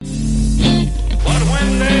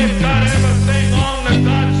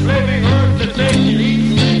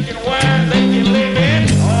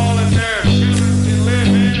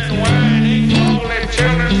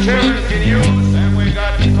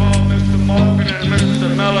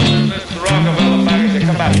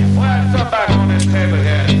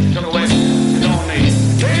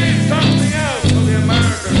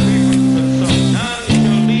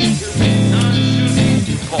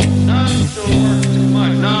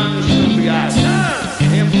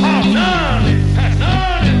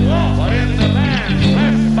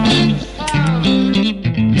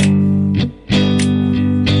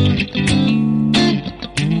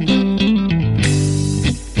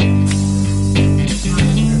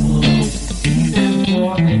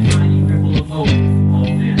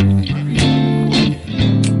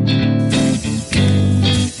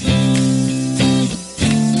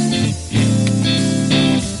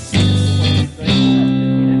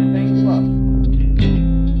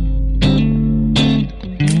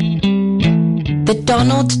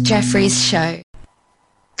Donald Jeffries Show.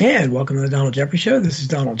 And welcome to the Donald Jeffries Show. This is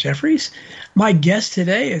Donald Jeffries. My guest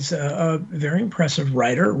today is a very impressive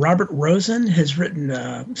writer. Robert Rosen has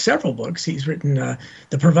written several books. He's written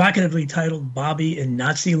the provocatively titled Bobby in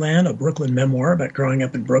Naziland, a Brooklyn memoir about growing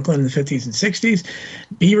up in Brooklyn in the 50s and 60s.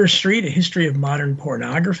 Beaver Street, a history of modern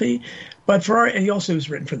pornography. He also has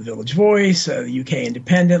written for The Village Voice, the UK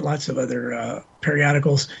Independent, lots of other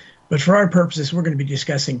periodicals. But for our purposes, we're going to be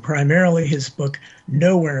discussing primarily his book,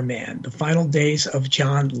 Nowhere Man, The Final Days of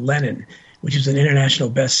John Lennon, which is an international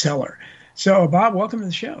bestseller. So, Bob, welcome to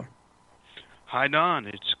the show. Hi, Don.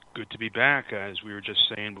 It's good to be back. As we were just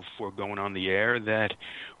saying before going on the air, that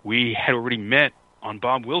we had already met on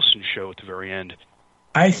Bob Wilson's show at the very end.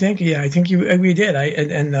 I think we did.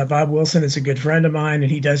 And Bob Wilson is a good friend of mine, and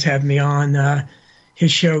he does have me on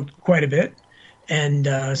his show quite a bit. And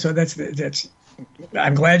so that's.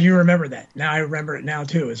 I'm glad you remember that. Now I remember it now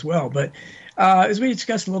too as well. But as we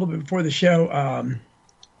discussed a little bit before the show,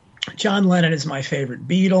 John Lennon is my favorite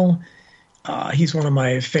Beatle. He's one of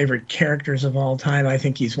my favorite characters of all time. I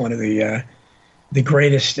think he's one of the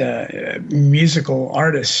greatest musical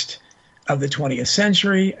artists of the 20th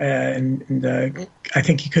century. And I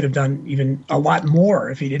think he could have done even a lot more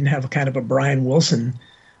if he didn't have a kind of a Brian Wilson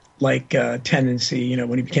like tendency,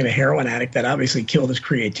 when he became a heroin addict, that obviously killed his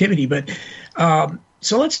creativity. But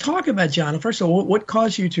so let's talk about John. First of all, what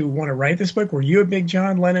caused you to want to write this book? Were you a big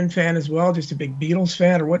John Lennon fan as well, just a big Beatles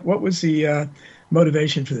fan, or what was the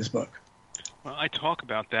motivation for this book? Well, I talk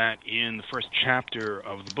about that in the first chapter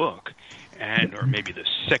of the book, or maybe the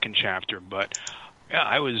second chapter. But yeah,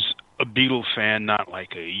 I was a Beatles fan, not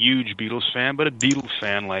like a huge Beatles fan, but a Beatles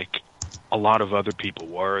fan like a lot of other people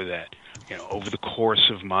were. That over the course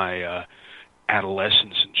of my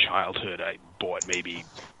adolescence and childhood, I bought maybe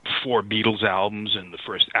 4 Beatles albums, and the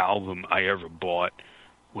first album I ever bought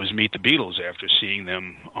was Meet the Beatles after seeing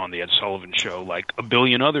them on the Ed Sullivan Show like a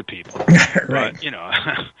billion other people. Right.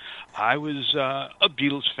 But, I was a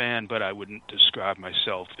Beatles fan, but I wouldn't describe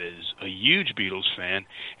myself as a huge Beatles fan,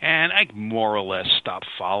 and I more or less stopped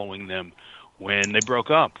following them when they broke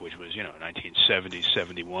up, which was, 1970,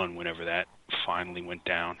 71, whenever that finally went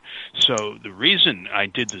down. So the reason I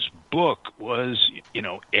did this book was,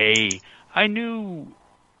 I knew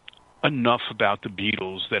enough about the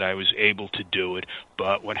Beatles that I was able to do it.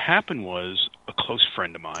 But what happened was a close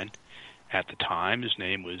friend of mine at the time, his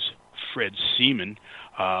name was Fred Seaman.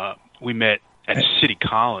 We met at City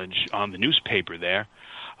College on the newspaper there.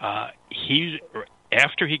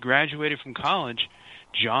 After he graduated from college,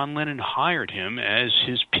 John Lennon hired him as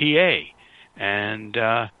his PA. And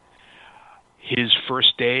his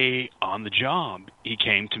first day on the job, he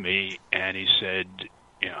came to me and he said,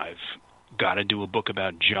 I've got to do a book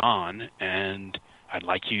about John, and I'd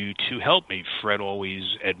like you to help me. Fred always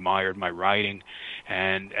admired my writing,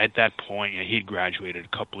 and at that point, he'd graduated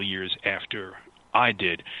a couple of years after I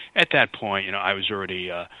did. At that point, I was already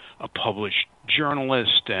a published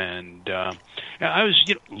journalist, and I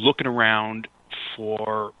was looking around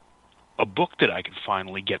for a book that I could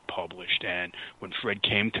finally get published. And when Fred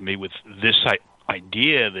came to me with this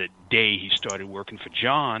idea the day he started working for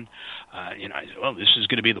John, I said, well, this is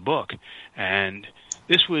going to be the book. And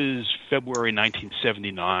this was February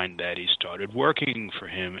 1979 that he started working for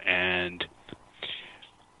him. And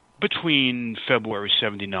between February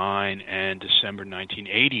 79 and December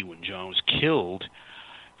 1980, when John was killed,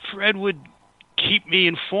 Fred would keep me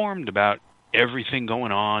informed about everything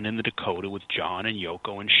going on in the Dakota with John and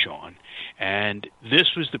Yoko and Sean. And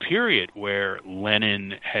this was the period where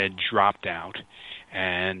Lennon had dropped out,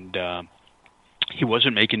 and he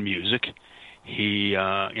wasn't making music. He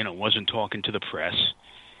wasn't talking to the press.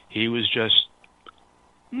 He was just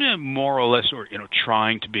more or less, or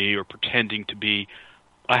trying to be or pretending to be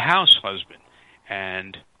a house husband.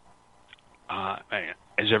 And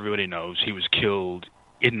as everybody knows, he was killed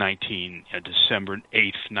in December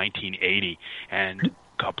 8th, 1980. And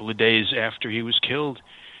a couple of days after he was killed,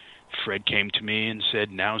 Fred came to me and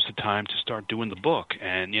said, now's the time to start doing the book.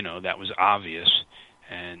 And, that was obvious.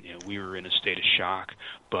 And we were in a state of shock.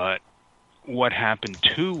 But what happened,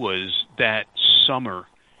 too, was that summer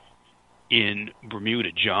in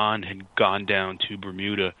Bermuda, John had gone down to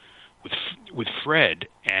Bermuda with Fred.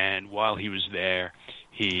 And while he was there,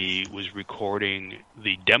 he was recording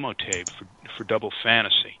the demo tape for Double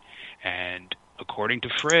Fantasy. And according to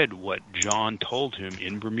Fred, what John told him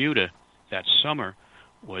in Bermuda that summer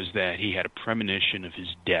was that he had a premonition of his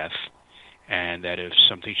death, and that if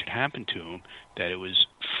something should happen to him, that it was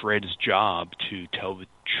Fred's job to tell the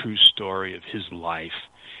true story of his life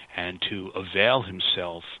and to avail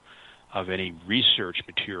himself of any research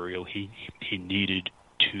material he needed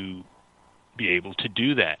to be able to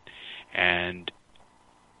do that. And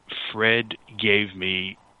Fred gave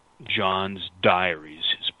me John's diaries,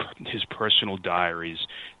 his personal diaries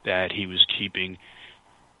that he was keeping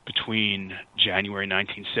between January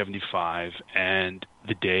 1975 and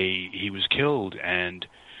the day he was killed. And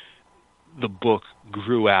the book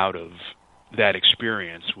grew out of that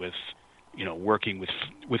experience with, working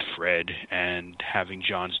with Fred and having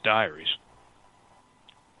John's diaries.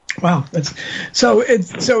 Wow, that's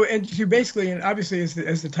and you basically, and obviously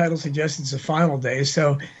as the title suggests, it's the final day.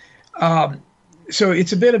 So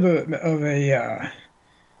it's a bit of a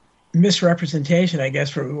misrepresentation, I guess,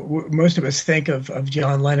 for most of us think of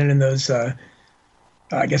John Lennon in those.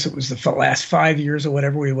 I guess it was the last 5 years or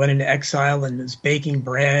whatever. We went into exile and was baking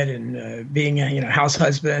bread and being a house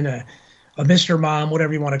husband, a Mr. Mom,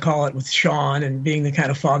 whatever you want to call it, with Sean, and being the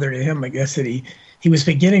kind of father to him. I guess that he was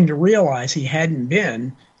beginning to realize he hadn't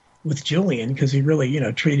been with Julian, because he really,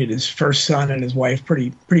 treated his first son and his wife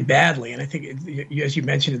pretty badly. And I think, as you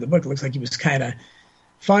mentioned in the book, it looks like he was kind of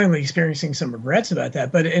finally experiencing some regrets about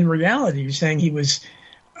that. But in reality, you're saying he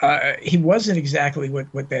wasn't exactly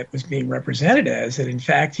what that was being represented as. That in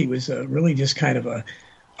fact, he was really just kind of a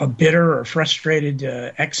bitter or frustrated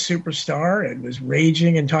ex-superstar, and was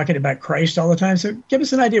raging and talking about Christ all the time. So give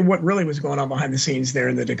us an idea of what really was going on behind the scenes there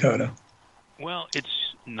in the Dakota. Well, it's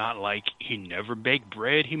not like he never baked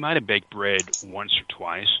bread. He might have baked bread once or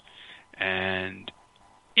twice. And,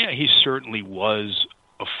 yeah, he certainly was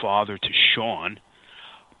a father to Sean,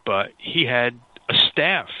 but he had a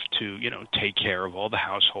staff to, take care of all the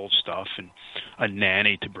household stuff and a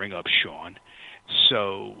nanny to bring up Sean.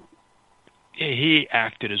 So he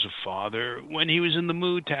acted as a father when he was in the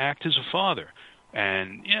mood to act as a father.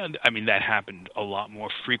 And, that happened a lot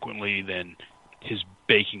more frequently than his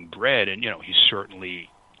baking bread. And, he certainly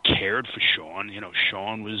cared for Sean.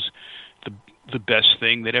 Sean was the best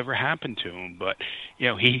thing that ever happened to him. But,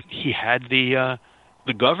 he had the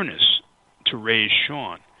governess to raise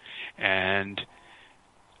Sean. And,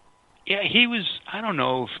 yeah, he was, I don't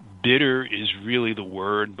know if bitter is really the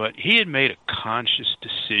word, but he had made a conscious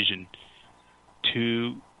decision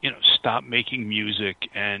to, stop making music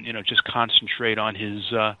and, just concentrate on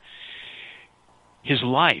his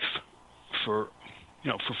life for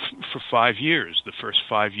 5 years. The first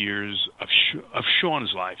 5 years of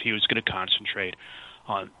Sean's life, he was going to concentrate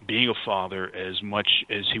on being a father as much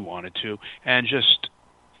as he wanted to, and just,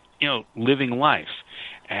 living life.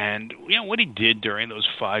 And, what he did during those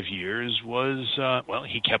 5 years was,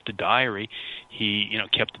 he kept a diary. He,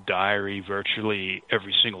 kept a diary virtually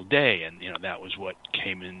every single day, and, that was what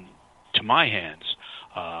came into my hands.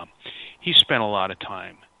 He spent a lot of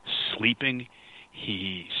time sleeping.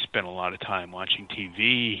 He spent a lot of time watching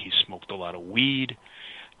TV. He smoked a lot of weed.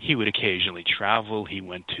 He would occasionally travel. He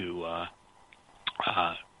went to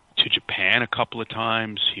Japan a couple of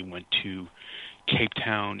times. He went to Cape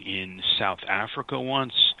Town in South Africa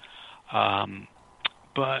once.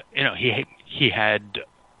 But, he had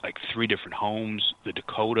like 3 different homes: the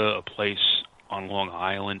Dakota, a place on Long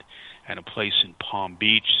Island, and a place in Palm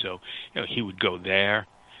Beach. So, he would go there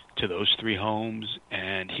to those 3 homes,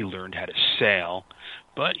 and he learned how to sail.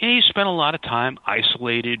 But he spent a lot of time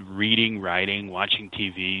isolated, reading, writing, watching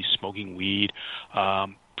TV, smoking weed,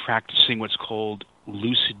 practicing what's called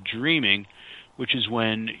lucid dreaming, which is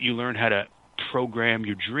when you learn how to program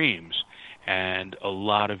your dreams. And a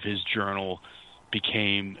lot of his journal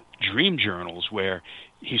became dream journals, where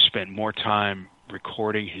he spent more time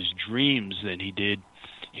recording his dreams than he did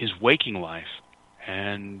his waking life.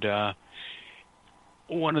 And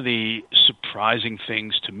one of the surprising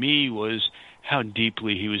things to me was how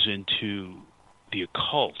deeply he was into the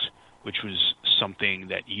occult, which was something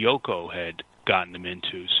that Yoko had gotten him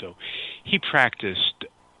into. So he practiced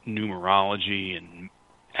numerology and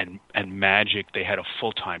magic. They had a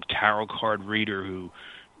full-time tarot card reader who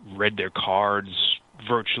read their cards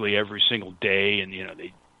virtually every single day, and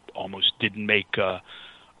they almost didn't make a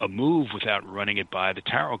move without running it by the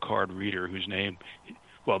tarot card reader, whose name,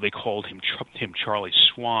 they called him Charlie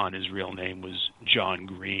Swan. His real name was John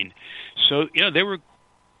Green. So they were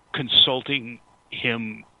consulting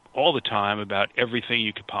him all the time about everything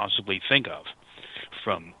you could possibly think of,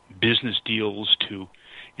 from business deals to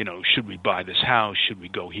should we buy this house? Should we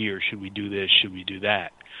go here? Should we do this? Should we do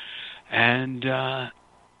that? And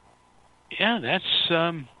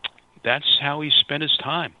that's how he spent his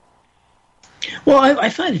time. Well, I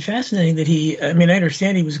find it fascinating that I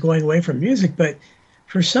understand he was going away from music, but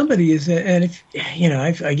for somebody I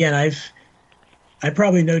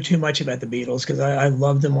probably know too much about the Beatles, because I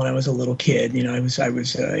loved them when I was a little kid. I was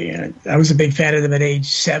a big fan of them at age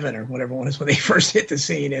 7 or whatever it was when they first hit the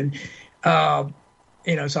scene, and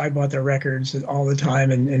so I bought their records all the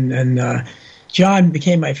time, and John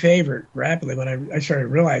became my favorite rapidly when I started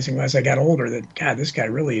realizing as I got older that, God, this guy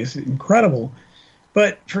really is incredible.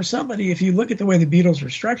 But for somebody, if you look at the way the Beatles were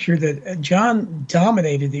structured, that John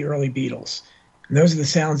dominated the early Beatles. And those are the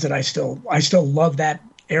sounds that I still love that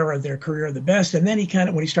era of their career the best. And then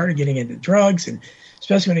when he started getting into drugs, and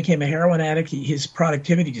especially when he became a heroin addict, his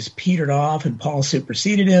productivity just petered off, and Paul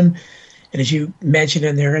superseded him. And as you mentioned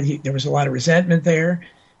in there, there was a lot of resentment there.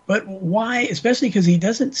 But why? Especially because he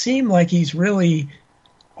doesn't seem like he's really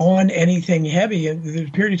on anything heavy. And the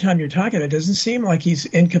period of time you're talking about, it doesn't seem like he's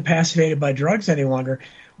incapacitated by drugs any longer.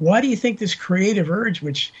 Why do you think this creative urge,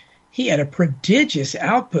 which he had a prodigious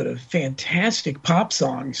output of fantastic pop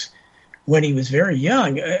songs when he was very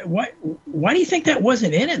young, why do you think that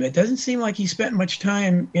wasn't in him? It doesn't seem like he spent much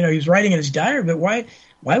time, he was writing in his diary, but why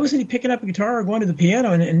wasn't he picking up a guitar or going to the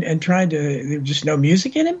piano and trying to, there was just no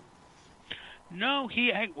music in him? No,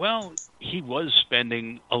 he was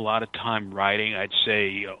spending a lot of time writing. I'd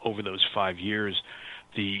say over those 5 years,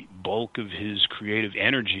 the bulk of his creative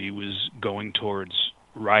energy was going towards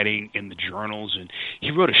writing in the journals, and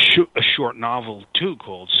he wrote a short novel too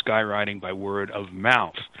called Skywriting by Word of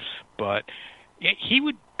Mouth. But he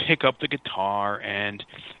would pick up the guitar, and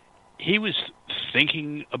he was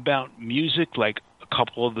thinking about music, like a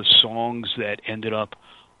couple of the songs that ended up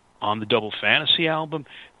on the Double Fantasy album,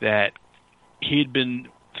 that he had been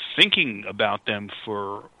thinking about them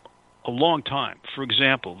for a long time. For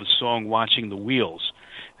example, the song Watching the Wheels,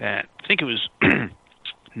 that I think it was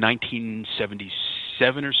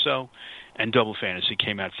 1977 or so, and Double Fantasy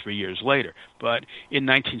came out 3 years later. But in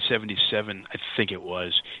 1977, I think it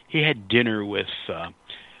was, he had dinner with a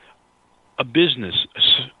business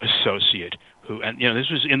associate who, and this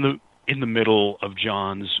was in the middle of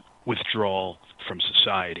John's withdrawal from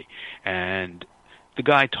society, and the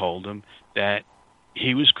guy told him that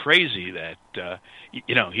he was crazy, that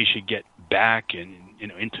he should get back and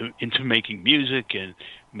into making music and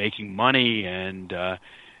making money, and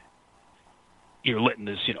you're letting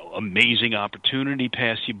this amazing opportunity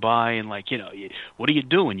pass you by, and what are you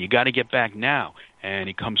doing? You got to get back now. And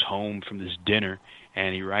he comes home from this dinner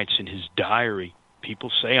and he writes in his diary, "People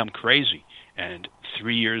say I'm crazy." And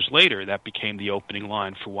 3 years later, that became the opening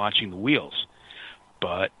line for Watching the Wheels.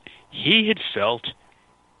 But he had felt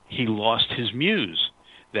he lost his muse,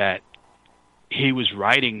 that he was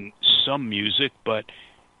writing some music, but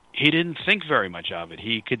he didn't think very much of it.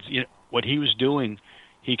 He could, what he was doing,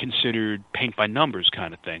 he considered paint by numbers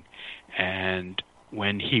kind of thing. And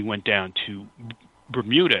when he went down to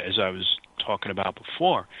Bermuda, as I was talking about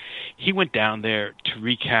before, he went down there to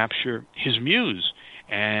recapture his muse,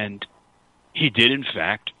 and he did in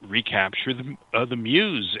fact recapture the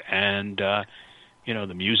muse, and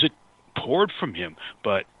the music poured from him.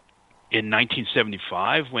 But in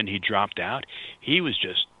 1975, when he dropped out, he was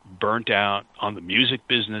just burnt out on the music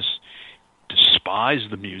business, despised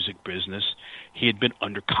the music business. He had been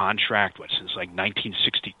under contract since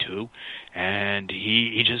 1962, and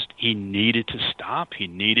he needed to stop. He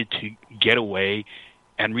needed to get away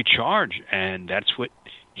and recharge, and that's what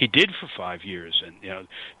he did for 5 years. And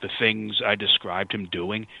the things I described him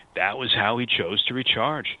doing, that was how he chose to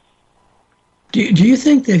recharge. Do you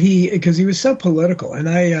think that because he was so political, and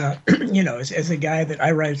I, as a guy that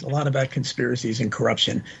I write a lot about conspiracies and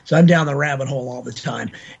corruption, so I'm down the rabbit hole all the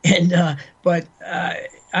time. And but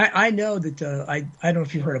I know that I don't know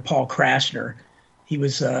if you've heard of Paul Krasner. He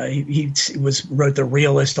was wrote The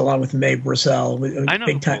Realist along with Mae Brussell. I know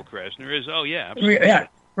who Paul Krasner is. Oh yeah, absolutely. Yeah,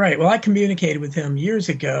 right. Well, I communicated with him years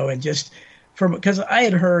ago, and just because I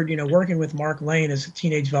had heard, working with Mark Lane as a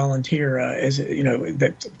teenage volunteer,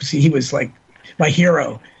 that he was like my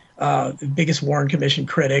hero, the biggest Warren Commission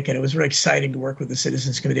critic, and it was really exciting to work with the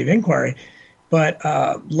Citizens Committee of Inquiry. But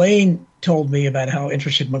Lane told me about how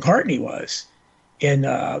interested McCartney was in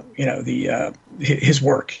his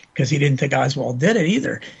work, because he didn't think Oswald did it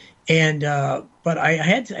either. And but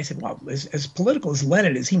I said, well, as political as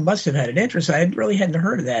Lennon is, he must have had an interest. I really hadn't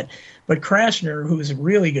heard of that. But Krasner, who was a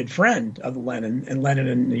really good friend of Lennon and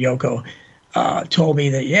Yoko, told me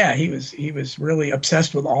that he was really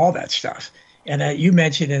obsessed with all that stuff. And you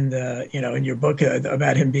mentioned in your book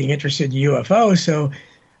about him being interested in UFOs. So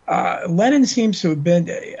Lennon seems to have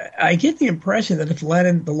been. I get the impression that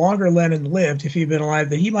the longer Lennon lived, if he'd been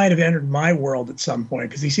alive, that he might have entered my world at some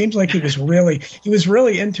point, because he seems like he was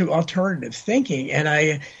really into alternative thinking.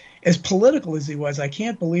 And as political as he was, I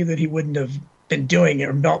can't believe that he wouldn't have been doing it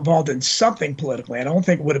or involved in something politically. I don't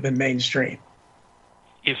think it would have been mainstream.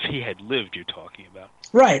 If he had lived, you're talking about.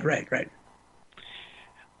 Right.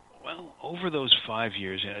 Well, over those 5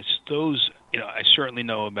 years, I certainly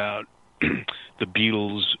know about the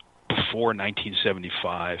Beatles before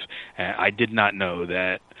 1975. I did not know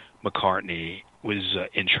that McCartney was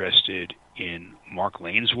interested in Mark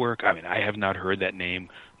Lane's work. I mean, I have not heard that name,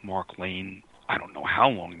 Mark Lane, I don't know how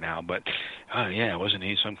long now, but yeah, wasn't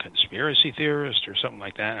he some conspiracy theorist or something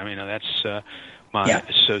like that? I mean, that's my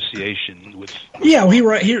association with. Yeah, well,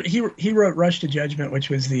 he wrote Rush to Judgment, which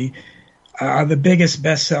was the biggest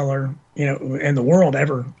bestseller, in the world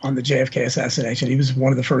ever on the JFK assassination. He was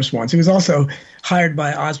one of the first ones. He was also hired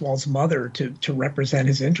by Oswald's mother to represent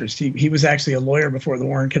his interest. He was actually a lawyer before the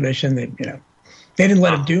Warren Commission. They didn't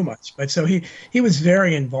let him do much, but so he was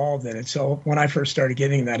very involved in it. So when I first started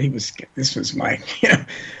getting that, this was my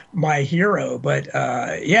my hero. But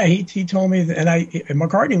he told me that, and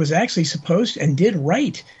McCartney was actually supposed and did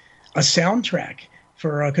write a soundtrack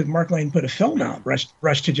for because Mark Lane put a film out,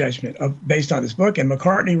 Rush to Judgment, based on his book, and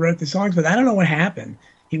McCartney wrote the songs, but I don't know what happened.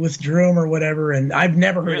 He withdrew them or whatever, and I've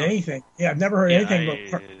never heard anything. Yeah, I've never heard anything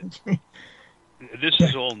about. This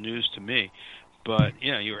is all news to me. But,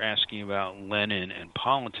 you were asking about Lenin and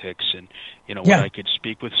politics, and, what I could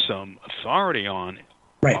speak with some authority on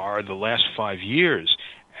are the last 5 years.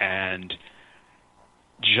 And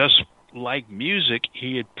just like music,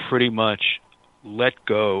 he had pretty much let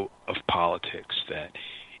go of politics. That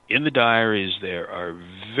in the diaries there are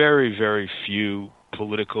very, very few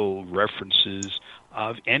political references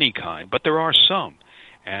of any kind, but there are some.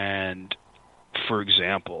 And, for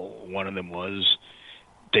example, one of them was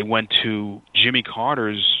they went to Jimmy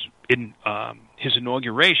Carter's his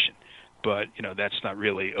inauguration, but that's not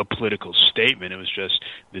really a political statement. It was just,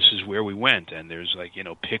 this is where we went, and there's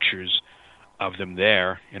pictures of them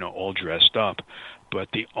there, all dressed up. But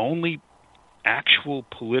the only actual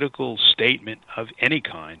political statement of any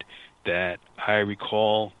kind that I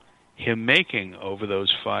recall him making over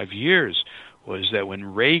those 5 years was that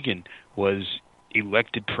when Reagan was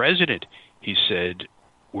elected president, he said,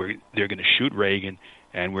 they're going to shoot Reagan,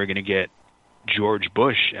 and we're going to get George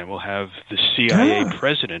Bush, and we'll have the CIA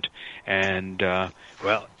president. And,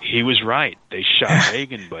 well, he was right. They shot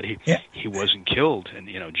Reagan, but he wasn't killed. And,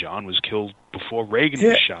 John was killed before Reagan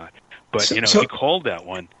was shot. But, he called that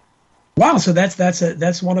one. Wow, so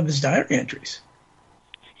that's one of his diary entries.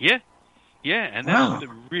 Yeah, and that's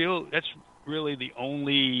that's really the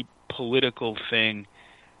only political thing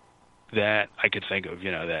that I could think of,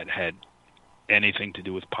 that had anything to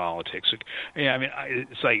do with politics. Yeah, I mean,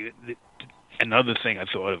 it's like another thing I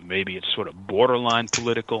thought of. Maybe it's sort of borderline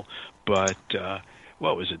political, but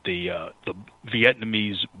what was it? The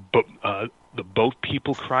Vietnamese the boat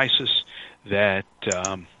people crisis that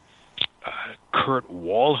Kurt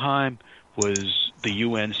Waldheim was the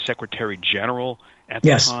UN Secretary General at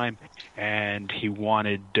the time, and he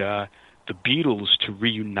wanted the Beatles to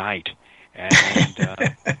reunite. And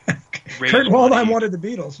Kurt Waldheim wanted the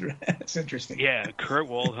Beatles. That's interesting. Yeah, Kurt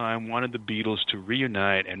Waldheim wanted the Beatles to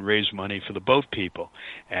reunite and raise money for the boat people.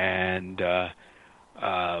 And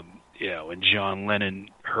when John Lennon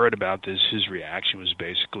heard about this, his reaction was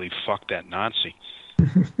basically, "Fuck that Nazi."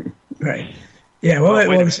 Right. Yeah.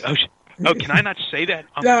 Well, can I not say that?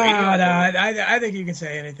 No. I think you can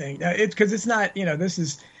say anything. It's because it's not.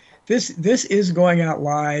 This is going out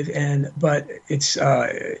live, but it's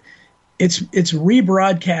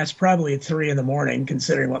rebroadcast probably at 3 a.m,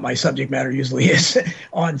 considering what my subject matter usually is,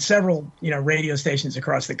 on several radio stations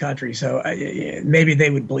across the country. So maybe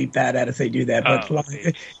they would bleep that out if they do that. But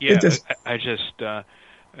I just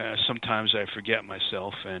sometimes I forget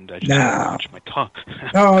myself and I just watch my tongue.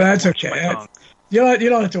 Oh, that's okay. You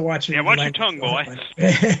don't have to watch your watch your tongue, boy.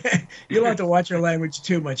 You don't have to watch your language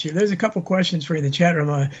too much here. There's a couple questions for you in the chat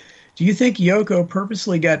room. Do you think Yoko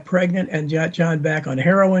purposely got pregnant and got John back on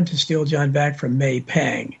heroin to steal John back from May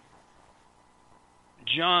Pang?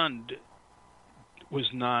 John was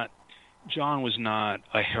not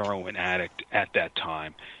a heroin addict at that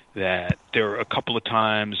time. That there were a couple of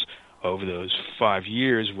times over those 5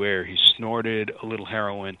 years where he snorted a little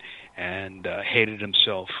heroin and hated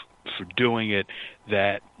himself for doing it.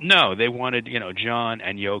 That they wanted, John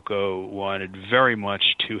and Yoko wanted very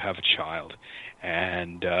much to have a child.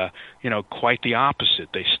 And, quite the opposite.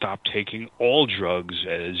 They stopped taking all drugs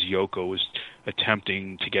as Yoko was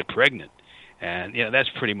attempting to get pregnant. And, that's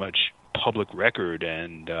pretty much public record.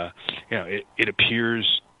 And, it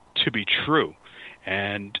appears to be true.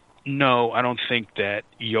 And, no, I don't think that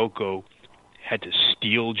Yoko had to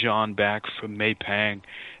steal John back from May Pang.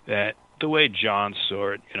 That the way John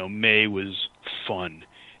saw it, May was fun.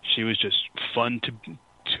 She was just fun to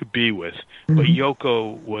be with. But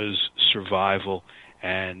Yoko was survival,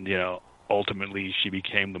 and ultimately she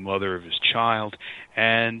became the mother of his child.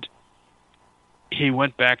 And he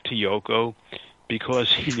went back to Yoko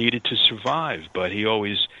because he needed to survive. But he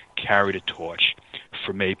always carried a torch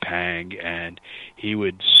for May Pang, and he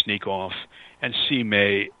would sneak off and see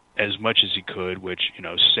May as much as he could, which,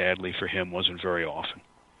 sadly for him wasn't very often.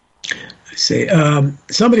 I see.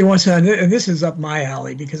 Somebody wants to, and this is up my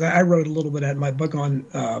alley because I wrote a little bit in my book on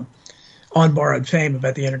Borrowed Fame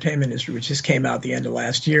about the entertainment industry, which just came out the end of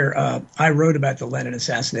last year. I wrote about the Lennon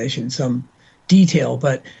assassination in some detail,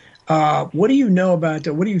 but what do you know about,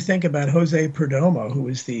 what do you think about Jose Perdomo, who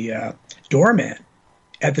was the doorman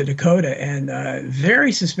at the Dakota, and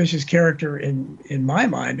very suspicious character in my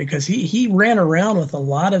mind, because he ran around with a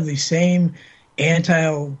lot of the same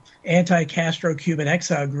anti-Castro Cuban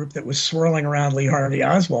exile group that was swirling around Lee Harvey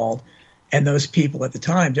Oswald and those people at the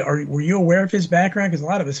time. Were you aware of his background? Because a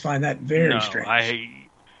lot of us find that very strange.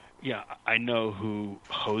 I know who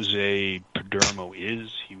Jose Perdomo is.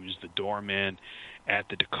 He was the doorman at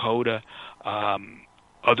the Dakota.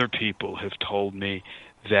 Other people have told me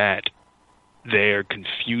that they're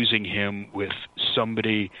confusing him with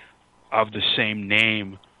somebody of the same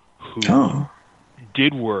name who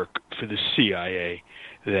did work for the CIA.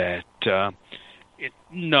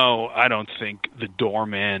 No, I don't think the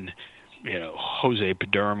doorman, Jose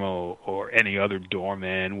Perdomo or any other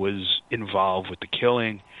doorman was involved with the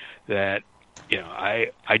killing. That,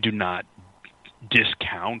 I do not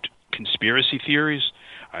discount conspiracy theories.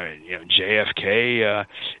 JFK,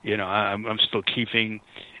 I'm still keeping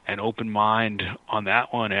an open mind on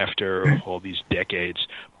that one after all these decades.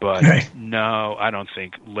 But no, I don't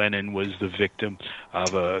think Lennon was the victim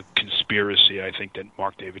of a conspiracy. I think that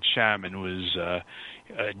Mark David Chapman was a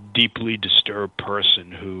deeply disturbed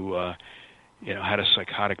person who, had a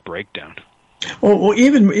psychotic breakdown. Well,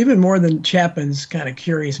 even more than Chapman's kind of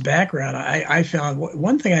curious background, I found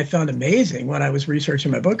one thing I found amazing when I was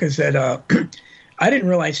researching my book is that I didn't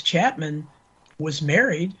realize Chapman was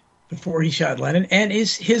married before he shot Lennon, and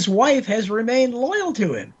his wife has remained loyal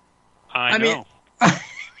to him. I know.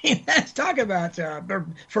 Mean, that's talk about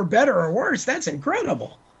for better or worse. That's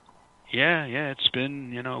incredible. Yeah, it's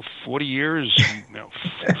been 40 years,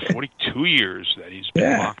 42 years that he's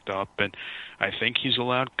been locked up, and I think he's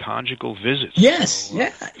allowed conjugal visits. Yes, so,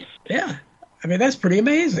 yeah. I mean, that's pretty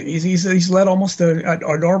amazing. He's led almost a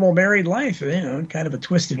normal married life, kind of a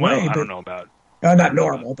twisted way. I don't know about. Not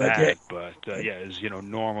normal, but as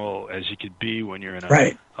normal as you could be when you're in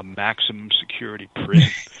a maximum security prison.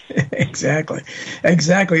 Exactly. I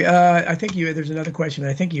think there's another question.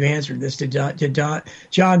 I think you answered this. Did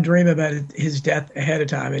John dream about his death ahead of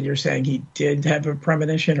time? And you're saying he did have a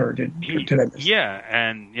premonition, or did I miss? Yeah,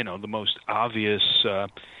 and the most obvious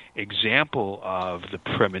example of the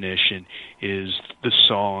premonition is the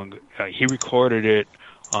song. He recorded it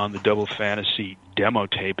on the Double Fantasy demo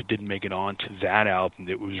tape. It didn't make it onto that album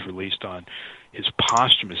that was released on his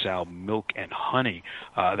posthumous album, Milk and Honey.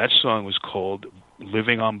 That song was called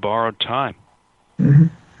Living on Borrowed Time. Mm-hmm.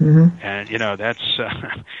 Mm-hmm. And, that's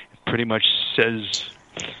pretty much says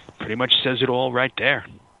it all right there.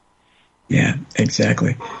 Yeah,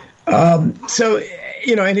 exactly. So,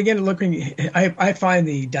 and again, I find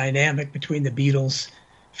the dynamic between the Beatles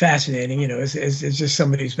fascinating, as just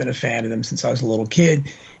somebody who's been a fan of them since I was a little kid.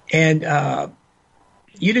 And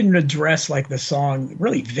you didn't address like the song,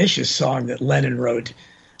 really vicious song that Lennon wrote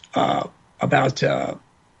about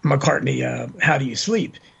McCartney, How Do You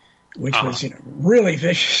Sleep, which was really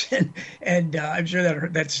vicious. And I'm sure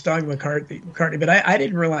that stung McCartney. But I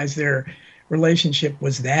didn't realize their relationship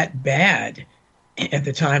was that bad at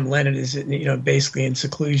the time. Lennon is, basically in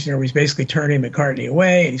seclusion, or he's basically turning McCartney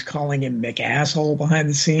away, and he's calling him Mick Asshole behind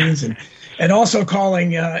the scenes, and also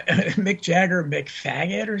calling Mick Jagger Mick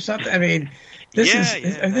Faggot or something. I mean, this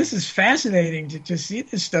is fascinating to see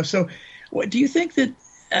this stuff. So, what do you think that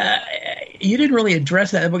you didn't really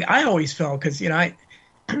address that? I always felt, because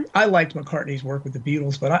I liked McCartney's work with the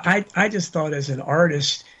Beatles, but I just thought as an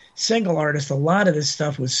artist, single artist, a lot of this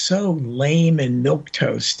stuff was so lame and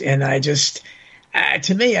milquetoast, and I just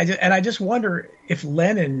wonder if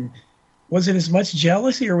Lennon, was it as much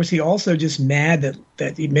jealousy, or was he also just mad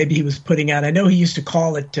that maybe he was putting out? I know he used to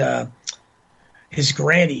call it his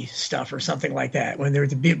granny stuff or something like that when there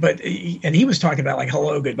was and he was talking about like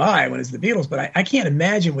Hello Goodbye when it's the Beatles, but I can't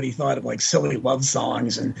imagine what he thought of like silly love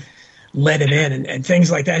songs and Let Him In and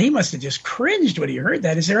things like that. He must have just cringed when he heard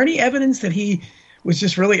that. Is there any evidence that he was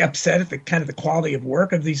just really upset at the kind of the quality of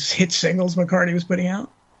work of these hit singles McCartney was putting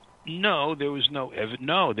out? No, there was no evidence.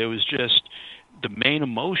 No, there was just the main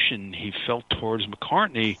emotion he felt towards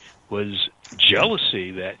McCartney was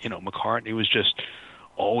jealousy, that McCartney was just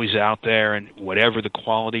always out there, and whatever the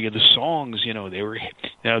quality of the songs, they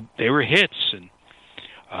were hits. And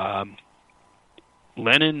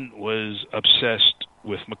Lennon was obsessed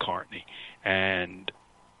with McCartney, and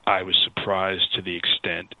I was surprised to the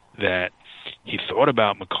extent that he thought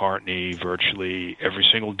about McCartney virtually every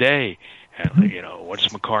single day. And, what's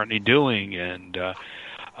McCartney doing? And,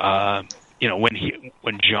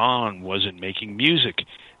 when John wasn't making music,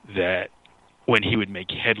 that when he would make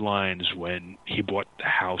headlines when he bought the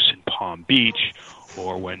house in Palm Beach,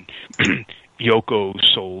 or when Yoko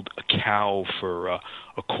sold a cow for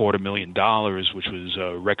 $250,000, which was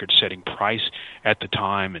a record-setting price at the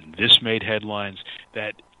time, and this made headlines,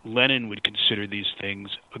 that Lennon would consider these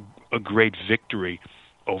things a great victory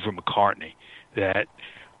over McCartney. That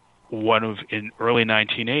in early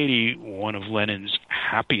 1980, one of Lennon's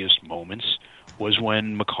happiest moments was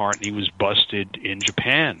when McCartney was busted in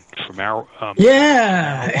Japan for marijuana,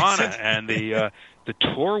 and the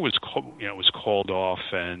tour was called off,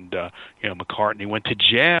 and McCartney went to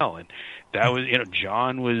jail, and that was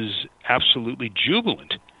John was absolutely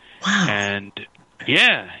jubilant. Wow. And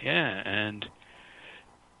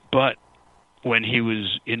but when he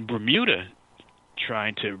was in Bermuda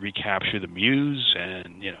trying to recapture the Muse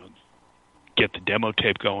and get the demo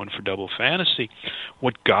tape going for Double Fantasy,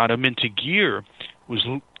 what got him into gear was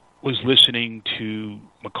listening to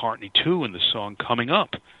McCartney 2 and the song Coming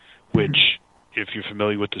Up, which, if you're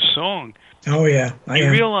familiar with the song, oh yeah, you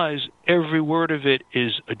realize every word of it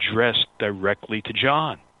is addressed directly to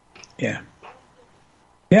John. Yeah.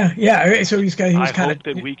 So he's kind of. I hope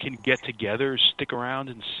that we can get together, stick around,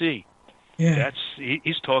 and see. Yeah,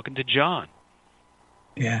 he's talking to John.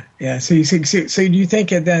 Yeah. So do you think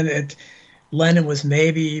that Lennon was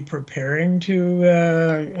maybe preparing to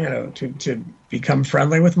become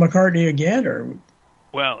friendly with McCartney again, or?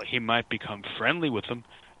 Well, he might become friendly with him.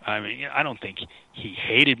 I mean, I don't think he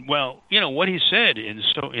hated. Well, what he said in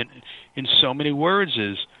so many words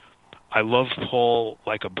is, "I love Paul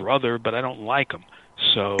like a brother, but I don't like him."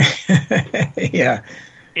 So, yeah,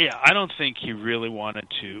 I don't think he really wanted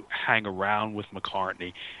to hang around with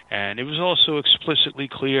McCartney, and it was also explicitly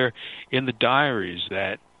clear in the diaries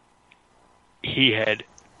that he had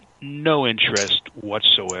no interest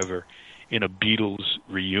whatsoever in a Beatles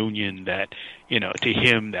reunion. That to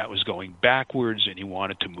him that was going backwards, and he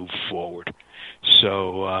wanted to move forward.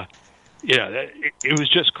 So, it was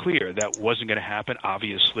just clear that wasn't going to happen.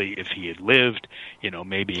 Obviously, if he had lived,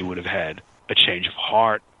 maybe he would have had a change of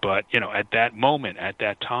heart. But at that moment, at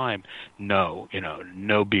that time, no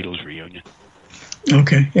Beatles reunion.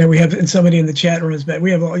 Okay. Yeah, we have somebody in the chat room.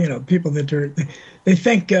 We have people that they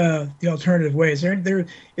think the alternative way. Is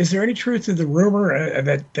there any truth to the rumor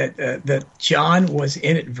that John was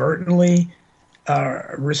inadvertently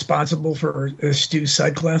responsible for Stu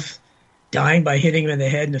Sutcliffe dying by hitting him in the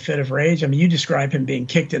head in a fit of rage? I mean, you describe him being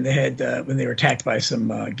kicked in the head when they were attacked by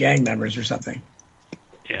some gang members or something.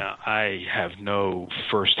 Yeah, I have no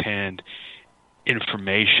firsthand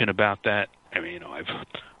information about that. I mean,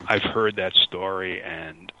 I've heard that story,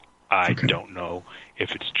 and I don't know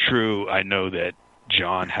if it's true. I know that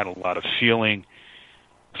John had a lot of feeling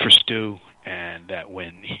for Stu, and that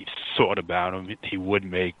when he thought about him, he would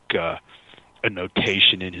make a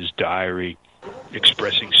notation in his diary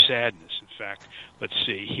expressing sadness. In fact, let's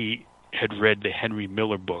see, he had read the Henry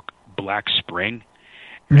Miller book, Black Spring,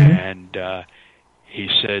 and he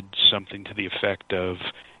said something to the effect of,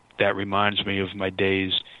 "That reminds me of my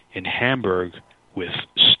days in Hamburg with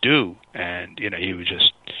Stu," and he would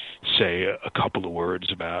just say a couple of words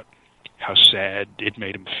about how sad it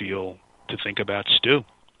made him feel to think about Stu.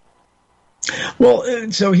 Well,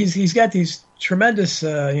 so he's got these tremendous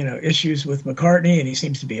issues with McCartney, and he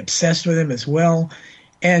seems to be obsessed with him as well.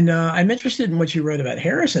 And I'm interested in what you wrote about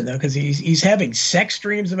Harrison, though, because he's having sex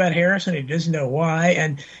dreams about Harrison. He doesn't know why,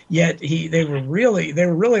 and yet they were really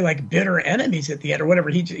like bitter enemies at the end, or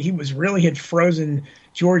whatever. He had frozen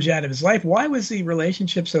George out of his life. Why was the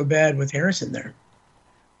relationship so bad with Harrison there?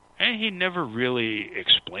 And he never really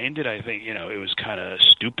explained it. I think it was kind of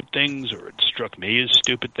stupid things, or it struck me as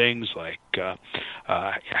stupid things. Like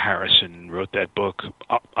Harrison wrote that book,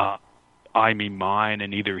 I Me Mine,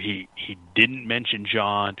 and either he didn't mention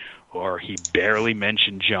John or he barely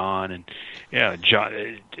mentioned John, and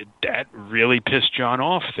John, that really pissed John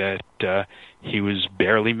off that he was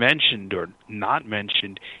barely mentioned or not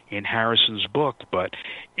mentioned in Harrison's book. But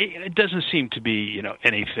it doesn't seem to be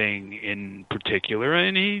anything in particular,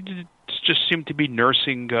 and he just seemed to be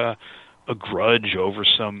nursing a grudge over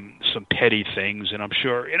some petty things. And I'm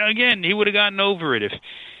sure again he would have gotten over it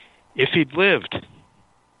if he'd lived.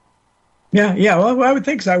 Yeah. Well, I would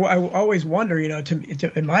think so. I always wonder,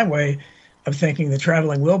 in my way of thinking, the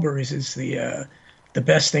Traveling Wilburys is the the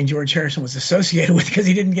best thing George Harrison was associated with, because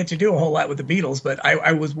he didn't get to do a whole lot with the Beatles. But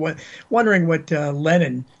I was wondering what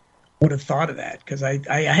Lennon would have thought of that, because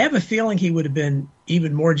I have a feeling he would have been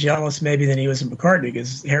even more jealous maybe than he was in McCartney,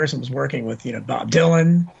 because Harrison was working with Bob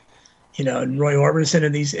Dylan, and Roy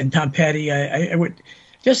Orbison and Tom Petty. I would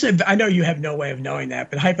just, I know you have no way of knowing that,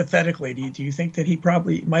 but hypothetically, do you think that he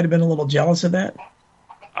probably might have been a little jealous of that?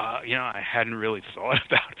 I hadn't really thought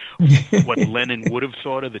about what Lennon would have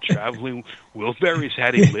thought of the Traveling Wilburys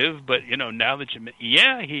had he lived, but now that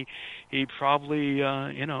he probably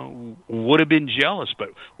would have been jealous. But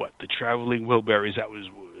what, the Traveling Wilburys, that was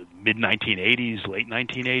mid 1980s, late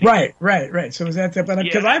 1980s. Right. So was that? But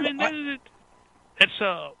because that's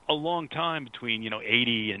a long time between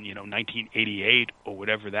 80 and 1988 or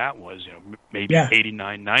whatever that was. Maybe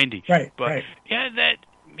 89, 90. Right. But right. that.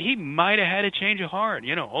 He might have had a change of heart.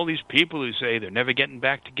 All these people who say they're never getting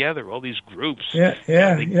back together, all these groups.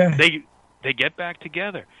 They get back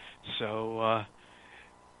together. So,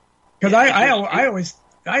 because I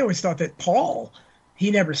always thought that Paul, he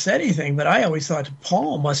never said anything, but I always thought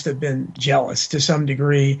Paul must have been jealous to some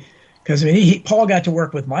degree, because Paul got to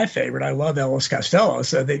work with my favorite. I love Elvis Costello,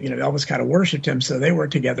 so that Elvis kind of worshipped him, so they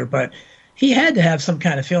worked together. But he had to have some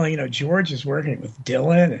kind of feeling. George is working with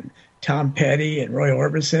Dylan and Tom Petty and Roy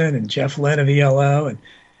Orbison and Jeff Lynne of ELO, and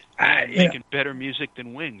making better music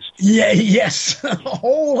than Wings. Yes, a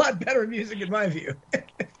whole lot better music in my view. You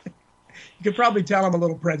could probably tell I'm a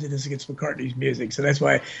little prejudiced against McCartney's music, so that's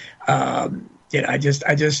why, that's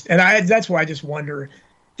why I just wonder.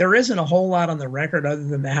 There isn't a whole lot on the record other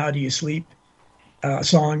than the "How Do You Sleep"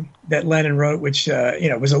 song that Lennon wrote, which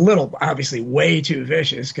was a little, obviously way too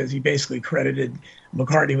vicious, because he basically credited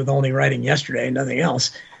McCartney with only writing Yesterday and nothing else.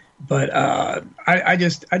 But I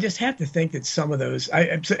just have to think that some of those,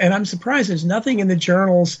 and I'm surprised there's nothing in the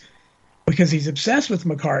journals, because he's obsessed with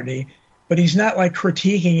McCartney, but he's not like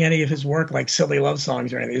critiquing any of his work, like Silly Love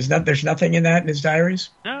Songs or anything. There's nothing in that in his diaries.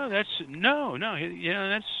 No, that's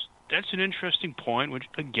an interesting point, which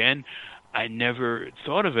again, I never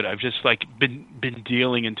thought of it. I've just been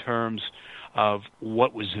dealing in terms of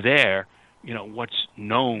what was there, what's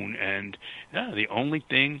known, and the only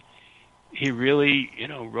thing he really,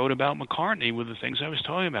 wrote about McCartney were the things I was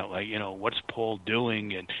talking about, like, what's Paul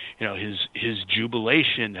doing, and his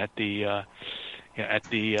jubilation at the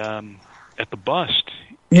bust.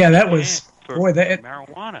 Yeah, that was for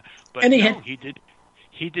marijuana. But and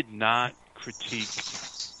he did not critique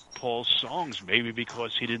Paul's songs. Maybe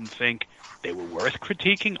because he didn't think they were worth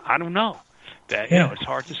critiquing. I don't know. That it's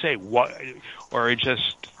hard to say what, or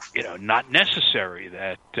just not necessary.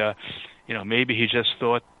 That maybe he just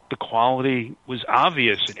thought the quality was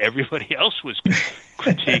obvious and everybody else was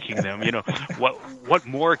critiquing them. What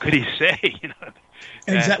more could he say?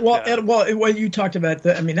 Exactly. Well, what you talked about,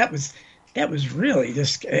 that was really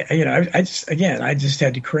just, I just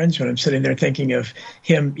had to cringe when I'm sitting there thinking of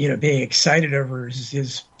him, being excited over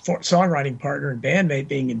his songwriting partner and bandmate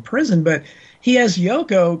being in prison, but he has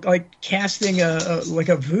Yoko casting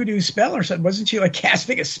a voodoo spell or something. Wasn't she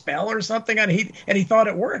casting a spell or something on he thought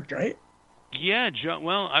it worked, right? Yeah, John.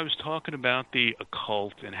 Well, I was talking about the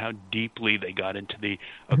occult and how deeply they got into the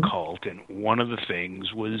occult, and one of the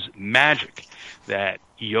things was magic. That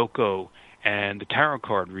Yoko and the tarot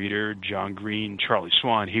card reader, John Green, Charlie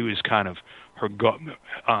Swan, he was kind of her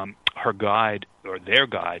guide, or their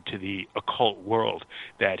guide, to the occult world.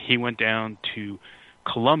 That he went down to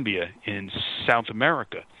Colombia in South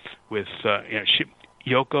America with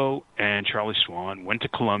Yoko and Charlie Swan went to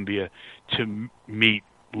Colombia to meet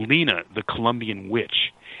Lena, the Colombian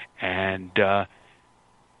witch, and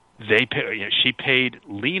she paid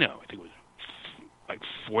Lena, I think it was like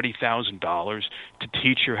 $40,000 to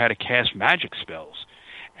teach her how to cast magic spells.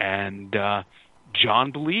 And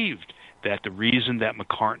John believed that the reason that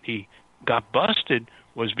McCartney got busted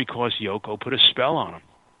was because Yoko put a spell on him.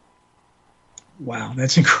 Wow,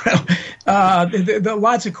 that's incredible. There are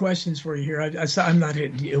lots of questions for you here. I'm not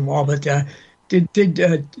hitting them all, but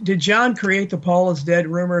did John create the Paul is dead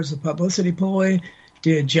rumor as a publicity ploy?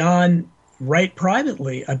 Did John write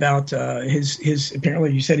privately about his?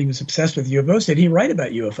 Apparently, you said he was obsessed with UFOs. Did he write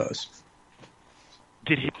about UFOs?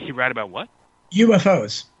 Did he write about what?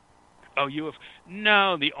 UFOs. Oh,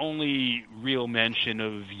 No, the only real mention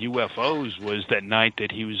of UFOs was that night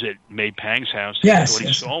that he was at May Pang's house. Yes,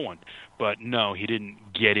 he saw one. But no, he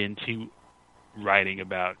didn't get into writing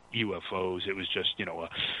about UFOs. It was just,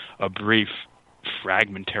 a brief,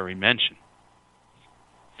 fragmentary mention.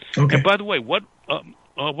 Okay. And by the way, what's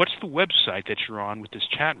the website that you're on with this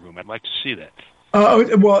chat room? I'd like to see that.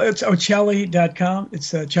 Well, it's Ocelli.com.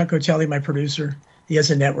 It's Chuck Ocelli, my producer. He has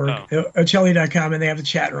a network, Ocelli.com, and they have a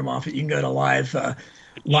chat room off it. You can go to live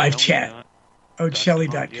chat,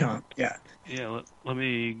 Ocelli.com. Yeah. Yeah, let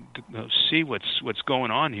me see what's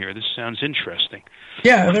going on here. This sounds interesting.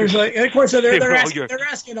 Yeah, there's of course they're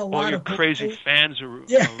asking a lot of crazy fans are.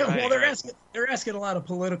 Yeah, well, they're asking a lot of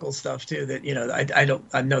political stuff too that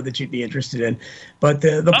I know that you'd be interested in, but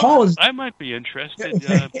the poll is. I might be interested. Do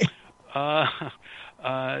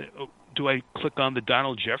I click on the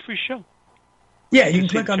Donald Jeffries show? Yeah, you can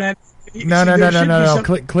click on that. No.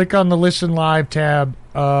 Click on the Listen Live tab,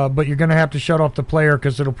 but you're going to have to shut off the player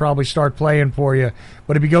because it'll probably start playing for you.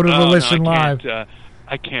 But if you go to the Listen Live...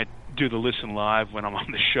 I can't do the Listen Live when I'm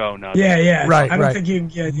on the show. No, yeah. Right, I don't think you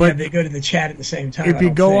can they go to the chat at the same time. If you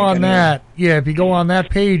go on that, if you go on that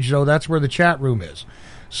page, though, that's where the chat room is.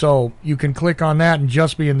 So you can click on that and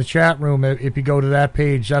just be in the chat room. If you go to that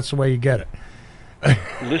page, that's the way you get it.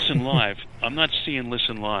 Listen Live. I'm not seeing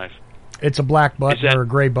Listen Live. It's a black button or a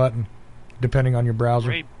gray button, depending on your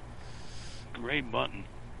browser. Gray button.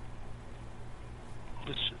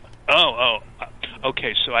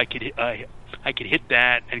 Okay. So I could hit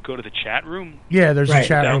that and go to the chat room. Yeah, there's a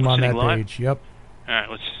chat room on that page. Yep. All right,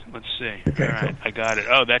 let's see. Okay, all right, I got it.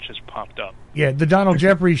 Oh, that just popped up. Yeah, the Donald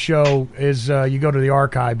Jeffries show is you go to the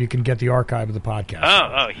archive, you can get the archive of the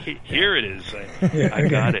podcast. Here it is. I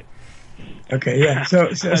got it. Okay, yeah. So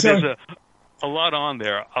there's a lot on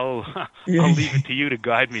there. I'll leave it to you to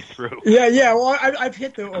guide me through. Yeah. Well, I've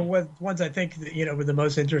hit the ones I think were the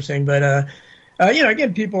most interesting, but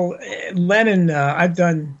again, people, Lennon.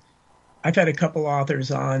 I've had a couple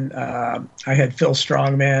authors on. I had Phil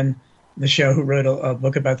Strongman, the show, who wrote a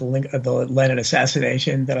book about the Lennon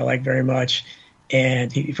assassination that I like very much,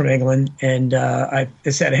 and he from England. And I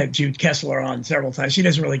had Jude Kessler on several times. She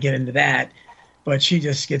doesn't really get into that, but she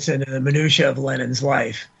just gets into the minutia of Lennon's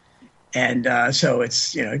life. And so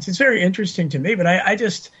it's very interesting to me. But I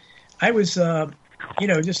was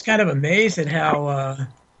just kind of amazed at how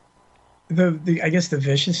the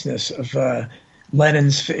viciousness of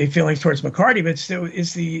Lennon's feelings towards McCartney. But still,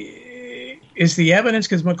 is the evidence,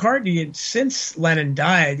 because McCartney, since Lennon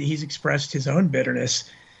died, he's expressed his own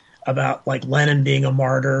bitterness about Lennon being a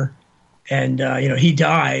martyr. And, he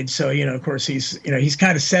died. So, of course, he's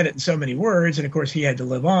kind of said it in so many words. And, of course, he had to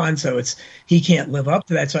live on. So he can't live up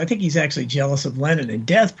to that. So I think he's actually jealous of Lennon in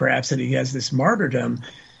death, perhaps, that he has this martyrdom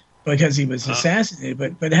because he was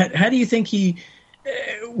assassinated. But how do you think he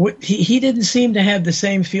didn't seem to have the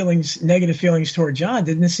same negative feelings toward John?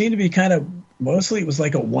 Didn't it seem to be kind of mostly it was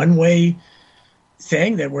like a one-way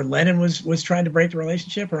thing that where Lennon was trying to break the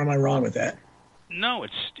relationship? Or am I wrong with that? No,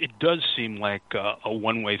 it does seem like a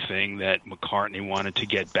one-way thing that McCartney wanted to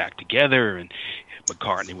get back together, and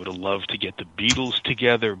McCartney would have loved to get the Beatles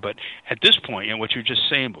together. But at this point, what you were just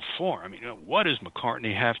saying before, I mean, what does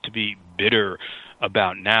McCartney have to be bitter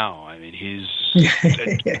about now? I mean, he's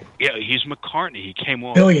McCartney. He came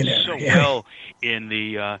off well in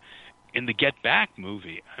the Get Back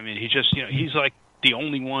movie. I mean, he just he's like the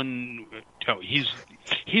only one. He's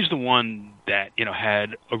the one that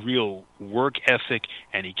had a real work ethic,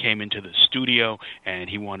 and he came into the studio and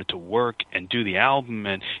he wanted to work and do the album,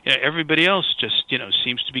 and everybody else just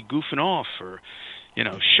seems to be goofing off or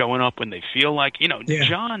showing up when they feel like.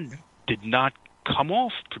 John did not come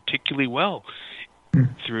off particularly well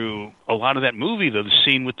through a lot of that movie, though. The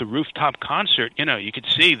scene with the rooftop concert, you could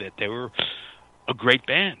see that they were a great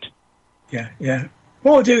band. Yeah.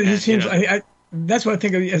 Well, it seems that's what I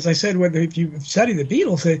think of, as I said, if you study the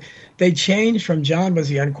Beatles, they changed from John was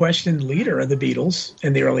the unquestioned leader of the Beatles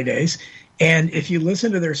in the early days. And if you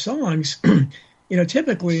listen to their songs,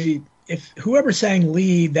 typically if whoever sang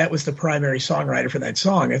lead, that was the primary songwriter for that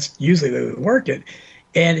song. It's usually they worked it.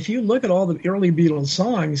 And if you look at all the early Beatles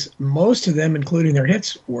songs, most of them, including their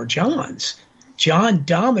hits, were John's. John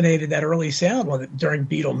dominated that early sound during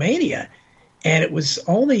Beatlemania. And it was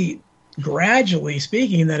only gradually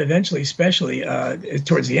speaking that eventually, especially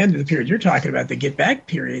towards the end of the period you're talking about, the Get Back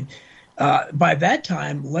period, by that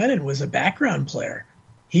time, Lennon was a background player.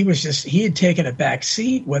 He had taken a back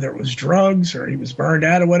seat, whether it was drugs or he was burned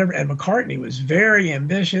out or whatever. And McCartney was very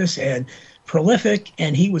ambitious and prolific,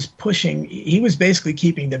 and he was basically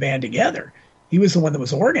keeping the band together. He was the one that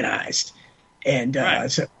was organized. And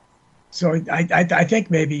right. So I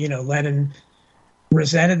think maybe, Lennon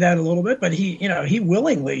resented that a little bit, but he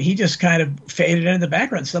willingly, he just kind of faded into the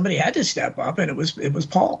background. Somebody had to step up, and it was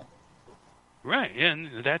Paul. Right,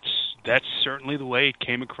 and that's certainly the way it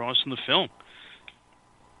came across in the film.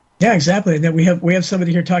 Yeah, exactly. And then we have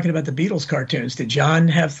somebody here talking about the Beatles cartoons. Did John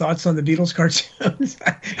have thoughts on the Beatles cartoons?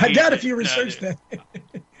 I doubt if you researched that.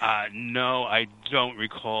 No, I don't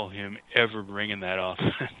recall him ever bringing that up.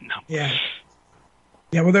 No. Yeah.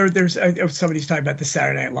 Yeah, well, there's somebody's talking about the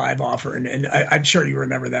Saturday Night Live offer, and I'm sure you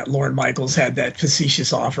remember that Lorne Michaels had that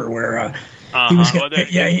facetious offer where he was, Well,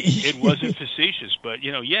 yeah, it wasn't facetious, but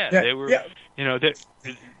yeah, yeah, they were, yeah,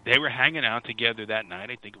 they were hanging out together that night.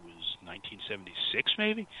 I think it was 1976,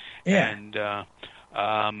 maybe, yeah.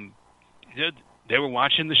 and they were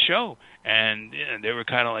watching the show, and they were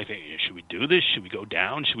kind of like, hey, should we do this? Should we go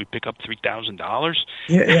down? Should we pick up $3,000?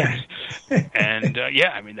 Yeah. And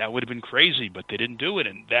I mean, that would have been crazy, but they didn't do it,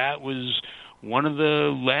 and that was one of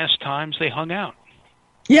the last times they hung out.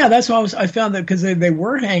 Yeah, that's what I found that because they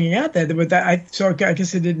were hanging out there, but so I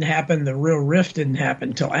guess it didn't happen. The real rift didn't happen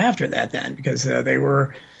until after that, then, because they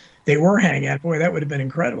were hanging out. Boy, that would have been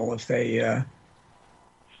incredible if they.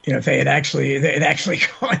 If they had actually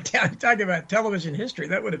gone down. Talking about television history,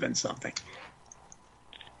 that would have been something.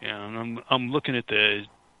 Yeah, and I'm looking at the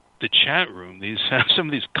chat room. These some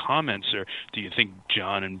of these comments are. Do you think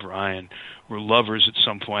John and Brian were lovers at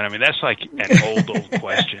some point? I mean, that's like an old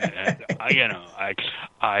question. And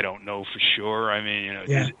I don't know for sure. I mean,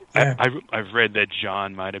 I've read that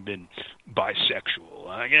John might have been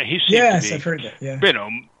bisexual. He seemed to be, I've heard that. Yeah,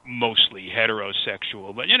 mostly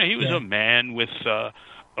heterosexual, but he was a man with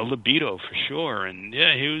a libido for sure, and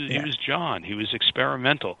he was John. He was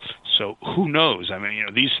experimental. So who knows? I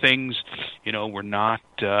mean, these things, were not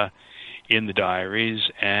in the diaries,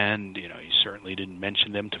 and he certainly didn't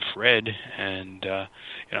mention them to Fred. And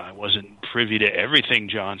I wasn't privy to everything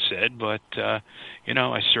John said, but I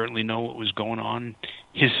certainly know what was going on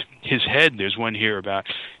his head. There's one here about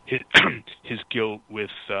his guilt with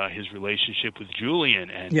his relationship with Julian,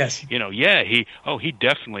 and yes, he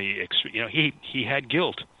definitely he had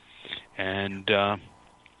guilt, and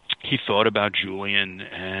he thought about Julian,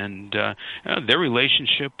 and their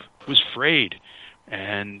relationship was frayed,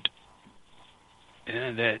 and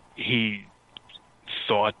that he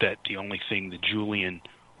thought that the only thing that Julian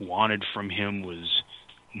wanted from him was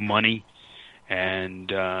money. And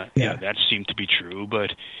that seemed to be true,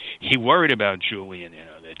 but he worried about Julian,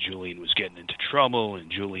 that Julian was getting into trouble, and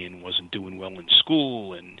Julian wasn't doing well in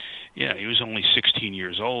school, and he was only 16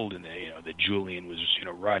 years old, and that Julian was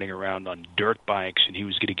riding around on dirt bikes, and he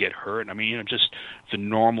was going to get hurt. I mean, just the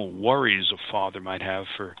normal worries a father might have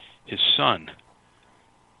for his son.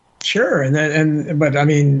 Sure, but I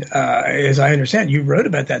mean, as I understand, you wrote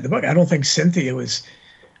about that in the book. I don't think Cynthia was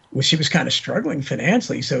she was kind of struggling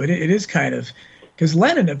financially, so it is kind of, because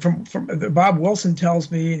Lennon, from Bob Wilson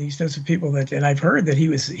tells me, and he says to people that, and I've heard that he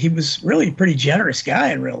was really a pretty generous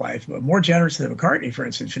guy in real life, but more generous than McCartney, for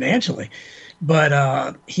instance, financially. But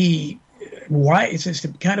it's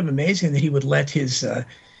just kind of amazing that he would let his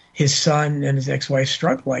son and his ex-wife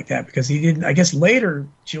struggle like that, because he didn't. I guess later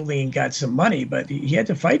Julian got some money, but he had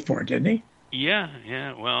to fight for it, didn't he?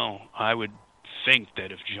 Yeah. Well, I would think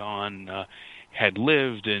that if John had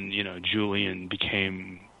lived and Julian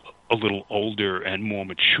became a little older and more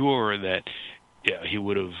mature, that he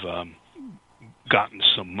would have gotten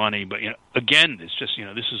some money. But again, it's just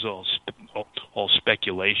this is all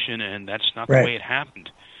speculation, and that's not the way it happened.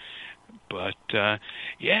 But that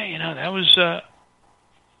was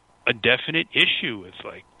a definite issue with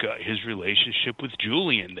his relationship with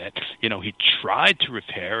Julian, that he tried to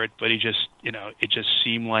repair it, but he just it just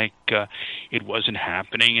seemed like it wasn't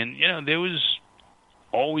happening, and there was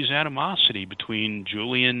always animosity between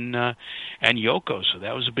Julian and Yoko, so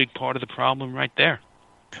that was a big part of the problem right there.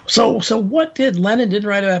 So what Lennon didn't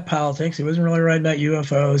write about politics. He wasn't really writing about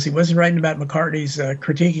UFOs. He wasn't writing about McCartney's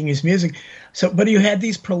critiquing his music. So, but you had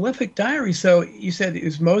these prolific diaries. So you said it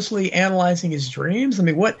was mostly analyzing his dreams. I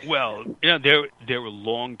mean, what? Well, there were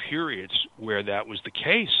long periods where that was the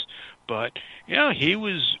case. But he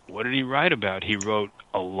was. What did he write about? He wrote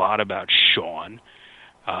a lot about Sean.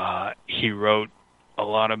 He wrote a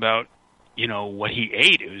lot about what he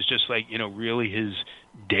ate. It was just like really his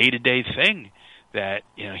day-to-day thing. That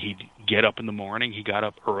he'd get up in the morning. He got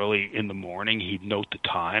up early in the morning. He'd note the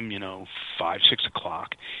time, 5, 6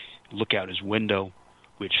 o'clock. Look out his window,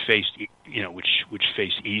 which faced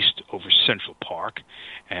east over Central Park,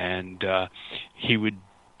 and he would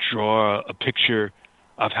draw a picture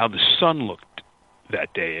of how the sun looked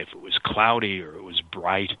that day, if it was cloudy or it was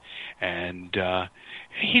bright, and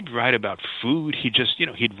he'd write about food. He just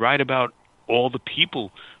he'd write about all the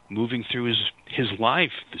people moving through his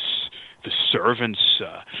life. The servants.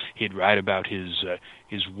 He'd write about his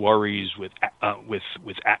worries with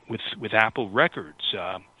Apple Records.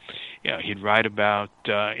 He'd write about.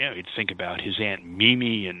 He'd think about his Aunt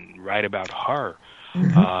Mimi and write about her.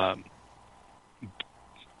 Mm-hmm.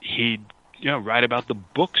 He'd write about the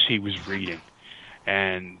books he was reading,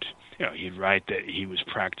 and he'd write that he was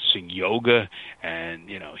practicing yoga, and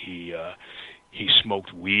he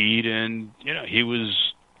smoked weed, and he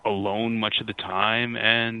was alone much of the time,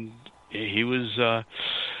 and he was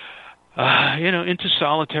into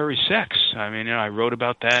solitary sex. I mean, I wrote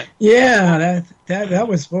about that. Yeah, that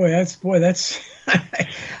was that's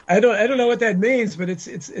I don't know what that means, but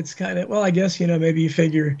it's kind of, well, I guess maybe you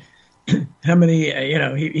figure how many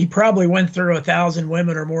he probably went through 1,000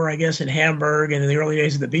 women or more, I guess, in Hamburg and in the early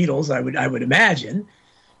days of the Beatles. I would imagine.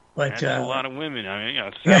 But that's a lot of women. I mean,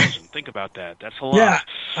 1,000. Think about that. That's a lot. Yeah,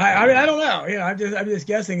 I mean, I don't know. I'm just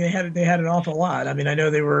guessing they had an awful lot. I mean, I know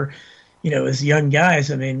they were, as young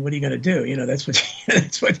guys. I mean, what are you going to do? That's what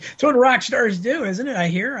that's what rock stars do, isn't it? I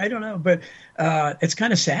hear. I don't know, but it's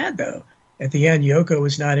kind of sad though. At the end, Yoko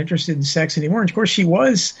was not interested in sex anymore. And of course, she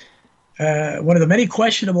was one of the many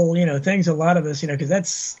questionable, things. A lot of us,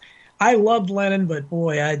 because I loved Lennon, but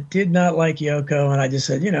boy, I did not like Yoko. And I just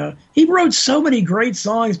said, he wrote so many great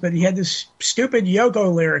songs, but he had this stupid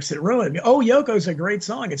Yoko lyrics that ruined me. Oh, Yoko's a great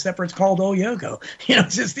song, except for it's called Oh Yoko. He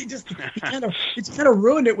kind of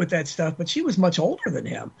ruined it with that stuff. But she was much older than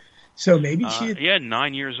him, so maybe she. Yeah,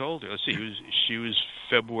 9 years older. Let's see, she was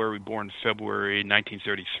born February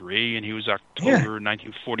 1933, and he was October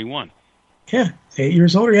 1941. Yeah, 8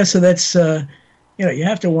 years older. Yeah, so that's. You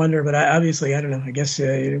have to wonder, but obviously, I don't know. I guess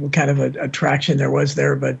what kind of attraction there was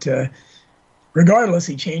there, but regardless,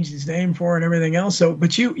 he changed his name for and everything else. So,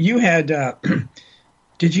 but you had,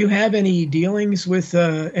 did you have any dealings with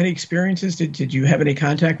any experiences? Did you have any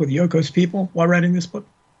contact with Yoko's people while writing this book?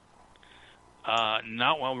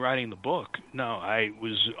 Not while writing the book. No, I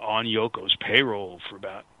was on Yoko's payroll for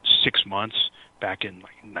about 6 months back in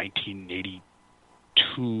 1982.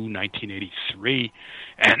 1983,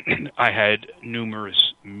 and I had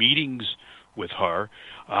numerous meetings with her.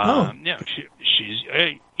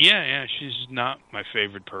 She's not my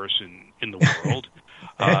favorite person in the world.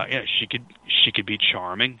 She could be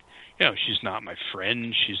charming. She's not my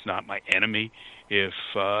friend. She's not my enemy. If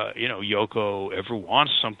Yoko ever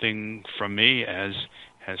wants something from me, as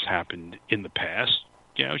has happened in the past,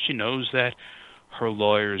 she knows that her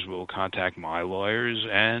lawyers will contact my lawyers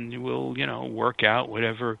and will, work out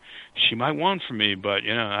whatever she might want from me. But,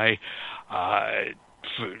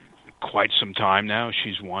 for quite some time now,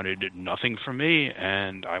 she's wanted nothing from me,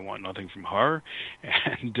 and I want nothing from her.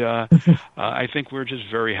 And I think we're just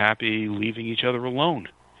very happy leaving each other alone.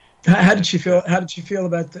 How did she feel? How did she feel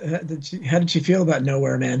about? How did she feel about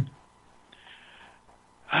Nowhere Man?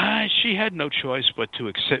 She had no choice but to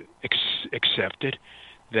accept it.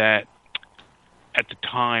 That at the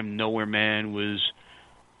time Nowhere Man was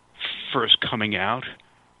first coming out,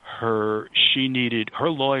 her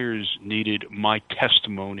lawyers needed my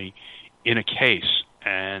testimony in a case,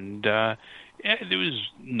 and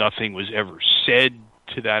nothing was ever said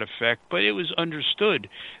to that effect, but it was understood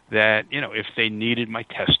that if they needed my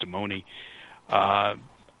testimony, I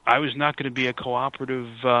was not going to be a cooperative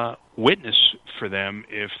witness for them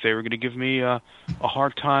if they were going to give me a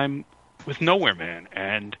hard time with Nowhere Man,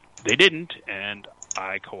 and they didn't, and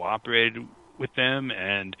I cooperated with them,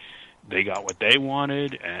 and they got what they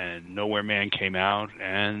wanted, and Nowhere Man came out,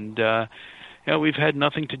 and we've had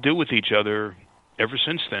nothing to do with each other ever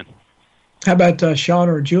since then. How about Sean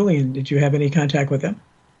or Julian? Did you have any contact with them?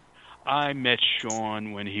 I met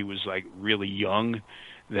Sean when he was really young.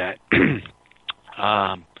 That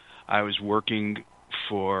I was working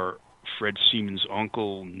for Fred Seaman's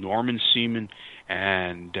uncle, Norman Seaman,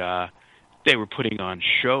 and they were putting on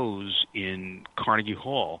shows in Carnegie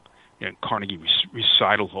Hall, Carnegie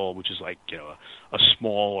Recital Hall, which is a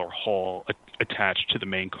smaller hall attached to the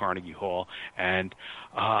main Carnegie Hall. And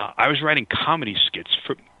I was writing comedy skits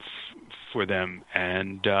for them,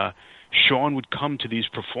 and Sean would come to these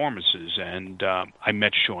performances, and I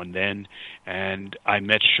met Sean then, and I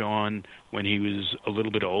met Sean when he was a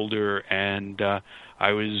little bit older, and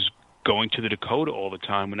I was going to the Dakota all the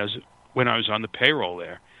time when I was on the payroll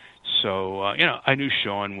there. So, I knew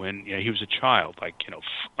Sean when he was a child, like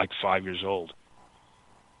 5 years old.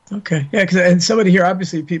 Okay. Yeah, and somebody here,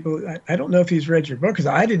 obviously people, I don't know if he's read your book, because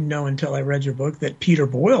I didn't know until I read your book that Peter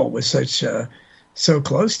Boyle was so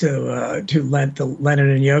close to Lennon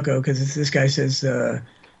and Yoko, because this guy says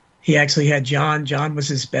he actually had John was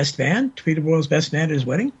his best man, Peter Boyle's best man at his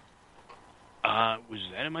wedding. Was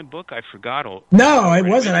that in my book? I forgot. No, it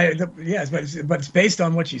wasn't. Yes, but it's based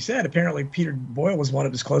on what you said. Apparently, Peter Boyle was one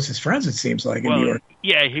of his closest friends, it seems like, in New York.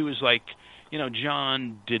 Yeah, he was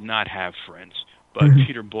John did not have friends, but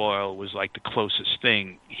Peter Boyle was the closest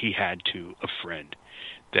thing he had to a friend.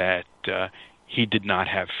 That he did not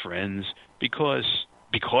have friends because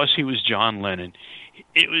he was John Lennon.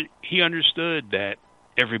 He understood that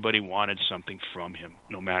everybody wanted something from him,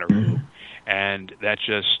 no matter who, and that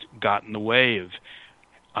just got in the way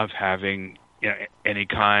of having any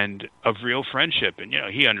kind of real friendship. And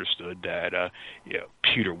he understood that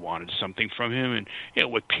Peter wanted something from him,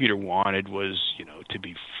 and what Peter wanted was to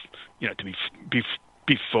be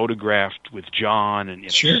photographed with John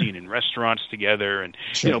and Sure. seen in restaurants together, and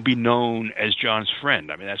Sure. be known as John's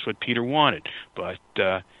friend. I mean, that's what Peter wanted, but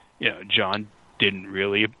John didn't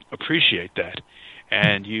really appreciate that.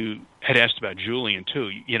 And you had asked about Julian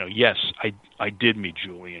too. Yes, I did meet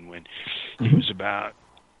Julian when he was about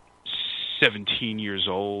 17 years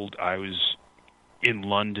old. I was in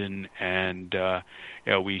London, and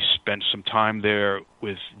we spent some time there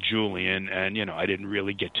with Julian, and I didn't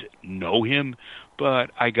really get to know him,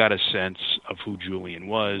 but I got a sense of who Julian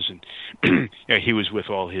was, and he was with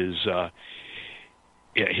all his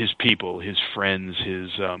people, his friends,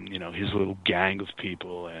 his little gang of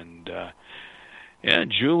people, and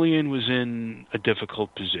Julian was in a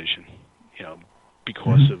difficult position,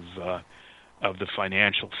 because of the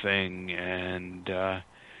financial thing, and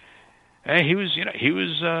he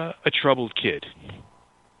was a troubled kid.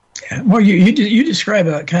 Well, you describe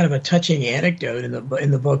a kind of a touching anecdote in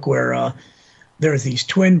the book where there's these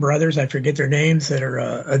twin brothers, I forget their names, that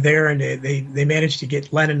are there, and they managed to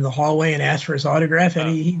get Lennon in the hallway and ask for his autograph,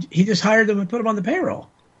 and he just hired them and put them on the payroll.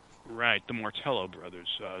 Right, the Martello brothers,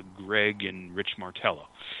 Greg and Rich Martello.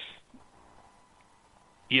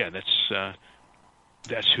 Yeah,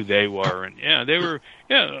 that's who they were, and they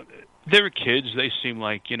were kids. They seemed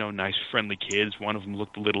like nice, friendly kids. One of them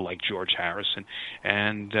looked a little like George Harrison,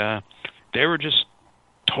 and they were just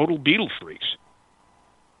total Beatle freaks.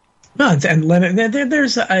 No, and Lennon,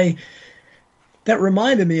 there's that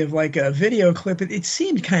reminded me of like a video clip. It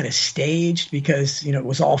seemed kind of staged because it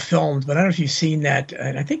was all filmed, but I don't know if you've seen that.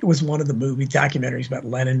 And I think it was one of the movie documentaries about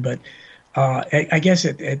Lennon, but I guess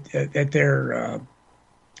at their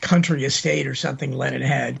country estate or something Lennon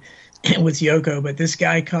had with Yoko. But this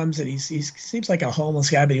guy comes and he seems like a homeless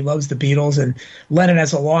guy, but he loves the Beatles. And Lennon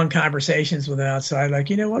has a long conversations with him outside, like,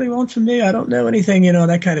 what do you want from me? I don't know anything,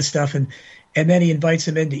 that kind of stuff. And then he invites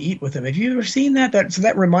him in to eat with him. Have you ever seen that? So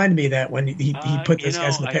that reminded me of that when he put this guy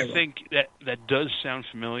in the payroll. I think that does sound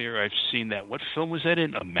familiar. I've seen that. What film was that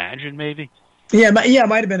in? Imagine, maybe? Yeah, it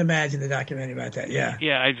might have been Imagine, the documentary about that. Yeah.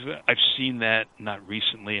 Yeah, I've seen that, not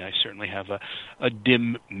recently. I certainly have a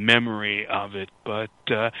dim memory of it. But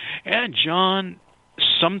and John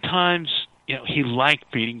sometimes he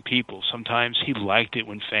liked meeting people. Sometimes he liked it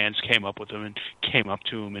when fans came up with him and came up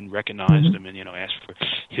to him and recognized him and asked for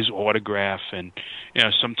his autograph. And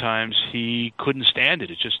sometimes he couldn't stand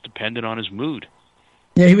it. It just depended on his mood.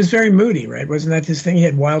 Yeah, he was very moody, right? Wasn't that his thing? He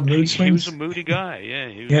had wild mood swings. He was a moody guy. Yeah,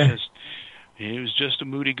 he was just a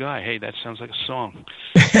moody guy. Hey, that sounds like a song.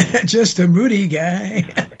 Just a moody guy.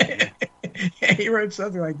 Yeah, he wrote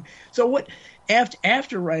something like that. So what?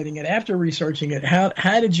 After writing it, after researching it, how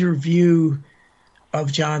did your view of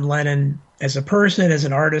John Lennon as a person, as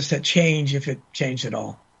an artist, change, if it changed at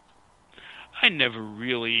all? I never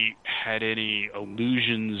really had any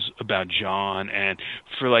illusions about John, and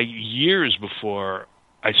for like years before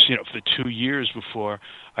for the 2 years before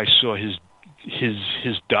I saw his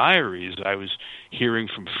diaries, I was hearing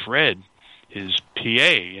from Fred, his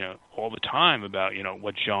PA, all the time about,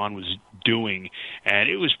 what John was doing. And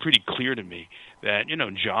it was pretty clear to me that,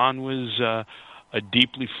 John was a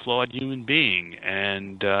deeply flawed human being.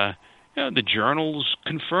 And, the journals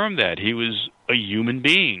confirmed that. He was a human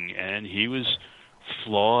being, and he was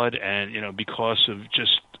flawed, and, because of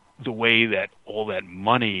just the way that all that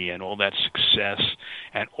money and all that success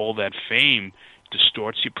and all that fame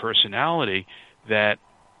distorts your personality, that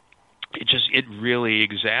it really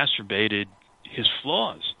exacerbated his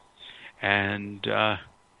flaws. And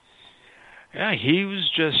he was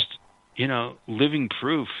just living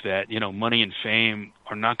proof that money and fame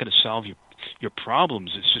are not going to solve your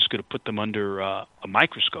problems. It's just going to put them under a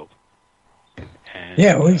microscope. And,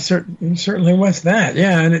 he certainly was that.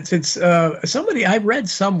 Yeah, and it's somebody I read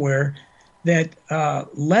somewhere that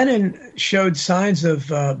Lennon showed signs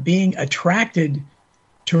of being attracted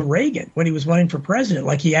to Reagan when he was running for president.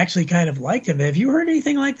 Like he actually kind of liked him. Have you heard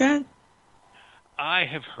anything like that? I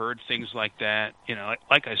have heard things like that.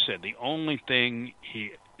 Like I said, the only thing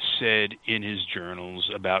he said in his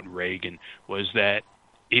journals about Reagan was that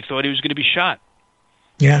he thought he was going to be shot.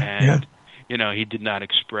 And, he did not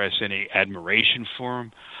express any admiration for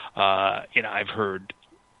him. I've heard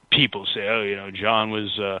people say, John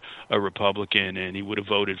was a Republican and he would have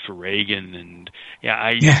voted for Reagan. And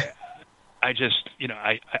I just,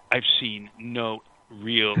 I've seen no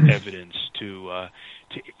real evidence to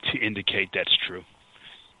indicate that's true.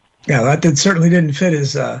 Yeah, that certainly didn't fit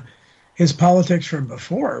his politics from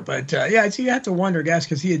before. But yeah, so you have to wonder, guys,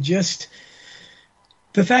 because he had just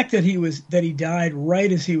the fact that he died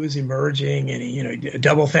right as he was emerging, and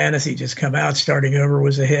Double Fantasy just come out, Starting Over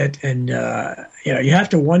was a hit, and you have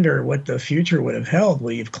to wonder what the future would have held.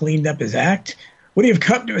 Would he have cleaned up his act? Would he have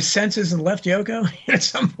come to his senses and left Yoko at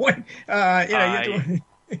some point? I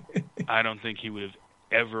don't think he would have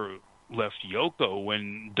ever left Yoko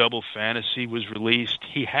when Double Fantasy was released.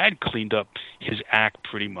 He had cleaned up his act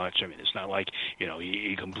pretty much. I mean, it's not like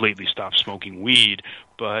he completely stopped smoking weed,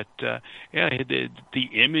 but the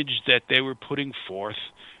image that they were putting forth,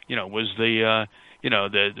 was the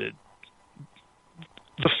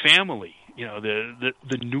family,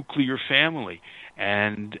 the nuclear family,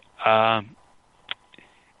 and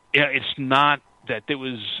it's not that there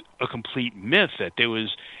was a complete myth, that there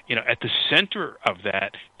was, at the center of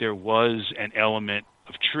that, there was an element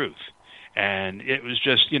of truth. And it was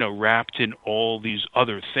just, wrapped in all these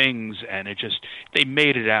other things, and they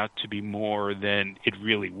made it out to be more than it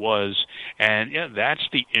really was. And that's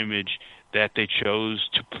the image that they chose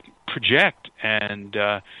to project. And,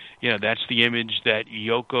 that's the image that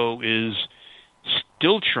Yoko is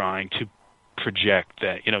still trying to project,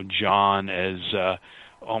 that, John as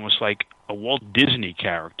almost like a Walt Disney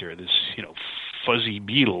character, this fuzzy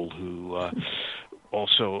beetle who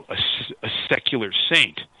also a secular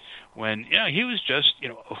saint, when he was just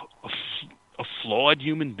a flawed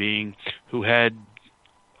human being who had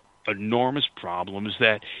enormous problems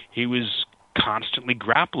that he was constantly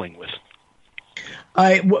grappling with.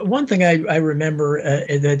 One thing I remember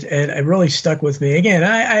that and it really stuck with me. Again,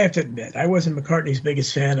 I have to admit, I wasn't McCartney's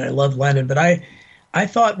biggest fan. I love Lennon, but I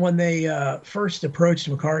thought when they first approached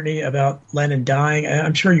McCartney about Lennon dying,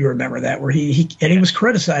 I'm sure you remember that, where he was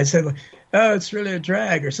criticized, said, "Oh, it's really a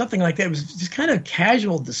drag," or something like that. It was just kind of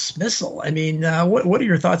casual dismissal. I mean, what are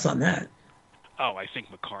your thoughts on that? Oh, I think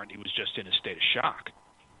McCartney was just in a state of shock.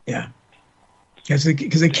 Yeah, because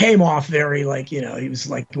it came off very he was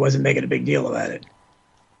wasn't making a big deal about it.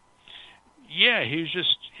 Yeah, he was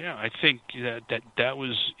just, I think that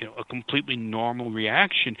was, a completely normal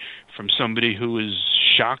reaction from somebody who was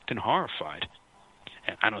shocked and horrified.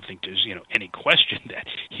 And I don't think there's, any question that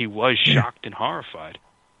he was shocked and horrified.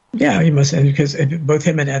 Yeah, he must have, because both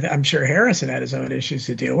him and I'm sure Harrison had his own issues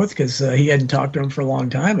to deal with, because he hadn't talked to him for a long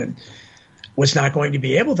time and was not going to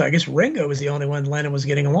be able to. I guess Ringo was the only one Lennon was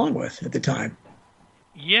getting along with at the time.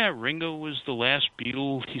 Yeah, Ringo was the last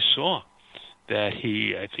Beatle he saw. That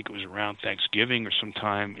I think it was around Thanksgiving or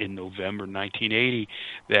sometime in November 1980,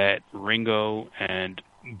 that Ringo and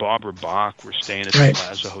Barbara Bach were staying at the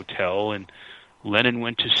Plaza Hotel, and Lennon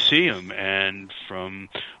went to see him. And from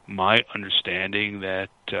my understanding, that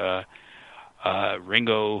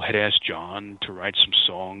Ringo had asked John to write some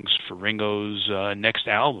songs for Ringo's next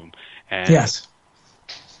album, and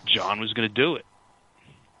John was going to do it,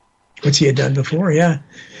 which he had done before. Yeah.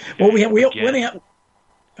 Well, we only have.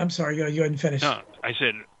 I'm sorry, go ahead and finish. No, I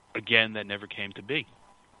said, again, that never came to be.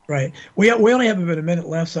 Right. We only have about a minute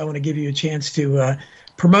left, so I want to give you a chance to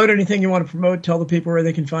promote anything you want to promote. Tell the people where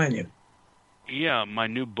they can find you. Yeah, my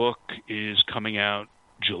new book is coming out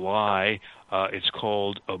July. It's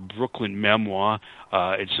called A Brooklyn Memoir.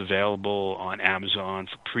 It's available on Amazon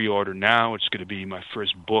for pre-order now. It's going to be my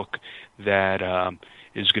first book that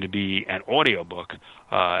is going to be an audiobook.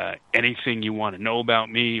 Anything you want to know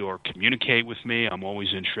about me or communicate with me, I'm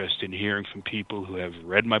always interested in hearing from people who have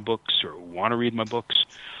read my books or want to read my books.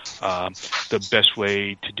 The best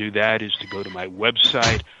way to do that is to go to my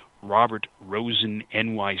website,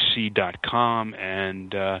 robertrosennyc.com,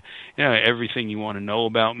 and everything you want to know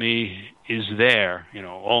about me is there.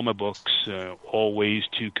 All my books, all ways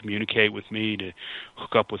to communicate with me, to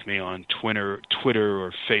hook up with me on Twitter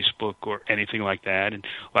or Facebook or anything like that. And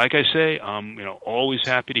like I say, I'm always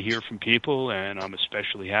happy to hear from people, and I'm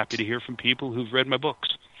especially happy to hear from people who've read my books.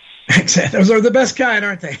 Those are the best kind,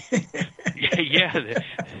 aren't they? yeah,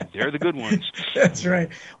 they're the good ones. That's right.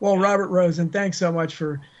 Well, Robert Rosen, thanks so much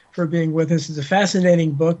for being with us. It's a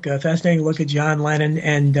fascinating book, a fascinating look at John Lennon,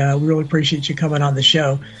 and we really appreciate you coming on the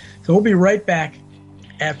show. So we'll be right back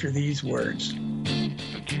after these words.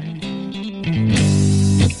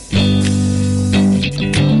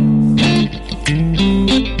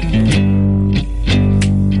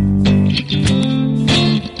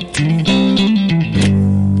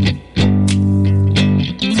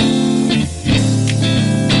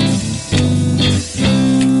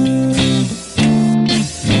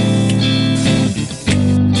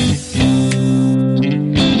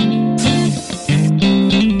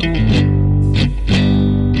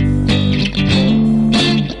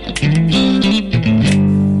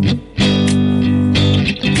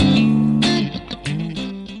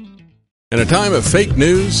 a time of fake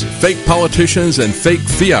news, fake politicians, and fake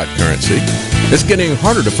fiat currency, it's getting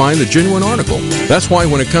harder to find the genuine article. That's why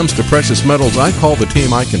when it comes to precious metals, I call the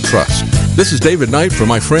team I can trust. This is David Knight from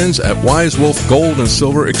my friends at Wise Wolf Gold and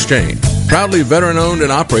Silver Exchange. Proudly veteran-owned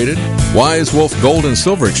and operated, Wise Wolf Gold and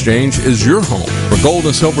Silver Exchange is your home for gold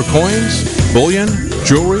and silver coins, bullion,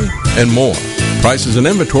 jewelry, and more. Prices and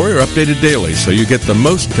inventory are updated daily, so you get the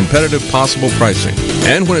most competitive possible pricing.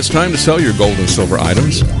 And when it's time to sell your gold and silver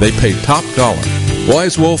items, they pay top dollar.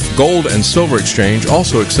 Wise Wolf Gold and Silver Exchange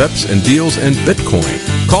also accepts and deals in Bitcoin.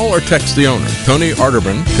 Call or text the owner, Tony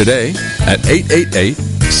Arterburn, today at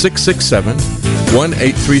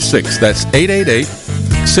 888-667-1836. That's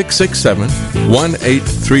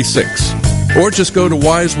 888-667-1836. Or just go to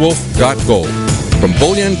wisewolf.gold. From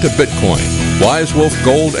bullion to Bitcoin, Wise Wolf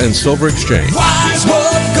Gold and Silver Exchange. Wise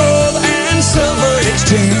Wolf Gold and Silver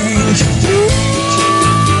Exchange.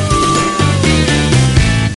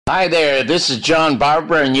 Hi there, this is John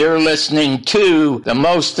Barber, and you're listening to the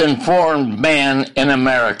most informed man in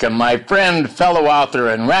America, my friend, fellow author,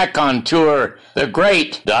 and raconteur, the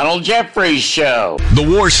great Donald Jeffries Show. The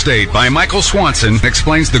War State by Michael Swanson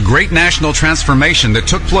explains the great national transformation that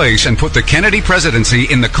took place and put the Kennedy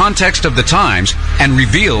presidency in the context of the times and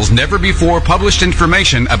reveals never-before published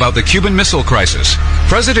information about the Cuban Missile Crisis.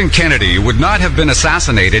 President Kennedy would not have been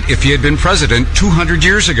assassinated if he had been president 200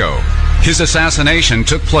 years ago. His assassination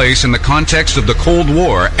took place in the context of the Cold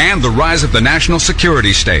War and the rise of the national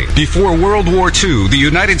security state. Before World War II, the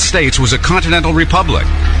United States was a continental republic.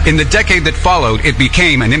 In the decade that followed, it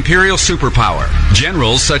became an imperial superpower.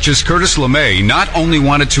 Generals such as Curtis LeMay not only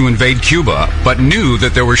wanted to invade Cuba, but knew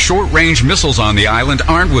that there were short-range missiles on the island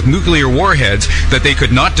armed with nuclear warheads that they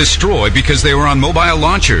could not destroy because they were on mobile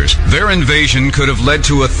launchers. Their invasion could have led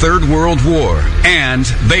to a third world war, and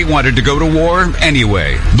they wanted to go to war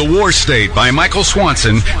anyway. The War State by Michael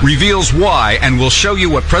Swanson reveals why and will show you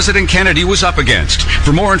what President Kennedy was up against.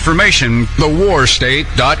 For more information,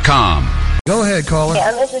 thewarstate.com. Go ahead, caller. Yeah,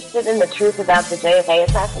 I'm interested in the truth about the JFK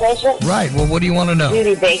assassination. Right. Well, what do you want to know?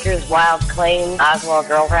 Judy Baker's wild claim, Oswald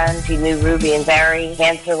girlfriend, she knew Ruby and Barry,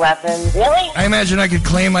 cancer weapons. Really? I imagine I could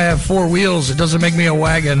claim I have 4 wheels. It doesn't make me a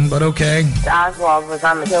wagon, but okay. Oswald was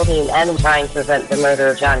on the kill team and trying to prevent the murder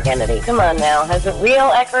of John Kennedy. Come on now. Has a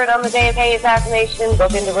real expert on the JFK assassination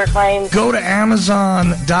looked into her claims? Go to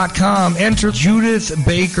Amazon.com. Enter Judith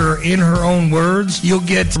Baker in her own words. You'll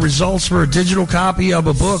get results for a digital copy of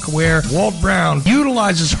a book where Walt Brown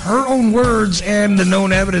utilizes her own words and the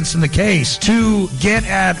known evidence in the case to get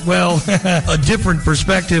at, well, a different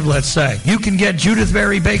perspective, let's say. You can get Judith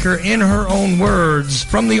Barry Baker in her own words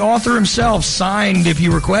from the author himself, signed if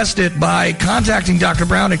you request it, by contacting Dr.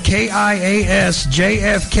 Brown at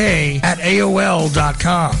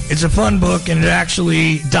KIASJFK@AOL.com. It's a fun book, and it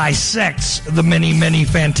actually dissects the many, many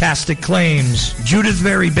fantastic claims. Judith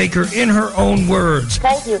Barry Baker in her own words.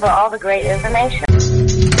 Thank you for all the great information.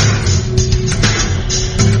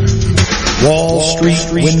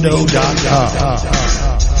 WallStreetWindow.com.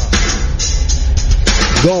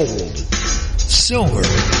 Gold, silver,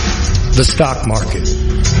 the stock market.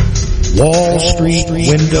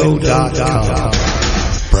 WallStreetWindow.com.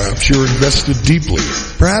 Perhaps you're invested deeply.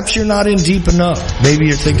 Perhaps you're not in deep enough. Maybe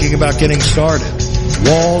you're thinking about getting started.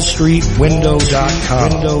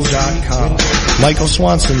 WallStreetWindow.com. Michael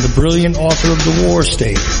Swanson, the brilliant author of The War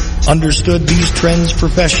State, understood these trends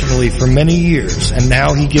professionally for many years, and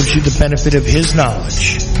now he gives you the benefit of his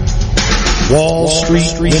knowledge.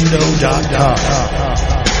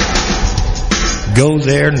 WallStreetWindow.com. Go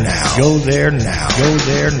there now. Go there now. Go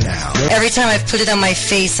there now. Every time I put it on my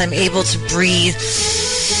face, I'm able to breathe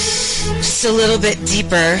just a little bit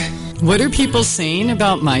deeper. What are people saying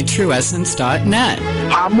about mytrueessence.net?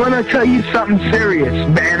 I'm going to tell you something serious,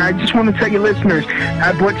 man. I just want to tell you listeners,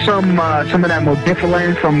 I bought some of that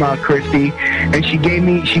Modifilan from Christy, and she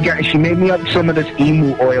made me up some of this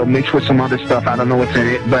emu oil mixed with some other stuff. I don't know what's in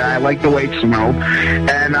it, but I like the way it smelled.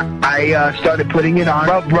 And I started putting it on,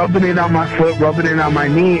 rubbing it on my foot, rubbing it on my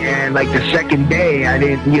knee, and like the second day, I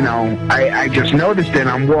didn't, I just noticed it.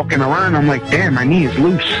 I'm walking around, I'm like, damn, my knee is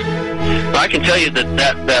loose. I can tell you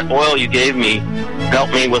that oil you gave me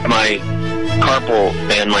helped me with my carpal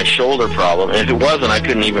and my shoulder problem. And if it wasn't, I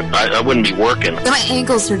wouldn't be working. My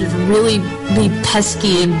ankles started to really be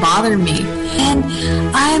pesky and bother me. And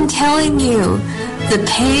I'm telling you, the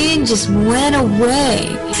pain just went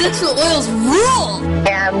away. Essential oils rule!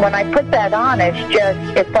 And when I put that on,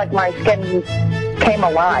 it's like my skin came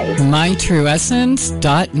alive.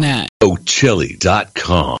 mytrueessence.net.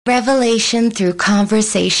 Chili.com. Revelation through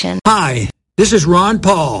conversation. Hi, this is Ron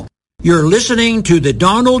Paul. You're listening to The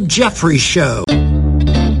Donald Jeffries Show.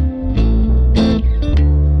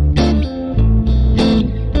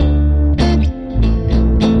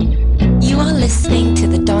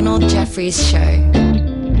 Jeffries Show.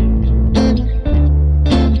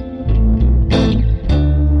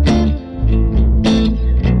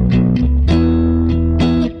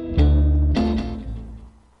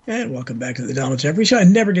 And welcome back to the Donald Jeffries Show. I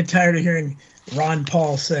never get tired of hearing Ron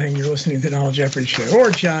Paul saying you're listening to the Donald Jeffries Show,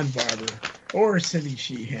 or John Barber, or Cindy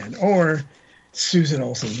Sheehan, or Susan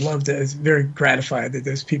Olsen. It's very gratified that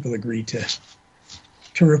those people agreed to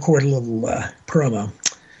record a little promo.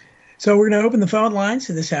 So we're going to open the phone lines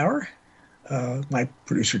to this hour. My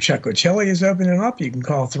producer Chuck Ocelli is opening up. You can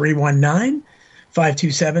call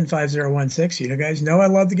 319-527-5016. You guys know I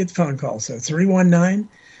love to get the phone calls. So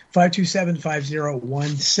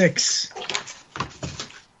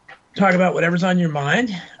 319-527-5016. Talk about whatever's on your mind.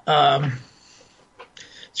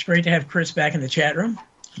 It's great to have Chris back in the chat room.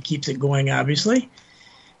 He keeps it going, obviously.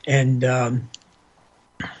 And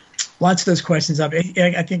lots of those questions up.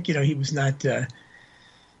 I think, he was not...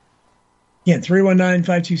 Again,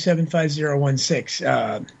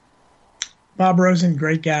 319-527-5016. Bob Rosen,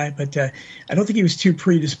 great guy, but I don't think he was too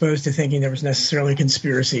predisposed to thinking there was necessarily a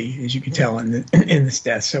conspiracy, as you can tell in this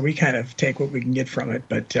death. So we kind of take what we can get from it,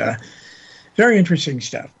 but very interesting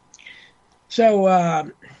stuff. So,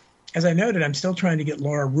 as I noted, I'm still trying to get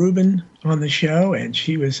Laura Rubin on the show, and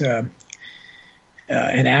she was an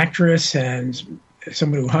actress and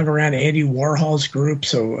someone who hung around Andy Warhol's group.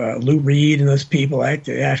 So Lou Reed and those people,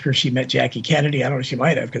 after she met Jackie Kennedy, I don't know if she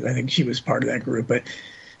might have, because I think she was part of that group, but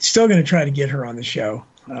still going to try to get her on the show,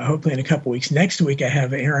 hopefully in a couple weeks. Next week, I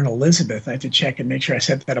have Aaron Elizabeth. I have to check and make sure I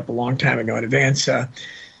set that up a long time ago in advance.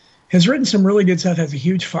 Has written some really good stuff, has a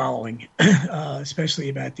huge following, especially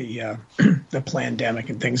about the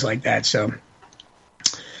pandemic and things like that. So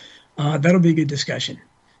that'll be a good discussion.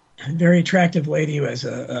 Very attractive lady who has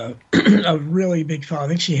a really big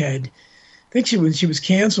following. I think she was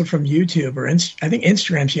canceled from YouTube, or I think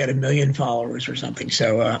Instagram. She had 1 million followers or something.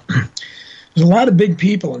 So there's a lot of big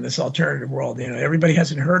people in this alternative world. Everybody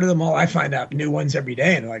hasn't heard of them all. I find out new ones every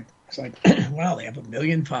day, and it's like, wow, they have 1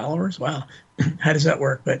 million followers. Wow, how does that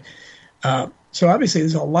work? But so obviously,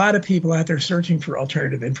 there's a lot of people out there searching for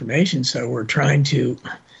alternative information. So we're trying to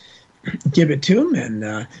give it to them.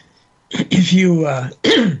 And if you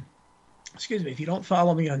excuse me, if you don't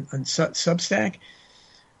follow me on Substack,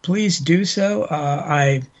 please do so.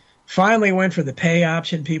 I finally went for the pay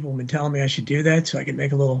option. People have been telling me I should do that so I can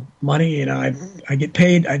make a little money. I get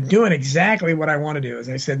paid. I'm doing exactly what I want to do. As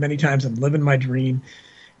I said many times, I'm living my dream,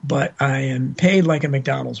 but I am paid like a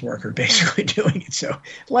McDonald's worker, basically doing it. So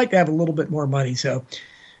I'd like to have a little bit more money. So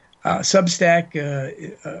Substack,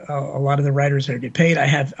 a lot of the writers there get paid.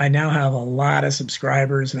 I now have a lot of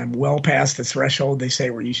subscribers, and I'm well past the threshold they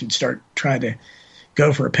say where you should start trying to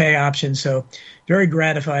go for a pay option. So very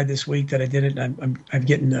gratified this week that I did it. I'm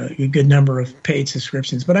getting a good number of paid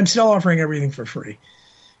subscriptions, but I'm still offering everything for free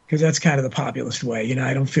because that's kind of the populist way.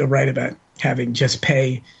 I don't feel right about having just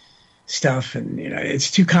pay stuff, and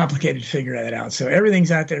it's too complicated to figure that out. So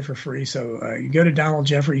everything's out there for free. So you go to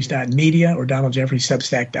donaldjeffries.media or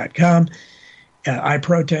donaldjeffriessubstack.com. I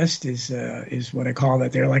Protest is what I call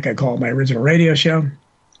that there, like I call my original radio show.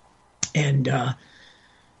 And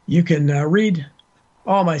you can read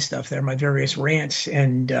all my stuff there, my various rants,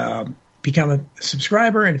 and become a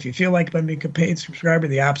subscriber. And if you feel like becoming a paid subscriber,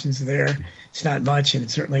 the options are there. It's not much, and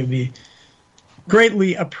it certainly would be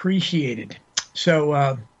greatly appreciated.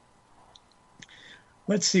 So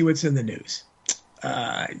let's see what's in the news.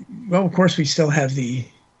 Well, of course, we still have the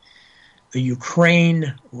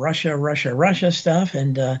Ukraine, Russia stuff,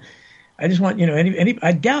 and I just want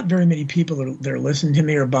I doubt very many people that are listening to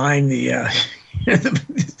me are buying the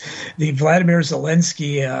the Vladimir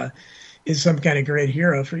Zelensky is some kind of great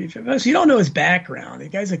hero for you. So you don't know his background. The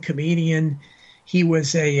guy's a comedian. He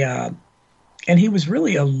was and he was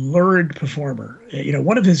really a lurid performer.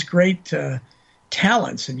 One of his great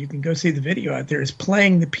talents, and you can go see the video out there, is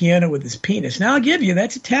playing the piano with his penis. Now, I'll give you,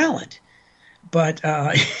 that's a talent, but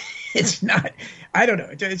it's not, I don't know,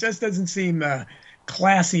 it just doesn't seem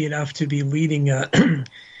classy enough to be leading an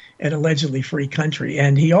allegedly free country.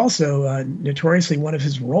 And he also, notoriously, one of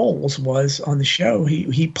his roles was on the show,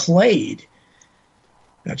 he played,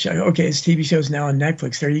 okay, his TV show is now on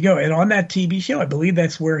Netflix, there you go, and on that TV show, I believe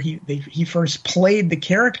that's where he first played the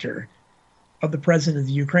character of the president of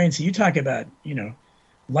the Ukraine. So you talk about,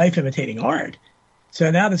 life imitating art.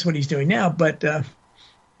 So now that's what he's doing now. But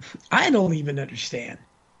I don't even understand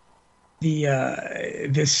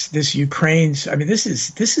this Ukraine's. I mean, this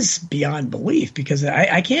is beyond belief, because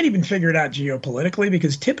I can't even figure it out geopolitically,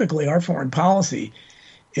 because typically our foreign policy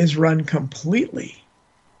is run completely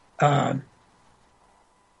by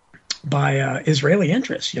Israeli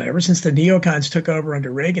interests. Ever since the neocons took over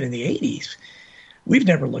under Reagan in the 80s. we've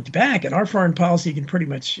never looked back, and our foreign policy can pretty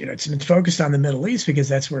much, it's been focused on the Middle East because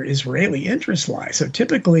that's where Israeli interests lie. So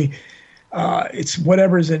typically, it's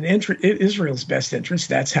whatever's in Israel's best interest.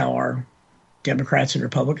 That's how our Democrats and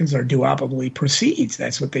Republicans, our duopoly proceeds.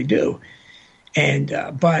 That's what they do. And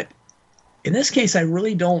but in this case, I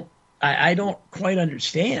really don't. I don't quite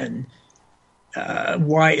understand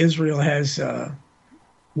why Israel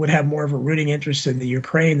would have more of a rooting interest in the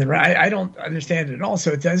Ukraine than I don't understand it at all.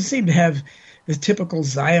 So it doesn't seem to have the typical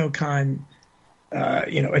Ziocon,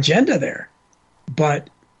 agenda there. But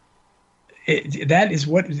that is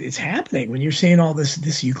what is happening when you're seeing all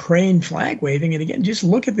this Ukraine flag waving. And again, just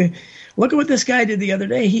look at what this guy did the other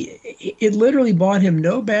day. It literally bought him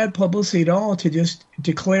no bad publicity at all to just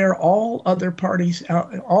declare all other parties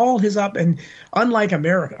out, all his up. And unlike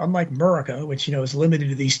America, which is limited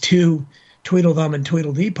to these two Tweedledum and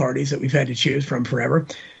Tweedledee parties that we've had to choose from forever,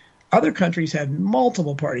 other countries have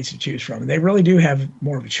multiple parties to choose from. And they really do have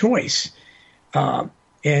more of a choice. And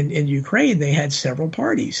in Ukraine, they had several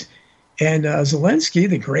parties. And Zelensky,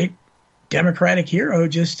 the great Democratic hero,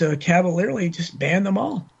 just cavalierly just banned them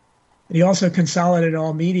all. And he also consolidated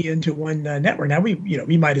all media into one network. Now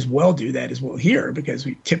we might as well do that as well here because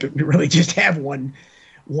we typically really just have one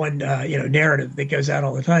narrative that goes out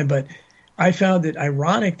all the time. But I found it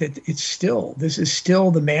ironic that this is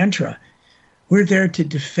still the mantra. We're there to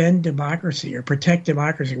defend democracy or protect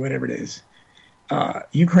democracy, whatever it is.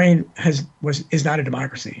 Ukraine is not a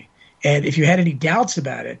democracy, and if you had any doubts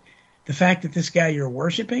about it. The fact that this guy you're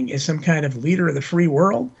worshiping is some kind of leader of the free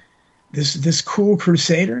world, this cool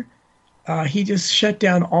crusader, he just shut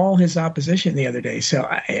down all his opposition the other day. So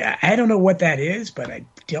I don't know what that is, but I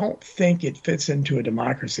don't think it fits into a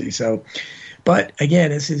democracy. So, but again,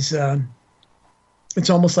 this is it's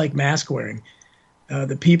almost like mask wearing.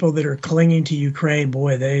 The people that are clinging to Ukraine,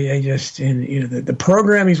 boy, they just the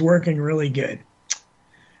programming's working really good.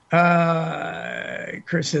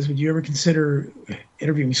 Chris says, would you ever consider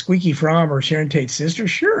interviewing Squeaky Fromm or Sharon Tate's sister?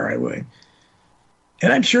 Sure, I would.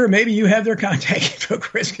 And I'm sure maybe you have their contact info,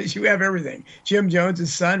 Chris, because you have everything. Jim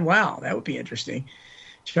Jones's son. Wow, that would be interesting.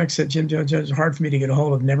 Chuck said, Jim Jones is hard for me to get a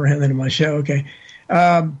hold of. Never had that in my show. Okay.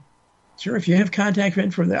 Sure, if you have contact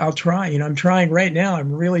info, I'll try. I'm trying right now.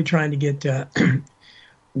 I'm really trying to get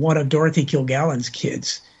one of Dorothy Kilgallen's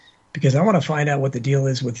kids, because I want to find out what the deal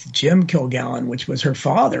is with Jim Kilgallen, which was her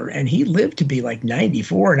father, and he lived to be like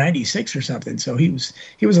 94, 96 or something. So he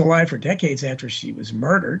was alive for decades after she was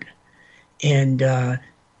murdered. And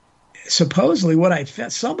supposedly what I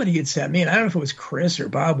found, somebody had sent me, and I don't know if it was Chris or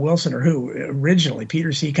Bob Wilson or who originally, Peter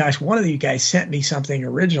Seacosh, one of you guys sent me something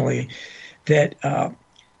originally that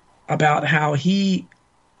about how he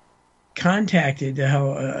contacted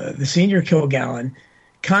the senior Kilgallen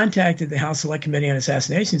contacted the House Select Committee on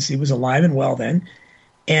Assassinations. He was alive and well then.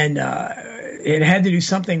 And it had to do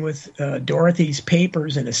something with Dorothy's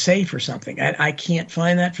papers in a safe or something. I can't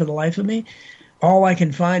find that for the life of me. All I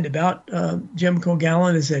can find about Jim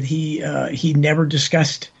Kilgallen is that he never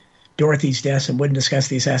discussed Dorothy's death and wouldn't discuss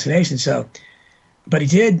the assassination. So, but he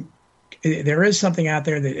did. There is something out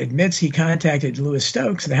there that admits he contacted Louis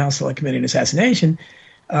Stokes, the House Select Committee on Assassination,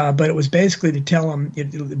 but it was basically to tell him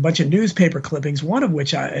a bunch of newspaper clippings, one of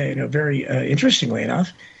which, very interestingly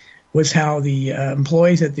enough, was how the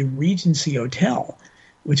employees at the Regency Hotel,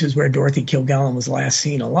 which is where Dorothy Kilgallen was last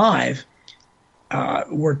seen alive,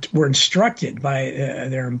 were instructed by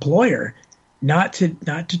their employer not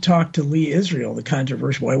to talk to Lee Israel, the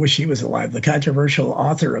controversial, I wish she was alive, the controversial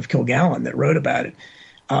author of Kilgallen that wrote about it.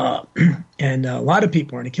 And a lot of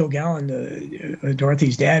people, and Kilgallen,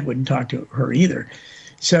 Dorothy's dad, wouldn't talk to her either.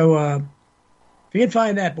 So if you can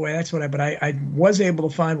find that, boy, that's what but I was able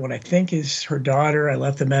to find what I think is her daughter. I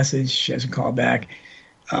left a message. She hasn't called back.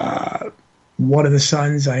 One of the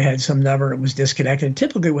sons, I had some number. It was disconnected. And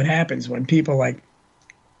typically what happens when people like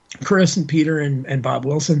Chris and Peter and Bob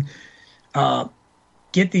Wilson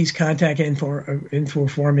get these contact info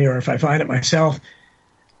for me, or if I find it myself,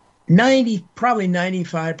 probably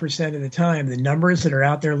 95% of the time, the numbers that are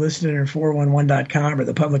out there listed in 411.com or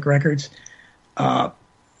the public records,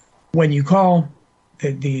 when you call,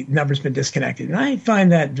 the number's been disconnected. And I find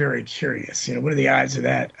that very curious. What are the odds of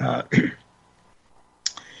that? At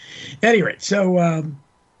any rate, so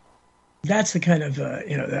that's the kind of,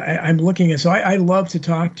 I'm looking at. So I love to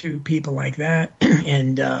talk to people like that,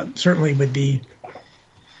 and certainly would be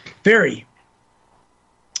very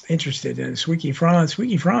interested in Squeaky Fromm.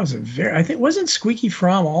 Squeaky Fromm is wasn't Squeaky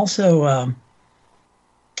Fromm also,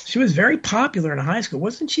 she was very popular in high school.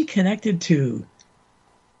 Wasn't she connected to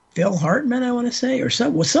Phil Hartman, I want to say, or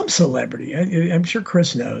some celebrity? I'm sure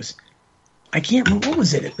Chris knows. I can't remember. What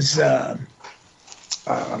was it? It was,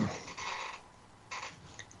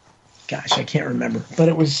 gosh, I can't remember, but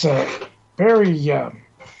it was very a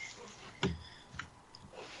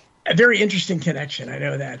very interesting connection. I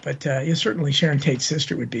know that, but certainly Sharon Tate's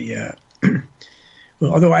sister would be.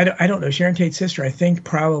 Well, although I don't know Sharon Tate's sister, I think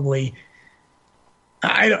probably.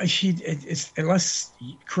 It's unless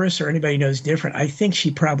Chris or anybody knows different. I think she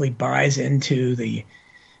probably buys into the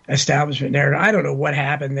establishment narrative. I don't know what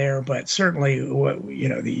happened there, but certainly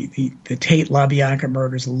the Tate LaBianca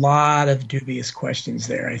murders, a lot of dubious questions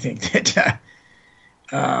there. I think that.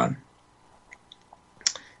 And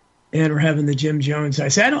we're having the Jim Jones. I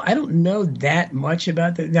say I don't know that much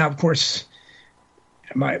about that. Now, of course,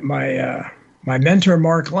 my mentor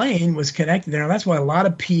Mark Lane was connected there. And that's why a lot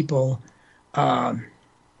of people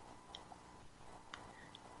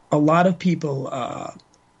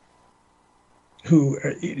who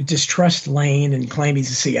distrust Lane and claim he's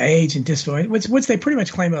a CIA agent, which they pretty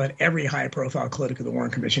much claim about every high-profile critic of the Warren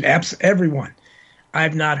Commission. Everyone.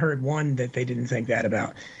 I've not heard one that they didn't think that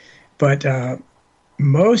about. But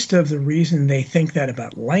most of the reason they think that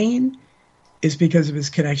about Lane is because of his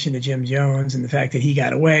connection to Jim Jones and the fact that he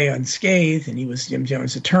got away unscathed and he was Jim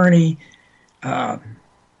Jones' attorney. That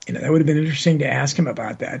would have been interesting to ask him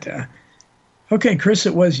about that. Okay, Chris,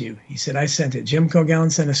 it was you. He said, I sent it. Jim Kilgallen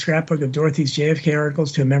sent a scrapbook of Dorothy's JFK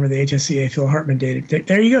articles to a member of the HSCA, Phil Hartman dated.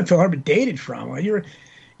 There you go, Phil Hartman dated from. Well,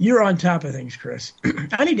 you're on top of things, Chris.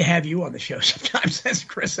 I need to have you on the show sometimes.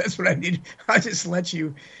 Chris, that's what I need. I'll just let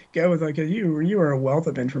you go with you are a wealth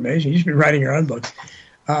of information. You should be writing your own books.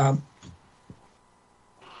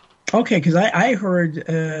 Okay, because I heard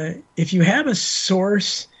if you have a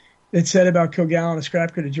source that said about Kilgallen a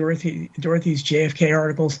scrapbook of Dorothy's JFK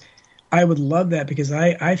articles, I would love that because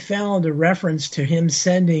I found a reference to him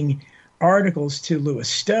sending articles to Louis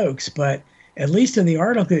Stokes, but at least in the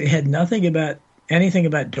article it had anything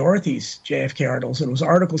about Dorothy's JFK articles. It was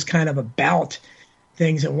articles kind of about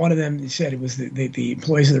things, and one of them said it was the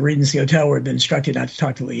employees of the Regency Hotel who had been instructed not to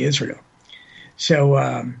talk to Lee Israel. So,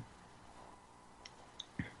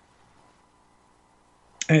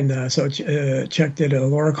 Chuck did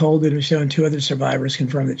Laura Cole did a show, and 2 other survivors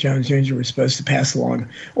confirmed that Jones Jr. was supposed to pass along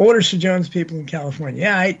orders for Jones people in California.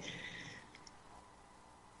 Yeah,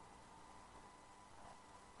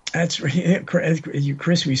 that's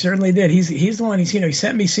Chris. We certainly did. He's the one. He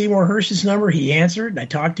sent me Seymour Hersh's number. He answered. I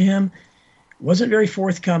talked to him. Wasn't very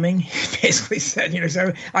forthcoming. He basically said,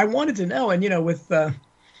 so I wanted to know. And with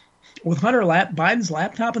Hunter Biden's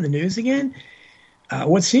laptop in the news again.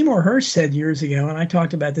 What Seymour Hersh said years ago, and I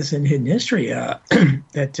talked about this in Hidden History,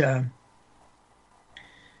 that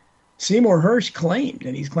Seymour Hersh claimed,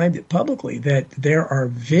 and he's claimed it publicly, that there are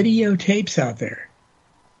videotapes out there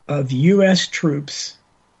of U.S. troops,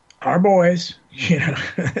 our boys,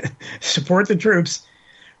 support the troops,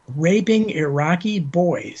 raping Iraqi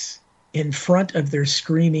boys in front of their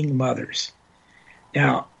screaming mothers.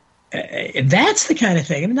 Now, that's the kind of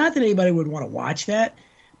thing, and not that anybody would want to watch that,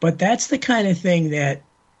 but that's the kind of thing that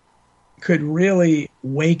could really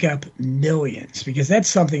wake up millions, because that's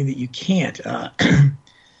something that you can't,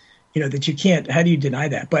 that you can't, how do you deny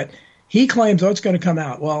that? But he claims, it's going to come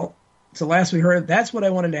out. Well, it's the last we heard. That's what I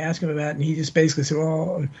wanted to ask him about. And he just basically said,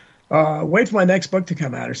 wait for my next book to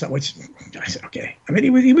come out or something, which I said, okay. I mean,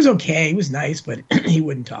 he was okay. He was nice, but he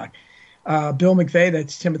wouldn't talk. Bill McVeigh,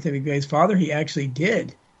 that's Timothy McVeigh's father, he actually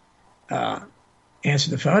did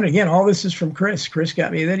answer the phone. Again, all this is from Chris. Chris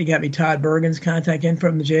got me that. He got me Todd Bergen's contact info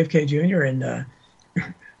from the JFK Jr. and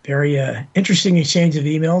very interesting exchange of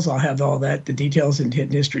emails. I'll have all that, the details in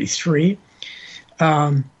Hidden History 3.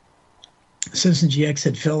 Citizen GX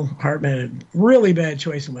said Phil Hartman, a really bad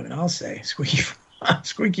choice of women, I'll say.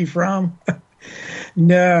 Squeaky Fromm?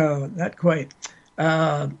 No, not quite.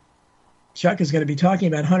 Chuck is going to be talking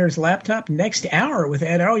about Hunter's laptop next hour with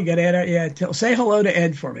Ed. Oh, you got Ed. Yeah, say hello to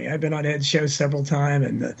Ed for me. I've been on Ed's show several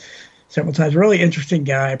times. Really interesting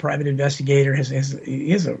guy, private investigator.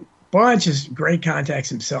 He has a bunch of great contacts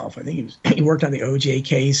himself. I think he worked on the OJ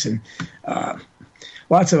case and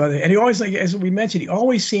lots of other. And he always, as we mentioned, he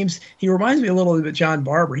reminds me a little bit of John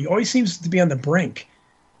Barber. He always seems to be on the brink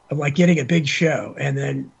of getting a big show, and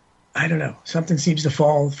then I don't know, something seems to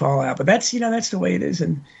fall out. But that's the way it is.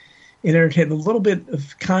 And entertainment, a little bit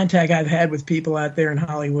of contact I've had with people out there in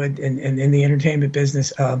Hollywood and in the entertainment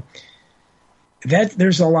business, that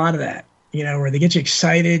there's a lot of that, where they get you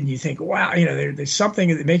excited and you think, wow, there's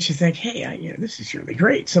something that makes you think, hey, this is really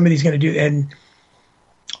great. Somebody's going to do that. And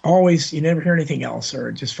always, you never hear anything else, or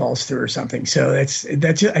it just falls through or something. So I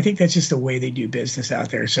think that's just the way they do business out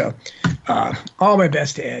there. So all my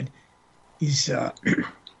best to Ed. He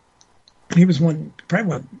was probably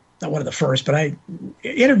one not one of the first, but I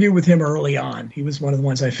interviewed with him early on. He was one of the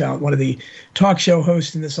ones I found, one of the talk show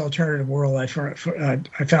hosts in this alternative world. I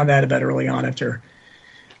found out about early on after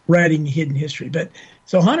writing Hidden History. But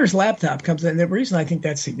so Hunter's laptop comes in. And the reason I think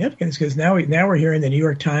that's significant is because now we're hearing the New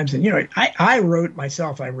York Times. And, I wrote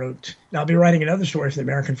myself, and I'll be writing another story for the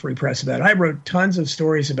American Free Press about it. I wrote tons of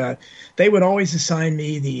stories about, they would always assign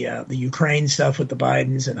me the Ukraine stuff with the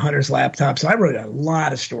Bidens and Hunter's laptop. So I wrote a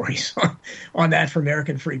lot of stories on that for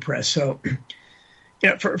American Free Press. So,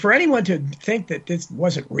 for anyone to think that this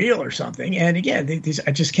wasn't real or something, and again,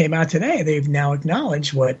 it just came out today, they've now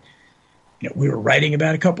acknowledged what we were writing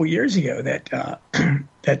about a couple years ago, that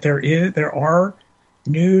that there are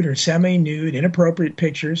nude or semi-nude, inappropriate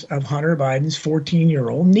pictures of Hunter Biden's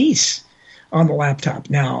 14-year-old niece on the laptop.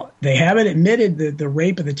 Now, they haven't admitted the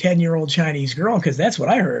rape of the 10-year-old Chinese girl, because that's what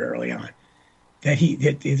I heard early on, that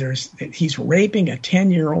he's raping a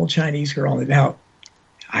 10-year-old Chinese girl. Now,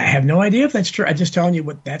 I have no idea if that's true. I'm just telling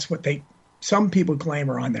you that's what some people claim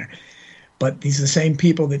are on there. But these are the same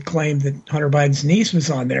people that claimed that Hunter Biden's niece was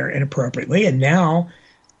on there inappropriately, and now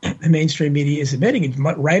the mainstream media is admitting it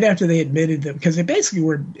right after they admitted that, because they basically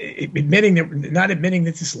were not admitting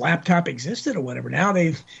that this laptop existed or whatever. Now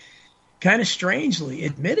they've kind of strangely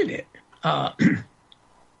admitted it.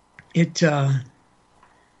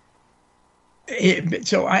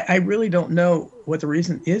 So I really don't know what the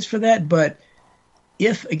reason is for that, but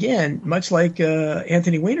if, again, much like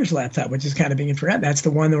Anthony Weiner's laptop, which is kind of being forgotten, that's the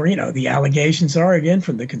one where, the allegations are, again,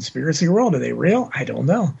 from the conspiracy world. Are they real? I don't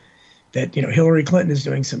know. That, Hillary Clinton is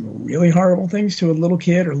doing some really horrible things to a little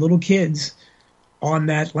kid or little kids on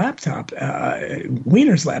that laptop,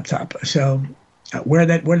 Weiner's laptop. So where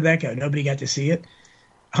did that go? Nobody got to see it.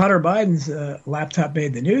 Hunter Biden's laptop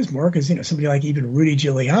made the news more because, somebody like even Rudy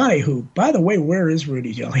Giuliani, who, by the way, where is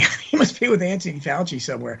Rudy Giuliani? He must be with Anthony Fauci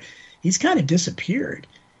somewhere. He's kind of disappeared.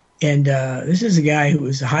 And this is a guy who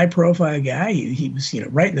was a high-profile guy. He was,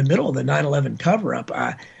 right in the middle of the 9/11 cover-up.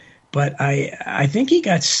 But I think he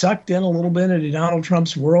got sucked in a little bit into Donald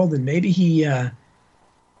Trump's world, and maybe he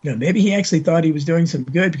actually thought he was doing some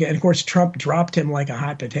good. And of course, Trump dropped him like a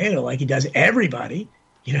hot potato, like he does everybody.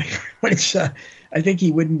 Which I think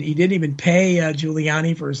he didn't even pay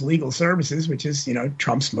Giuliani for his legal services, which is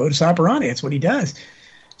Trump's modus operandi. That's what he does.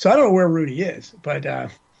 So I don't know where Rudy is, but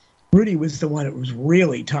Rudy was the one that was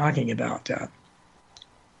really talking about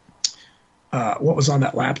what was on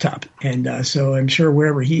that laptop. And so I'm sure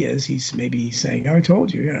wherever he is, he's maybe saying, I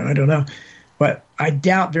told you, I don't know. But I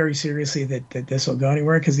doubt very seriously that this will go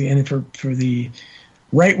anywhere, because for the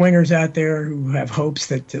right-wingers out there who have hopes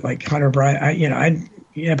that like Hunter Biden,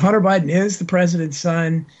 if Hunter Biden is the president's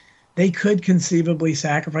son, they could conceivably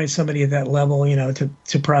sacrifice somebody at that level,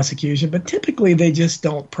 to prosecution. But typically they just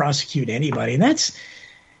don't prosecute anybody. And that's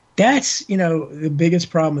the biggest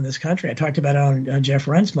problem in this country. I talked about it on Jeff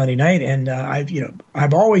Rent's Monday Night, and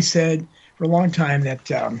I've always said for a long time that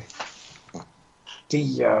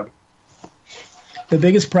the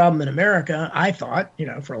biggest problem in America, I thought,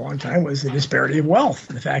 for a long time, was the disparity of wealth,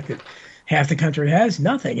 and the fact that half the country has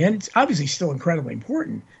nothing. And it's obviously still incredibly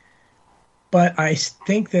important. But I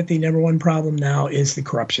think that the number one problem now is the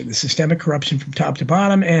corruption, the systemic corruption from top to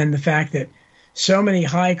bottom, and the fact that so many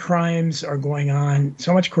high crimes are going on,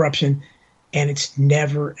 so much corruption, and it's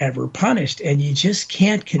never, ever punished. And you just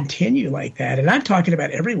can't continue like that. And I'm talking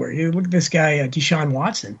about everywhere. You look at this guy, Deshaun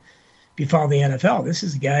Watson, if you follow the NFL. This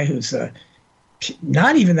is a guy who's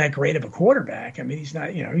not even that great of a quarterback. I mean, he's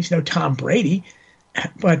not, he's no Tom Brady,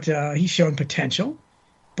 but he's shown potential.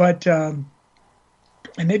 But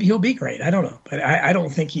and maybe he'll be great. I don't know. But I don't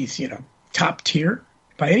think he's, top tier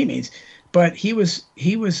by any means. But he was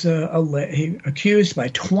accused by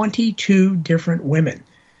 22 different women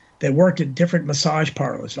that worked at different massage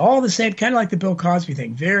parlors, all the same, kind of like the Bill Cosby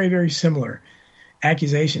thing, very, very similar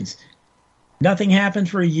accusations. Nothing happened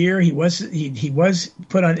for a year. He was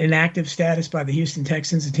put on inactive status by the Houston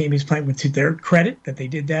Texans, the team he's playing with, to their credit that they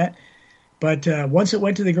did that. But once it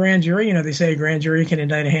went to the grand jury, they say a grand jury can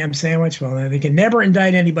indict a ham sandwich. Well, they can never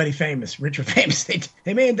indict anybody famous, rich or famous.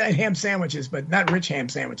 They may indict ham sandwiches, but not rich ham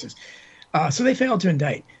sandwiches. So they failed to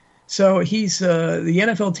indict. So he's the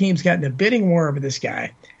NFL team's gotten a bidding war over this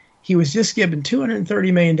guy. He was just given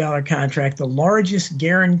 $230 million contract, the largest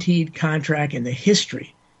guaranteed contract in the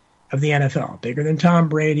history of the NFL, bigger than Tom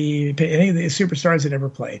Brady, any of the superstars that ever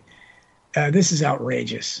played. This is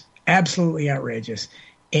outrageous, absolutely outrageous.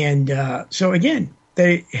 And so again,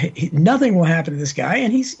 nothing will happen to this guy,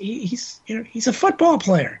 and he's a football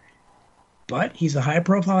player. But he's a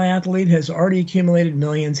high-profile athlete, has already accumulated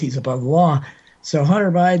millions. He's above the law. So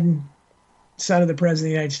Hunter Biden, son of the President of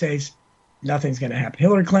the United States, nothing's going to happen.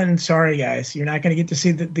 Hillary Clinton, sorry guys, you're not going to get to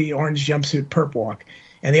see the orange jumpsuit perp walk.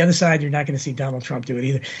 And the other side, you're not going to see Donald Trump do it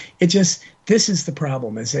either. This is the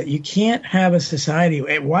problem, is that you can't have a society.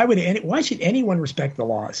 Why should anyone respect the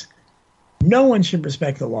laws? No one should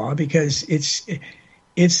respect the law, because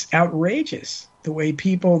it's outrageous the way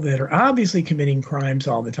people that are obviously committing crimes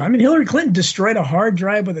all the time. And Hillary Clinton destroyed a hard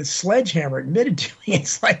drive with a sledgehammer, admitted to it.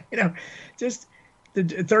 It's like, just the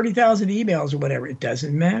 30,000 emails or whatever. It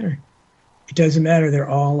doesn't matter. It doesn't matter. They're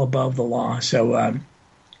all above the law. So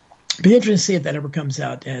be interesting to see if that ever comes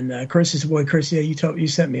out. And Chris's boy, Chris, you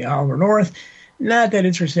sent me Oliver North. Not that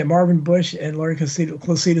interested. Marvin Bush and Lori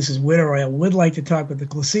Klasidas' widow. I would like to talk with the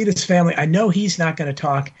Klasidas family. I know he's not going to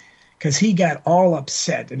talk because he got all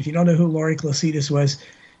upset. And if you don't know who Lori Klasidas was,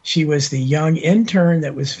 she was the young intern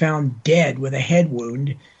that was found dead with a head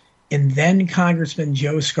wound in then Congressman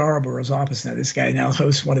Joe Scarborough's office. Now, this guy now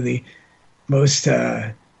hosts one of the most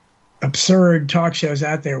absurd talk shows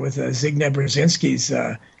out there with Zygmunt Brzezinski's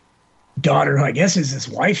daughter, who I guess is his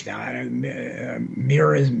wife now,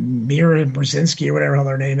 Mira Brzezinski or whatever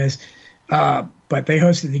her name is. But they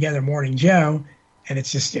hosted together Morning Joe, and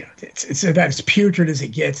it's just, it's about as putrid as it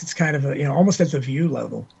gets. It's kind of almost at the View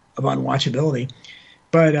level of unwatchability.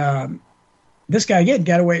 But this guy again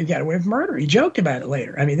got away with murder. He joked about it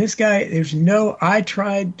later. I mean, this guy, I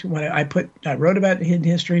tried to, when I wrote about Hidden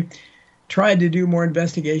History, tried to do more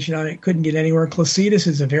investigation on it, couldn't get anywhere. Klasidas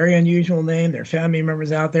is a very unusual name. There are family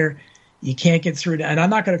members out there. You can't get through to, and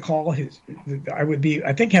I'm not going to call I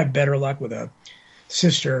think have better luck with a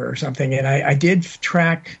sister or something. And I did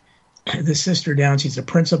track the sister down. She's a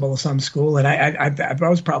principal of some school. And I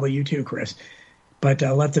was probably you too, Chris, but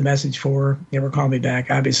left a message for her. Never called me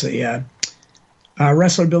back. Obviously,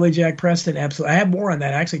 wrestler Billy Jack Preston. Absolutely. I have more on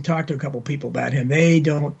that. I actually talked to a couple people about him. They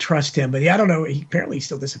don't trust him, but I don't know. He apparently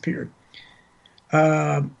still disappeared.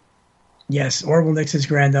 Yes, Orville Nix's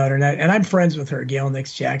granddaughter, and I'm friends with her, Gail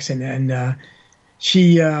Nix Jackson, and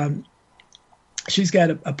she's got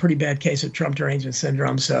a pretty bad case of Trump derangement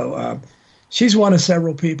syndrome. So she's one of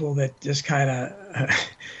several people that just kind of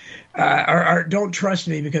don't trust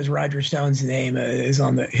me because Roger Stone's name is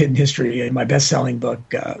on the Hidden History, my best-selling book.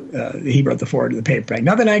 He wrote the foreword to the paperback.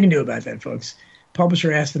 Nothing I can do about that, folks.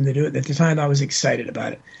 Publisher asked him to do it. At the time, I was excited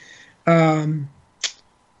about it.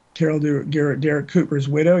 Carol Derek Cooper's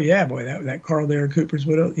widow. Yeah, boy, that Carl Derek Cooper's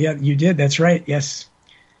widow. Yeah, you did. That's right. Yes.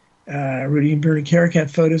 Rudy and Bernie Kerik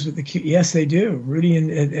have photos with the yes, they do. Rudy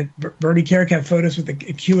and Bernie Kerik have photos with the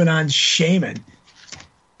QAnon shaman.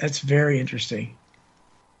 That's very interesting.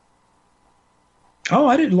 Oh,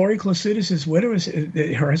 I didn't. Lori Klasidas' widow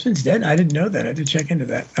her husband's dead. I didn't know that. I had to check into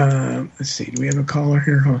that. Let's see. Do we have a caller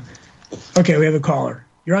here? Huh? Okay, we have a caller.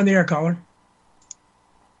 You're on the air, caller.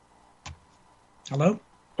 Hello.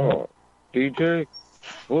 Oh, DJ?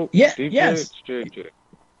 Oh, yeah, DJ, yes. It's JJ.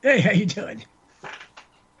 Hey, how you doing?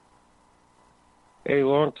 Hey,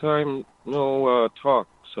 long time no talk,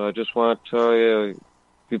 so I just want to tell you,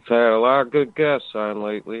 you've had a lot of good guests on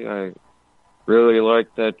lately. I really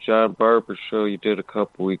liked that John Barber show you did a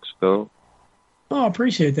couple weeks ago. Oh,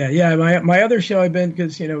 appreciate that. Yeah, my other show I've been,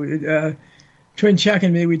 because, between Chuck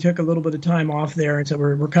and me, we took a little bit of time off there, and so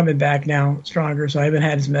we're coming back now stronger, so I haven't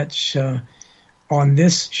had as much on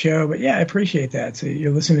this show, but yeah, I appreciate that. So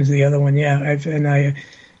you're listening to the other one. Yeah. I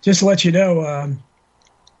just to let you know, I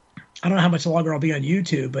don't know how much longer I'll be on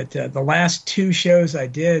YouTube, but the last two shows I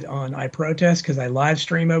did on I Protest, because I live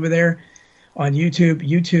stream over there on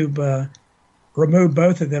YouTube, removed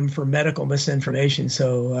both of them for medical misinformation.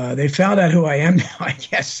 So they found out who I am now, I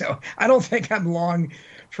guess. So I don't think I'm long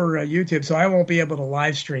for YouTube. So I won't be able to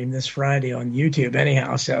live stream this Friday on YouTube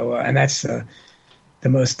anyhow. So, and that's, the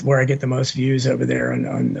most where I get the most views over there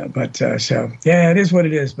so yeah, it is what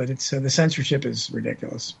it is, but it's the censorship is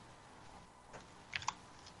ridiculous.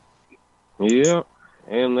 Yeah,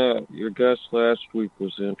 and your guest last week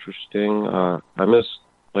was interesting. I missed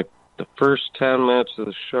like the first 10 minutes of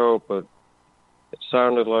the show, but it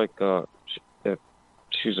sounded like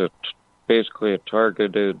she's basically a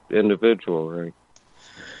targeted individual, right?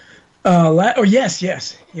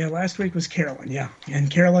 Yes. Yeah, last week was Carolyn, yeah. And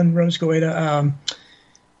Carolyn Rose Goeda,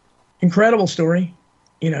 incredible story,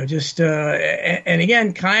 just, and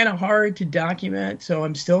again, kind of hard to document. So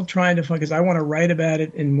I'm still trying to because I want to write about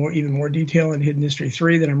it in even more detail in Hidden History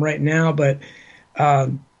 3 than I'm writing now. But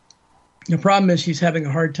the problem is she's having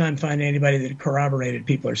a hard time finding anybody that corroborated.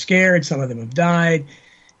 People are scared. Some of them have died.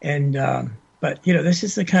 And, but this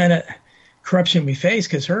is the kind of corruption we face,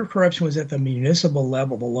 because her corruption was at the municipal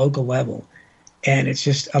level, the local level. And it's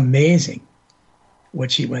just amazing what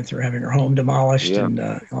she went through, having her home demolished and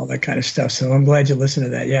all that kind of stuff. So I'm glad you listened to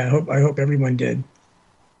that. Yeah, I hope everyone did.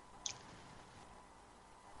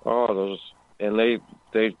 and they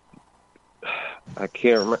I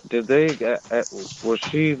can't remember. Did they? Was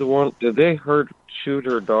she the one? Did they shoot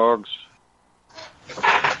her dogs?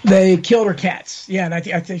 They killed her cats. Yeah, and I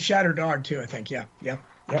think they shot her dog too. I think. Yeah. Yep.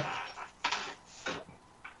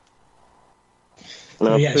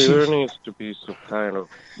 Now, there needs to be some kind of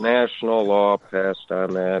national law passed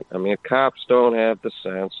on that. I mean, cops don't have the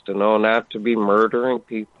sense to know not to be murdering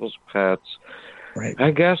people's pets. Right. I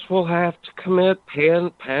guess we'll have to commit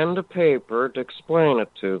pen to paper to explain it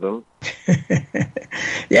to them.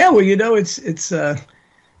 Yeah, well, it's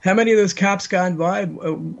how many of those cops gone by,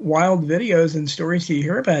 wild videos and stories do you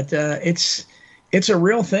hear about? It's a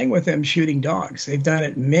real thing with them shooting dogs. They've done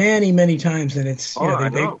it many, many times, and it's I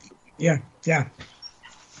know. Yeah.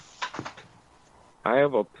 I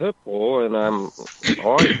have a pit bull, and I'm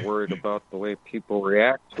always worried about the way people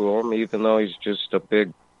react to him, even though he's just a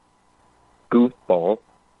big goofball.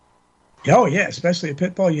 Oh yeah, especially a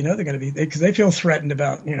pit bull. You know they're going to be, because they feel threatened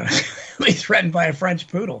about be threatened by a French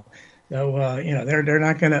poodle. So they're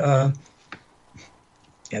not going to.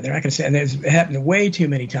 They're not going to say. And it's happened way too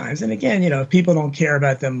many times. And again, if people don't care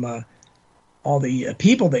about them, all the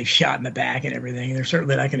people they've shot in the back and everything, they're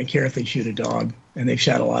certainly not going to care if they shoot a dog. And they've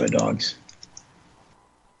shot a lot of dogs.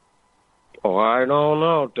 Oh, I don't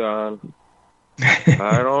know, Don.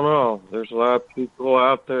 I don't know. There's a lot of people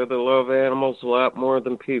out there that love animals a lot more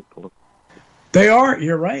than people. They are.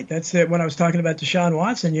 You're right. That's it. When I was talking about Deshaun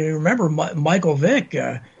Watson, you remember Michael Vick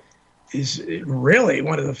is really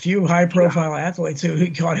one of the few high-profile athletes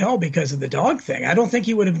who caught hell because of the dog thing. I don't think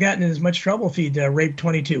he would have gotten in as much trouble if he'd raped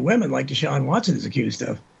 22 women like Deshaun Watson is accused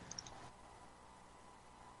of.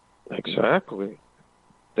 Exactly.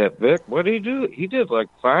 That Vic, what did he do? He did like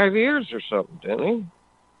 5 years or something, didn't he?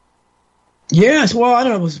 Yes, well, I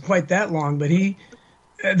don't know if it was quite that long, but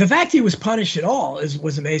the fact he was punished at all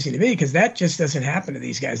was amazing to me, because that just doesn't happen to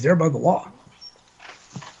these guys. They're above the law.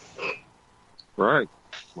 Right.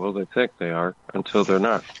 Well, they think they are until they're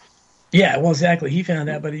not. Yeah, well, exactly. He found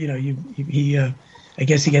out, but I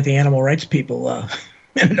guess he got the animal rights people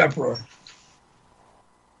in an uproar.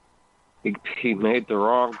 He made the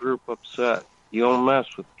wrong group upset. You don't mess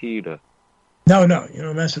with PETA. No, you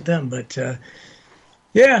don't mess with them. But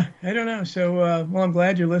yeah, I don't know. So, well, I'm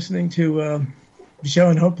glad you're listening to the show,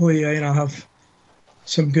 and hopefully, I'll have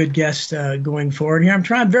some good guests going forward here.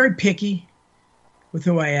 I'm very picky with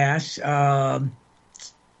who I ask.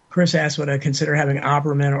 Chris asked would I consider having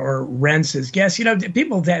Opperman or Rentz as guests.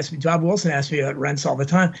 People ask me, Bob Wilson asks me about Rentz all the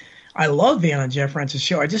time. I love being on Jeff Rentz's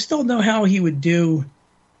show. I just don't know how he would do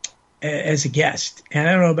as a guest. And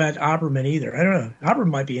I don't know about Opperman either. I don't know. Opperman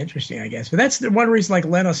might be interesting, I guess. But that's the one reason, like,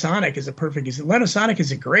 Leno Sonic is a perfect example. Leno Sonic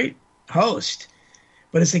is a great host.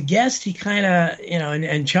 But as a guest, he kind of,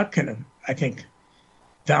 and Chuck kind of, I think,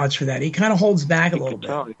 vouch for that. He kind of holds back a little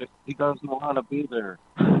bit. He doesn't want to be there.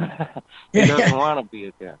 He doesn't want to be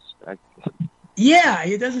a guest. Yeah,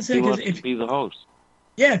 he doesn't say. He wants to be the host.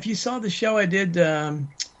 Yeah, if you saw the show I did,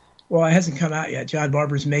 well, it hasn't come out yet. John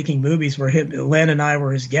Barber's Making Movies, where Len and I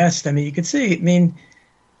were his guests. I mean, you could see. I mean,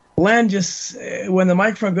 Len just, when the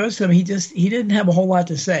microphone goes to him, he didn't have a whole lot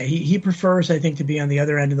to say. He prefers, I think, to be on the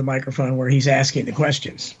other end of the microphone where he's asking the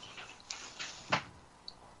questions.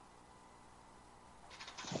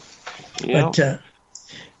 Yeah. But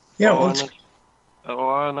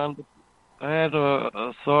I had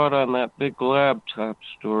a thought on that big laptop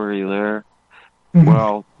story there. Mm-hmm.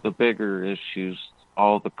 Well, the bigger issues,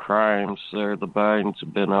 all the crimes there the Bidens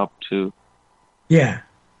have been up to. Yeah.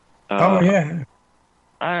 Yeah.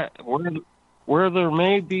 Where there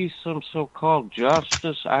may be some so-called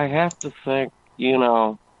justice, I have to think,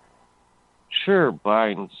 sure,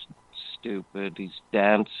 Biden's stupid, he's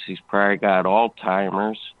dense, he's probably got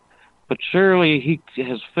Alzheimer's, but surely he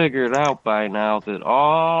has figured out by now that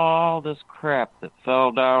all this crap that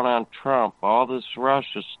fell down on Trump, all this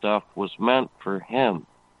Russia stuff, was meant for him.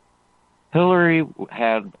 Hillary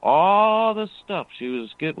had all this stuff. She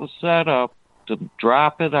was getting set up to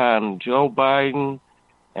drop it on Joe Biden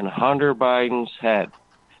and Hunter Biden's head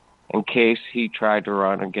in case he tried to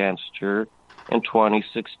run against her in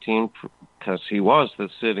 2016, because he was the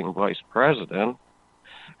sitting vice president.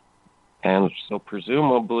 And so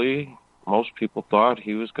presumably most people thought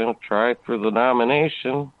he was going to try for the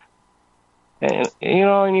nomination. And,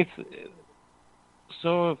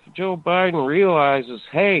 so if Joe Biden realizes,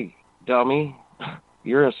 hey, dummy,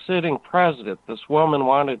 you're a sitting president, this woman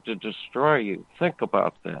wanted to destroy you, think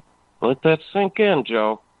about that. Let that sink in,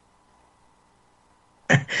 Joe.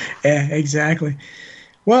 Yeah, exactly.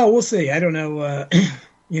 Well, we'll see. I don't know,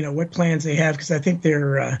 what plans they have, because I think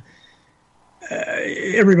they're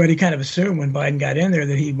everybody kind of assumed when Biden got in there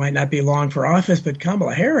that he might not be long for office, but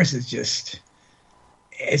Kamala Harris is just,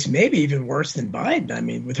 it's maybe even worse than Biden. I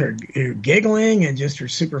mean, with her giggling and just her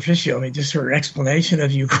superficial, I mean, just her explanation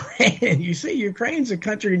of Ukraine. You see, Ukraine's a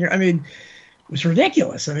country, I mean, it was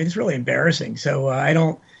ridiculous. I mean, it's really embarrassing. So I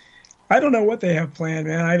don't know what they have planned,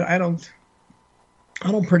 man. I don't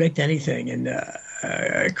predict anything.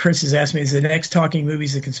 And Chris has asked me, is the next Talking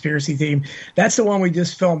Movies the conspiracy theme? That's the one we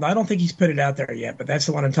just filmed. I don't think he's put it out there yet, but that's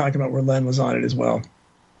the one I'm talking about where Len was on it as well.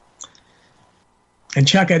 And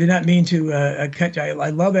Chuck, I did not mean to cut. I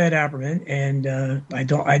love Ed Apperman, and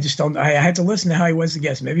I had to listen to how he was the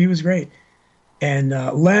guest. Maybe he was great, and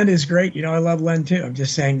Len is great. You know, I love Len too. I'm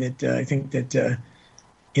just saying that I think that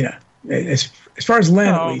as far as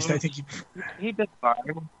Len at least, I think he did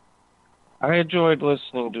fine. I enjoyed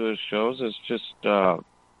listening to his shows. It's just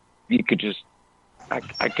you could just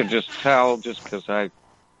I could just tell just because I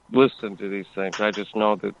listen to these things. I just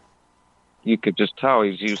know that. You could just tell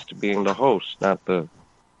he's used to being the host, not the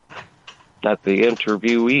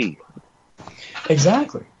interviewee.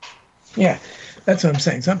 Exactly. Yeah, that's what I'm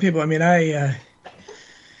saying. Some people, I mean,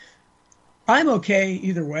 I'm okay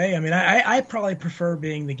either way. I mean, I probably prefer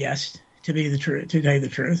being the guest to be the truth, to tell you the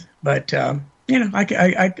truth. But I'm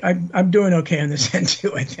doing okay on this end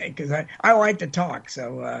too. I think because I like to talk.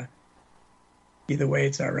 So either way,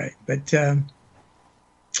 it's all right. But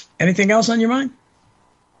anything else on your mind?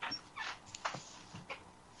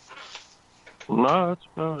 No, that's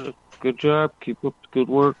about it. Good job. Keep up the good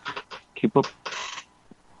work. Keep up.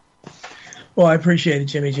 Well, I appreciate it,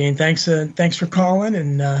 Jimmy Jean. Thanks for calling,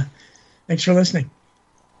 and thanks for listening.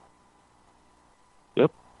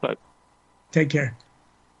 Yep. Bye. Take care.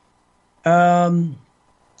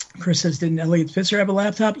 Chris says, didn't Elliot Spitzer have a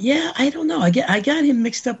laptop? Yeah, I don't know. I got him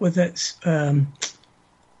mixed up with that.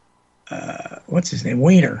 What's his name?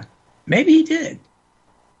 Weiner. Maybe he did.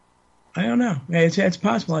 I don't know. It's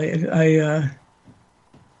possible. I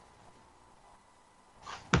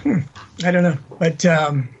don't know. But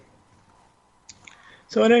so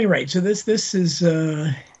at any rate, so this is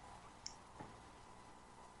the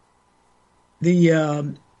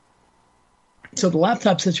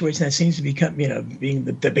laptop situation that seems to become being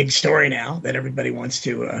the big story now that everybody wants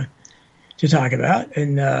to talk about,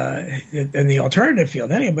 and the alternative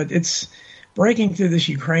field anyway. But it's breaking through this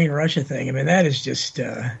Ukraine-Russia thing. I mean, that is just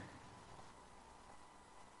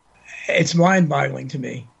it's mind-boggling to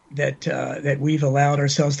me that we've allowed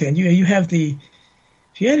ourselves to. And you have if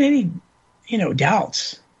you had any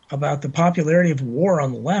doubts about the popularity of war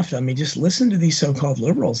on the left, I mean, just listen to these so-called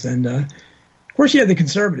liberals. And of course, you have the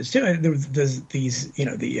conservatives too. There's these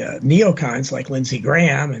the neocons like Lindsey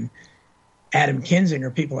Graham and Adam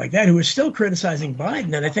Kinzinger, people like that, who are still criticizing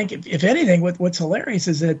Biden. And I think, if anything, what's hilarious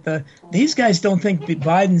is that these guys don't think they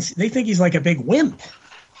think he's like a big wimp.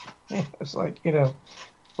 It's like,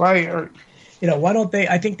 why don't they?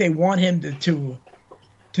 I think they want him to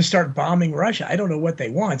start bombing Russia. I don't know what they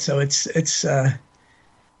want. So it's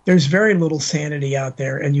there's very little sanity out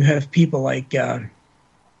there, and you have people like the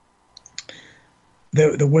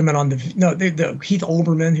women on the Keith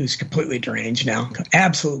Olbermann, who's completely deranged now,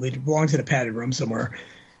 absolutely belongs in a padded room somewhere.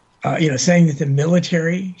 Saying that the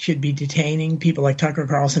military should be detaining people like Tucker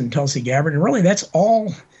Carlson and Tulsi Gabbard, and really that's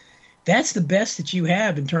the best that you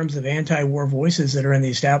have in terms of anti-war voices that are in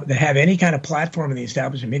the that have any kind of platform in the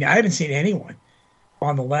establishment media. I haven't seen anyone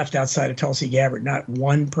on the left outside of Tulsi Gabbard, not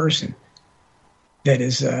one person that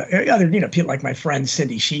is other people like my friend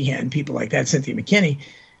Cindy Sheehan, people like that, Cynthia McKinney,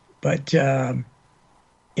 but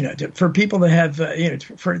for people that have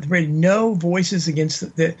for no voices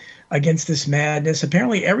against this madness.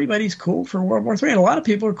 Apparently everybody's cool for World War III, and a lot of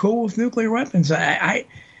people are cool with nuclear weapons. I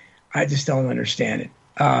just don't understand it.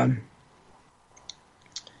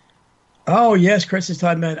 Oh yes, Chris is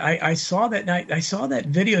talking about. I saw that night. I saw that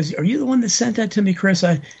video. Are you the one that sent that to me, Chris?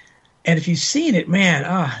 And if you've seen it,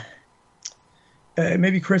 man,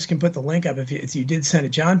 maybe Chris can put the link up if you did send it.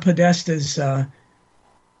 John Podesta's.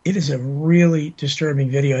 It is a really disturbing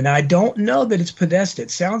video. Now I don't know that it's Podesta. It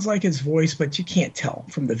sounds like his voice, but you can't tell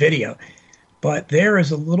from the video. But there is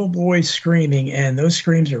a little boy screaming, and those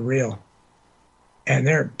screams are real, and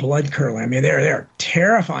they're blood curdling. I mean, they're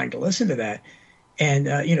terrifying to listen to that. And,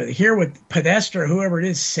 to hear what Podesta or whoever it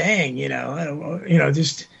is saying,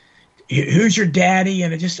 just who's your daddy?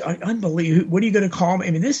 And it just unbelievable. What are you going to call me?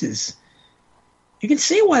 I mean, you can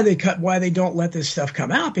see why they don't let this stuff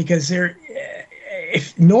come out, because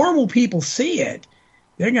if normal people see it,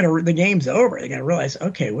 the game's over. They're going to realize,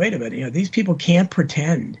 okay, wait a minute. These people can't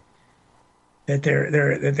pretend that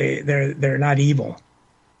they're not evil.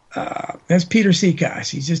 That's Peter Seacos.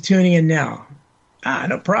 He's just tuning in now.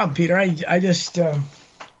 No problem, Peter. I just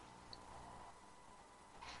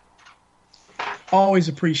always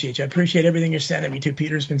appreciate you. I appreciate everything you're sending me too.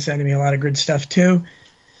 Peter's been sending me a lot of good stuff too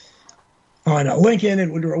on Lincoln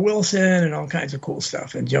and Woodrow Wilson and all kinds of cool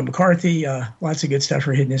stuff. And Joe McCarthy, lots of good stuff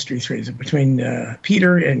for Hidden History 3. Between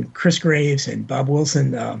Peter and Chris Graves and Bob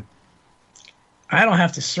Wilson, I don't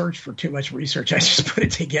have to search for too much research. I just put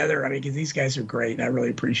it together. I mean, because these guys are great, and I really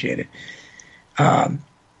appreciate it.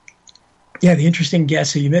 Yeah, the interesting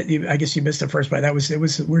guest. So I guess you missed the first part.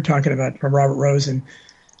 We're talking about from Robert Rosen,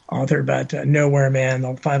 author about Nowhere Man,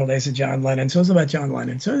 the final days of John Lennon. So it was about John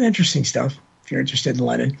Lennon. So interesting stuff if you're interested in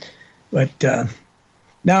Lennon. But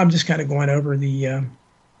now I'm just kind of going over the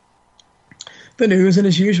news, and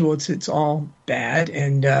as usual, it's all bad.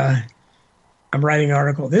 And I'm writing an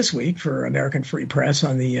article this week for American Free Press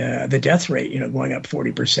on the death rate, going up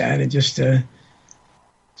 40%, and just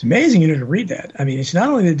it's amazing, to read that. I mean, it's not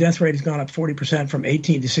only the death rate has gone up 40% from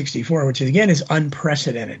 18 to 64, which again is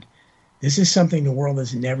unprecedented. This is something the world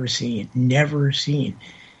has never seen.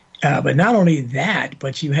 But not only that,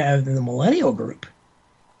 but you have the millennial group,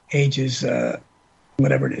 ages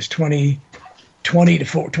whatever it is, 25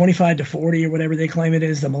 to 40 or whatever they claim it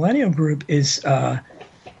is. The millennial group is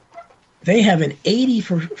they have an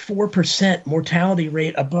 84% mortality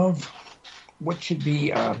rate above what should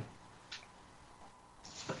be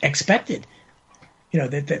expected.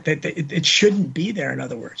 That it shouldn't be there. In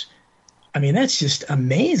other words, I mean, that's just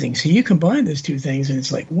amazing. So you combine those two things, and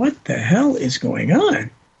it's like, what the hell is going on?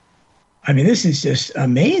 I mean, this is just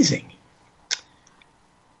amazing.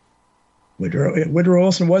 Woodrow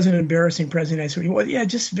Wilson was an embarrassing president. Well, yeah,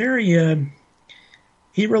 just very.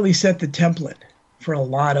 He really set the template for a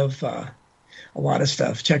lot of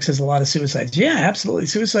stuff. Chuck says a lot of suicides. Yeah, absolutely.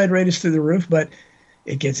 Suicide rate is through the roof, but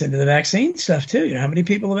it gets into the vaccine stuff too. How many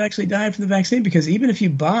people have actually died from the vaccine? Because even if you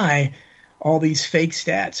buy all these fake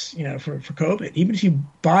stats, for COVID, even if you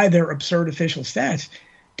buy their absurd official stats,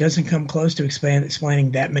 doesn't come close to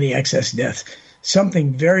explaining that many excess deaths.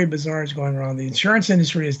 Something very bizarre is going on. The insurance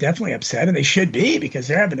industry is definitely upset, and they should be, because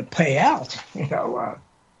they're having to pay out,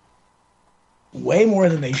 way more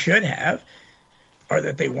than they should have, or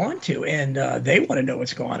that they want to, and they want to know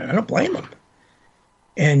what's going on. I don't blame them.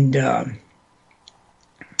 And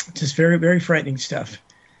just very, very frightening stuff.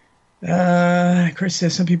 Chris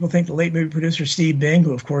says some people think the late movie producer Steve Bing,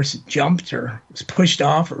 who of course jumped or was pushed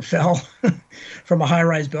off or fell from a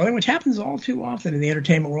high-rise building, which happens all too often in the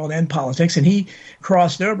entertainment world and politics, and he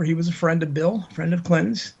crossed over. He was a friend of Bill, friend of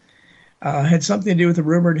Clinton's, had something to do with the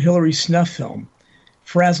rumored Hillary snuff film,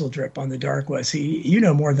 Frazzle Drip on the Dark Web. See, you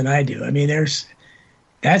know more than I do. I mean,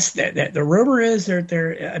 the rumor is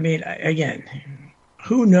they're. I mean, again,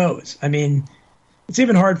 who knows? I mean, it's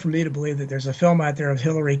even hard for me to believe that there's a film out there of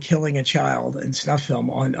Hillary killing a child in snuff film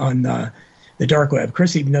on the dark web.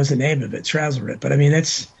 Chris even knows the name of it, Frazzle Drip. But I mean,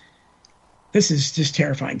 this is just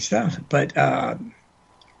terrifying stuff. But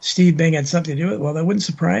Steve Bing had something to do with it. Well, that wouldn't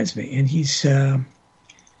surprise me. And he was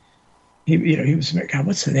married. God,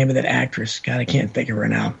 what's the name of that actress? God, I can't think of her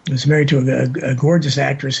now. He was married to a gorgeous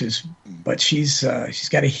actress but she's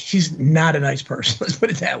not a nice person. Let's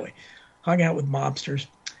put it that way. Hung out with mobsters.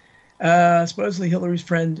 Supposedly Hillary's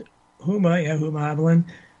friend Huma Haviland,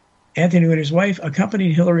 Anthony Weiner's wife,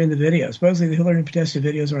 accompanied Hillary in the video. Supposedly the Hillary and Podesta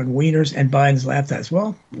videos are on Weiner's and Biden's laptops.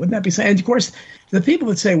 Well, wouldn't that be saying? And of course, the people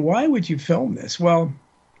would say, "Why would you film this?" Well,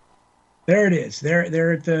 there it is.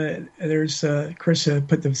 There's Chris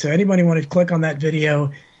put them. So anybody want to click on that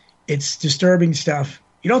video? It's disturbing stuff.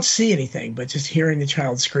 You don't see anything, but just hearing the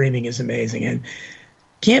child screaming is amazing, and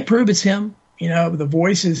can't prove it's him. The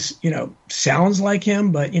voice is, sounds like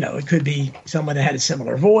him, but, it could be someone that had a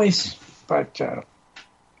similar voice. But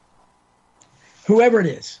whoever it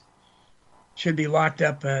is should be locked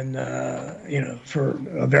up and, for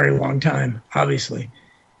a very long time, obviously.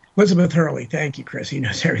 Elizabeth Hurley. Thank you, Chris. He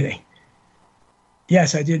knows everything.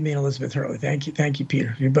 Yes, I did mean Elizabeth Hurley. Thank you,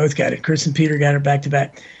 Peter. You both got it. Chris and Peter got it back to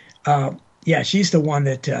back. Yeah, she's the one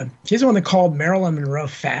that called Marilyn Monroe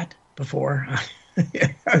fat before.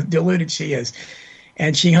 Deluded she is,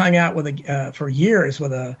 and she hung out for years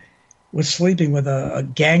was sleeping with a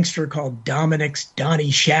gangster called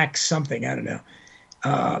Donnie Shack something, I don't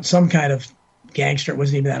know, some kind of gangster. It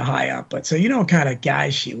wasn't even that high up, but so what kind of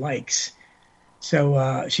guys she likes.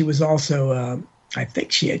 So she was also I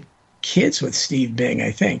think she had kids with Steve Bing,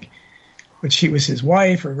 I think, but she was his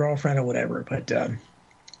wife or girlfriend or whatever. But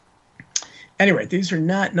anyway, these are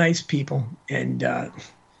not nice people, and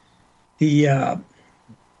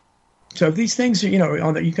so if these things are,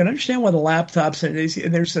 you can understand why the laptops, and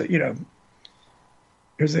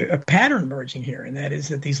there's a pattern emerging here, and that is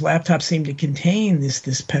that these laptops seem to contain this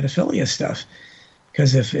pedophilia stuff.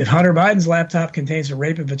 Because if Hunter Biden's laptop contains a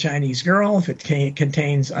rape of a Chinese girl, if it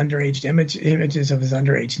contains underage images of his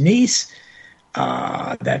underage niece,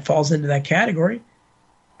 that falls into that category.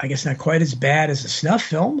 I guess not quite as bad as a snuff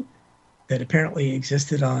film that apparently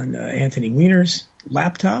existed on Anthony Weiner's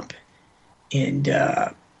laptop, and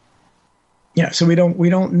so we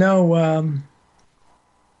don't know.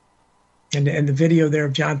 And the video there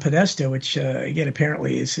of John Podesta, which again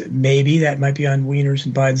apparently is maybe that might be on Weiner's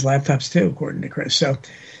and Biden's laptops too, according to Chris. So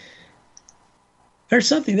there's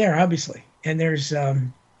something there, obviously, and there's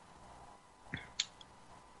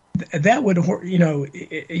that would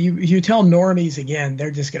you tell normies again, they're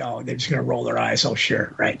just gonna roll their eyes. Oh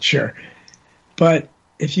sure, right, sure. But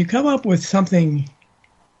if you come up with something,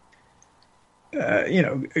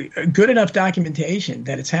 good enough documentation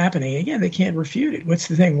that it's happening, again, they can't refute it. What's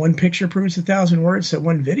the thing? One picture proves 1,000 words, so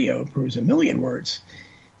one video proves 1,000,000 words.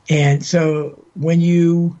 And so when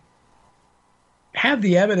you have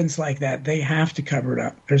the evidence like that, they have to cover it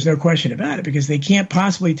up. There's no question about it, because they can't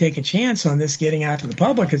possibly take a chance on this getting out to the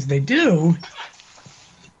public, because if they do,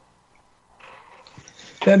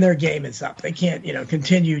 then their game is up. They can't,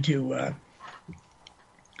 continue to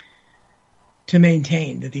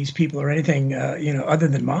maintain that these people are anything, other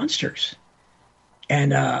than monsters.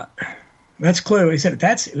 And that's clearly said.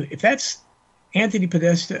 If that's Anthony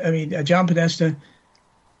Podesta, John Podesta,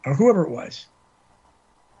 or whoever it was,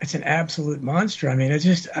 it's an absolute monster. I mean,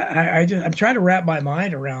 I'm trying to wrap my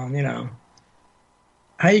mind around,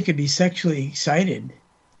 how you could be sexually excited.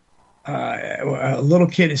 A little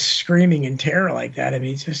kid is screaming in terror like that. I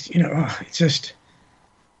mean, it's just.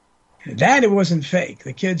 That it wasn't fake.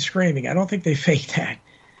 The kid screaming, I don't think they faked that.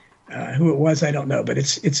 Who it was, I don't know. But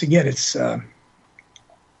it's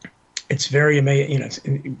very amazing. It's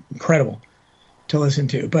incredible to listen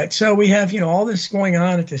to. But so we have all this going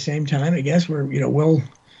on at the same time. I guess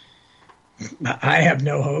I have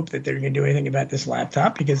no hope that they're going to do anything about this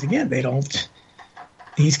laptop, because again, they don't.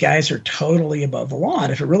 These guys are totally above the law.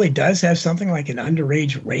 And if it really does have something like an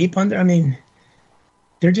underage rape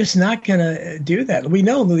they're just not going to do that. We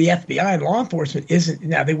know the FBI and law enforcement isn't.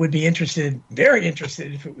 Now, they would be very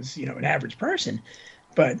interested if it was, an average person,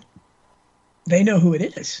 but they know who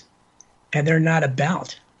it is, and they're not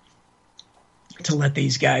about to let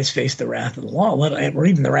these guys face the wrath of the law, or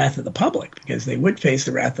even the wrath of the public, because they would face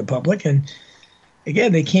the wrath of the public. And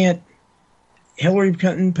again, they can't. Hillary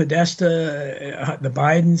Clinton, Podesta, the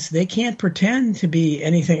Bidens, they can't pretend to be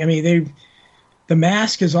anything. I mean, the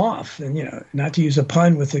mask is off, and not to use a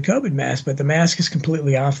pun with the COVID mask, but the mask is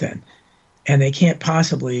completely off then, and they can't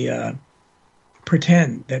possibly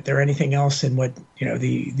pretend that they're anything else than what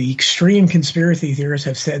the extreme conspiracy theorists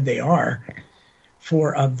have said they are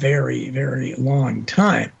for a very, very long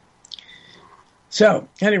time. So,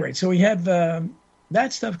 anyway, so we have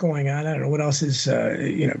that stuff going on. I don't know what else is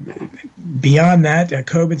beyond that.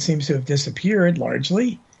 COVID seems to have disappeared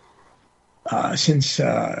largely. Since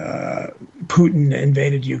Putin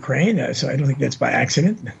invaded Ukraine, so I don't think that's by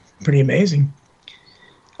accident. Pretty amazing.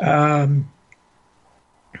 Chris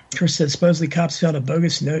said supposedly cops found a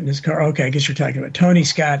bogus note in his car. Okay, I guess you're talking about Tony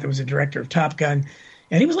Scott, that was a director of Top Gun,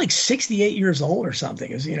 and he was like 68 years old or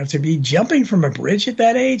something. To be jumping from a bridge at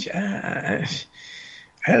that age, I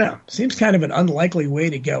don't know. Seems kind of an unlikely way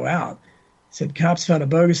to go out. Said cops found a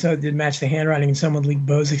bogus note that didn't match the handwriting, and someone leaked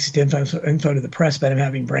Bozik's info to the press about him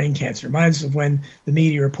having brain cancer. Reminds us of when the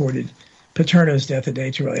media reported Paterno's death a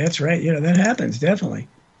day too early. That's right. That happens, definitely.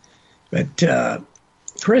 But,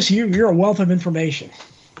 Chris, you're a wealth of information.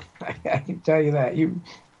 I can tell you that. You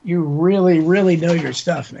really, really know your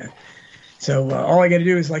stuff, man. So all I got to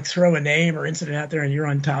do is throw a name or incident out there, and you're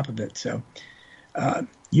on top of it. So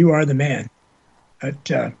you are the man. But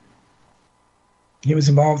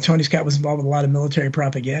Tony Scott was involved with a lot of military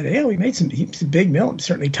propaganda. Yeah, he made some big films,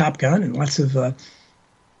 certainly Top Gun and lots of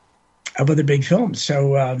other big films.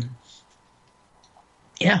 So,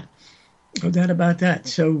 yeah, no doubt about that.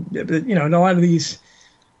 So, and a lot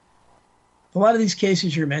of these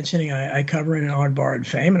cases you're mentioning, I cover in On Borrowed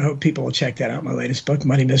Fame, and I hope people will check that out. My latest book,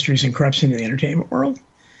 Money, Mysteries, and Corruption in the Entertainment World,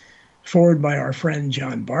 forward by our friend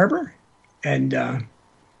John Barber. And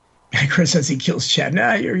Chris says he kills chat.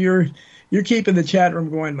 Nah, you're keeping the chat room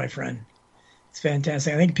going, my friend. It's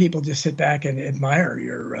fantastic. I think people just sit back and admire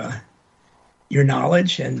your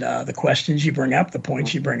knowledge and the questions you bring up, the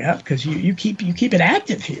points you bring up, because you keep it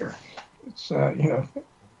active here. It's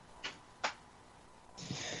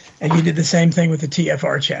And you did the same thing with the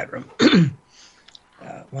TFR chat room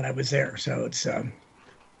when I was there. So it's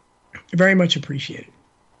very much appreciated.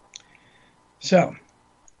 So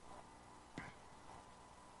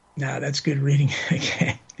now that's good reading.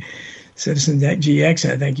 Okay. Citizen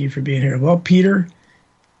GX, thank you for being here. Well, Peter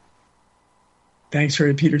Thanks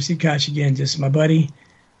for Peter C. Koch again, just my buddy,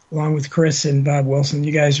 along with Chris and Bob Wilson.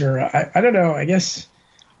 You guys are, I don't know, I guess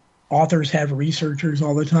authors have researchers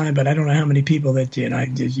all the time, but I don't know how many people that,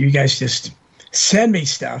 you guys just send me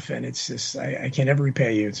stuff, and it's just, I can never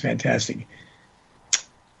repay you. It's fantastic.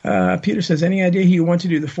 Peter says, any idea who you want to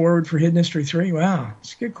do the forward for Hidden History 3? Wow,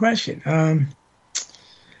 it's a good question.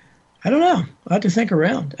 I don't know. I'll have to think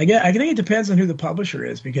around. I think it depends on who the publisher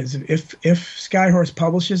is, because if Skyhorse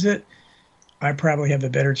publishes it, I probably have a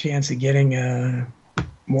better chance of getting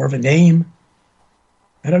more of a name.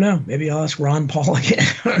 I don't know. Maybe I'll ask Ron Paul again.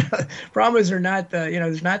 Problem is, there's not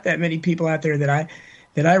that many people out there that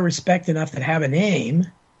I respect enough that have a name.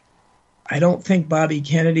 I don't think Bobby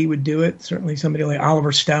Kennedy would do it. Certainly somebody like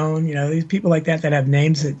Oliver Stone. These people like that have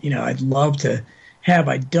names that I'd love to have.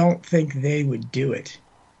 I don't think they would do it.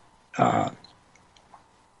 But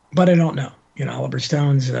I don't know. Oliver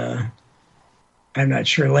Stone's. I'm not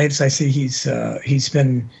sure. Latest I see, he's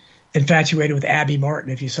been infatuated with Abby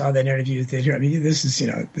Martin. If you saw that interview, this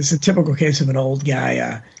is a typical case of an old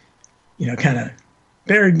guy. Kind of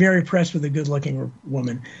very, very impressed with a good-looking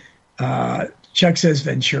woman. Chuck says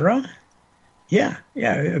Ventura. Yeah.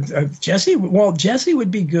 Jesse. Well, Jesse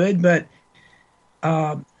would be good, but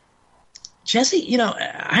Jesse,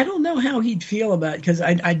 I don't know how he'd feel about it, because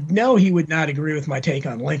I know he would not agree with my take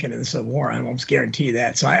on Lincoln in the Civil War. I almost guarantee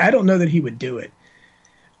that. So I don't know that he would do it.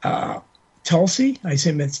 Tulsi, I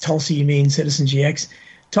assume it's Tulsi, you mean Citizen GX.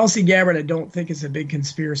 Tulsi Gabbard, I don't think is a big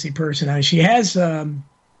conspiracy person. She has,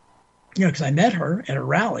 because I met her at a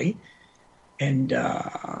rally, and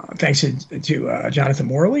thanks to Jonathan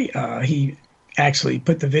Morley, he actually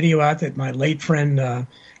put the video out that my late friend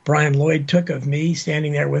Brian Lloyd took of me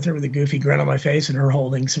standing there with her with a goofy grin on my face and her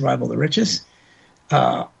holding Survival of the Richest.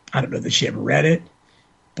 I don't know that she ever read it,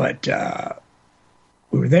 but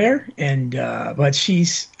we were there, and but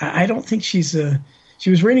I don't think she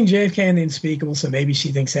was reading JFK and the Unspeakable, so maybe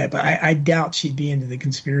she thinks that, but I doubt she'd be into the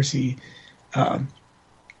conspiracy,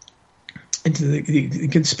 into the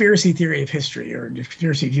conspiracy theory of history, or the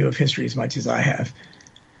conspiracy view of history, as much as I have.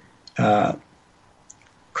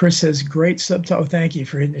 Chris says, great subtitle. Thank you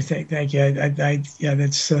for hitting. Thank you. Yeah,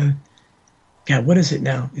 that's God. What is it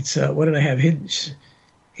now? It's what did I have?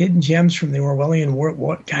 Hidden gems from the Orwellian war.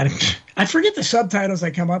 What? God, I forget the subtitles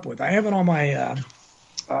I come up with. I have it on my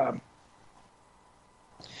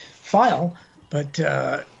file, but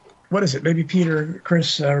what is it? Maybe Peter,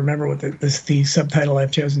 Chris, remember what the subtitle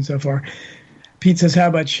I've chosen so far. Pete says, how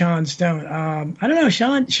about Sean Stone? I don't know.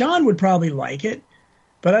 Sean would probably like it.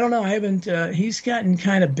 But I don't know. I haven't. He's gotten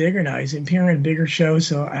kind of bigger now. He's appearing in bigger shows,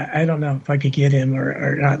 so I don't know if I could get him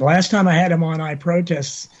or not. Last time I had him on I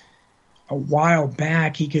Protest a while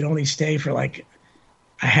back, he could only stay for like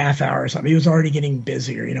a half hour or something. He was already getting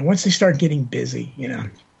busier. Once they start getting busy,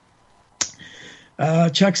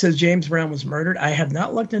 Chuck says James Brown was murdered. I have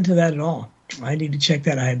not looked into that at all. I need to check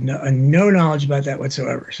that. I have no knowledge about that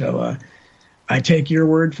whatsoever. So I take your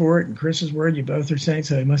word for it and Chris's word. You both are saying,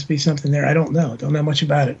 so it must be something there. I don't know. Don't know much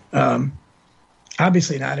about it.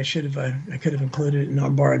 Obviously not. I could have included it in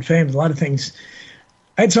On Borrowed Fame. A lot of things.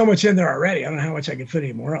 I had so much in there already. I don't know how much I could fit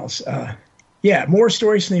anywhere else. More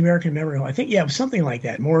stories from the American Memory Hole. I think, it was something like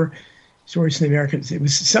that. More stories from the American. It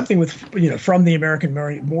was something with, from the American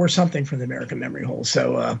Memory, more something from the American Memory Hole.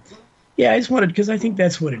 So, I just wanted, because I think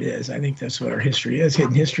that's what it is. I think that's what our history is.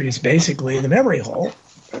 Hidden history is basically the memory hole.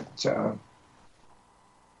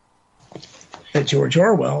 That George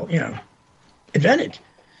Orwell, invented,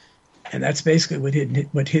 and that's basically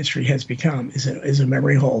what history has become is a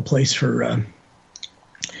memory hole, a place for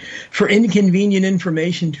inconvenient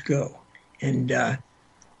information to go, and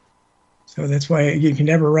so that's why you can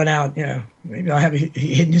never run out. Maybe I'll have a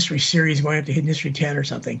Hidden History series going up to Hidden History 10 or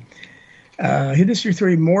something. Hidden History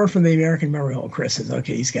 3, more from the American Memory Hole. Chris says,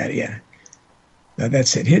 okay, he's got it. Yeah,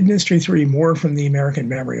 that's it. Hidden History 3, more from the American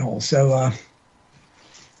Memory Hole. So.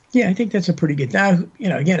 Yeah, I think that's a pretty good. Now,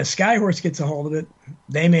 again, if Skyhorse gets a hold of it,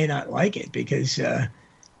 they may not like it because,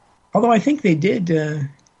 although I think they did.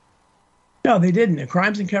 No, they didn't.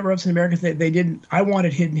 Crimes and Cover-Ups in America, they didn't. I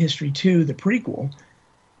wanted Hidden History 2, the prequel,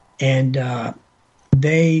 and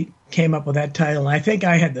they came up with that title. And I think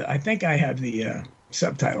I have the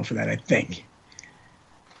subtitle for that. I think.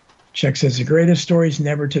 Chuck says the greatest stories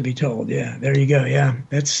never to be told. Yeah, there you go. Yeah,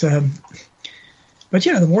 that's. But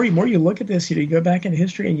the more you look at this, you go back into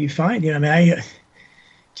history and you find, I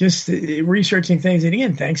just researching things. And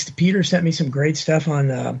again, thanks to Peter, sent me some great stuff on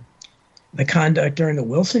the conduct during the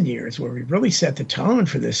Wilson years, where we really set the tone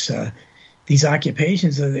for this these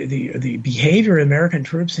occupations, the behavior of American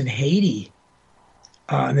troops in Haiti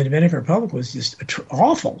in the Dominican Republic was just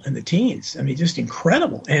awful in the teens. I mean, just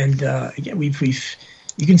incredible. And again,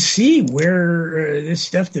 you can see where this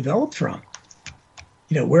stuff developed from.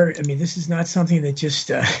 This is not something that just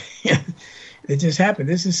that just happened.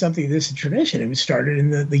 This is a tradition. It was started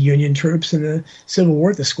in the Union troops in the Civil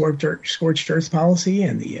War, the scorched earth policy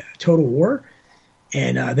and the total war.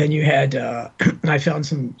 And then you had, I found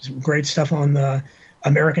some great stuff on the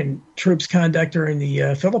American troops' conduct during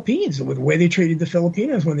the Philippines, with the way they treated the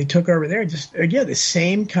Filipinos when they took over there. Just, again, the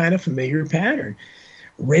same kind of familiar pattern.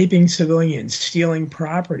 Raping civilians, stealing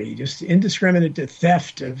property, just indiscriminate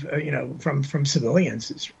theft of, from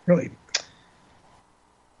civilians. It's really...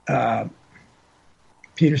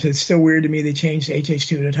 Peter said, it's still weird to me they changed HH2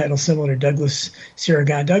 to a title similar to Douglas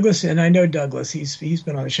Siragan. Douglas, and I know Douglas, he's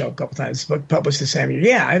been on the show a couple times, book published the same year.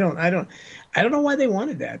 Yeah, I don't know why they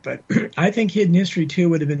wanted that, but I think Hidden History 2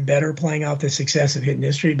 would have been better playing out the success of Hidden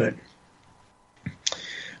History, but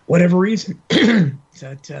whatever reason.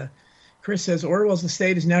 Chris says, Orwell's The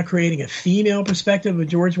State is now creating a female perspective of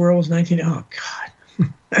George Orwell's 19... Oh, God.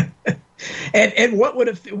 and what would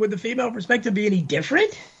the female perspective be any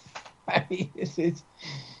different? I mean,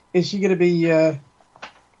 is she going to be...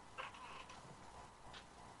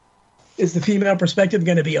 is the female perspective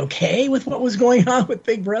going to be okay with what was going on with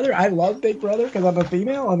Big Brother? I love Big Brother because I'm a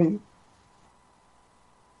female. I mean,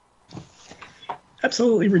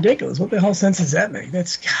 absolutely ridiculous. What the hell sense does that make?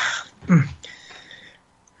 That's... God.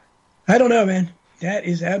 I don't know, man. That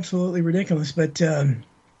is absolutely ridiculous. But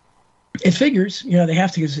it figures, they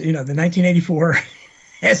have to, because, the 1984,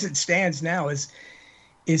 as it stands now, is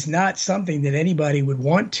not something that anybody would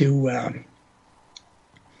want to,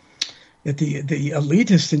 that the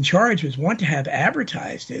elitists in charge would want to have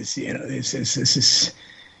advertised as, the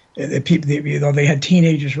people, they had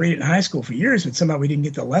teenagers read it in high school for years, but somehow we didn't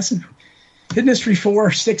get the lesson. Hidden History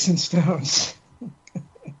 4, Sticks and Stones.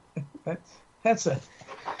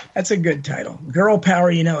 That's a good title. Girl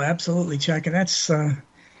power, absolutely, Chuck. And that's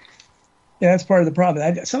that's part of the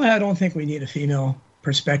problem. Somehow I don't think we need a female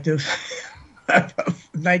perspective of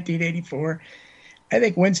 1984. I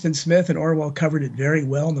think Winston Smith and Orwell covered it very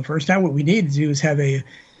well in the first time. What we need to do is have a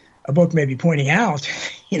book maybe pointing out,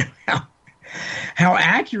 how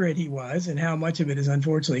accurate he was and how much of it has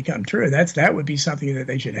unfortunately come true. That would be something that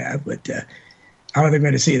they should have, but I don't think we're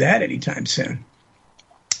going to see that anytime soon.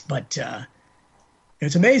 But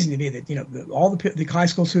it's amazing to me that, all the high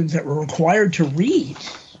school students that were required to read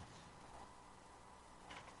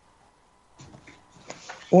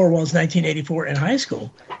Orwell's 1984 in high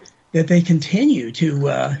school, that they continue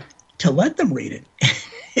to let them read it.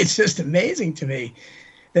 It's just amazing to me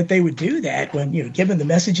that they would do that when, given the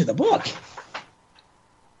message of the book.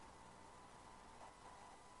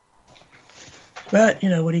 But,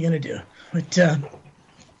 what are you going to do? But,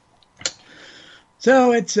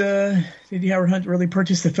 so it's, did Howard Hunt really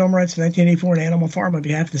purchase the film rights in 1984 in Animal Farm on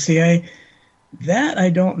behalf of the CIA? That I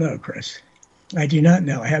don't know, Chris. I do not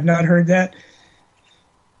know. I have not heard that.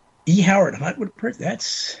 E. Howard Hunt would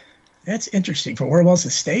purchase. That's interesting. For Orwell's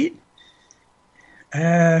estate?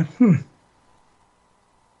 I don't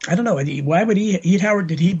know. Why would E. Howard,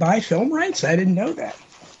 did he buy film rights? I didn't know that.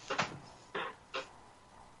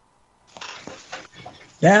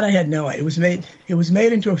 That I had no idea. It was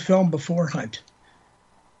made into a film before Hunt.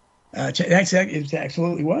 It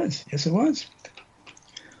absolutely was. Yes, it was.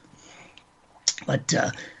 But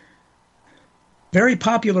very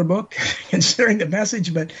popular book, considering the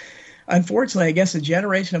message. But unfortunately, I guess a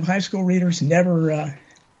generation of high school readers never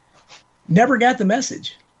got the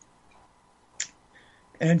message.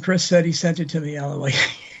 And Chris said he sent it to me. Like,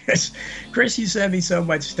 Chris, you send me so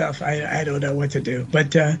much stuff. I don't know what to do.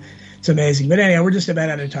 But it's amazing. But anyhow, we're just about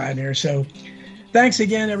out of time here. So thanks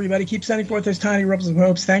again, everybody. Keep sending forth those tiny ripples of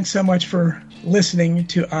hopes. Thanks so much for listening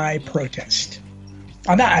to I Protest.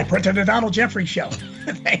 I'm not I Protest, the Donald Jeffrey Show.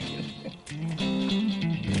 Thank you.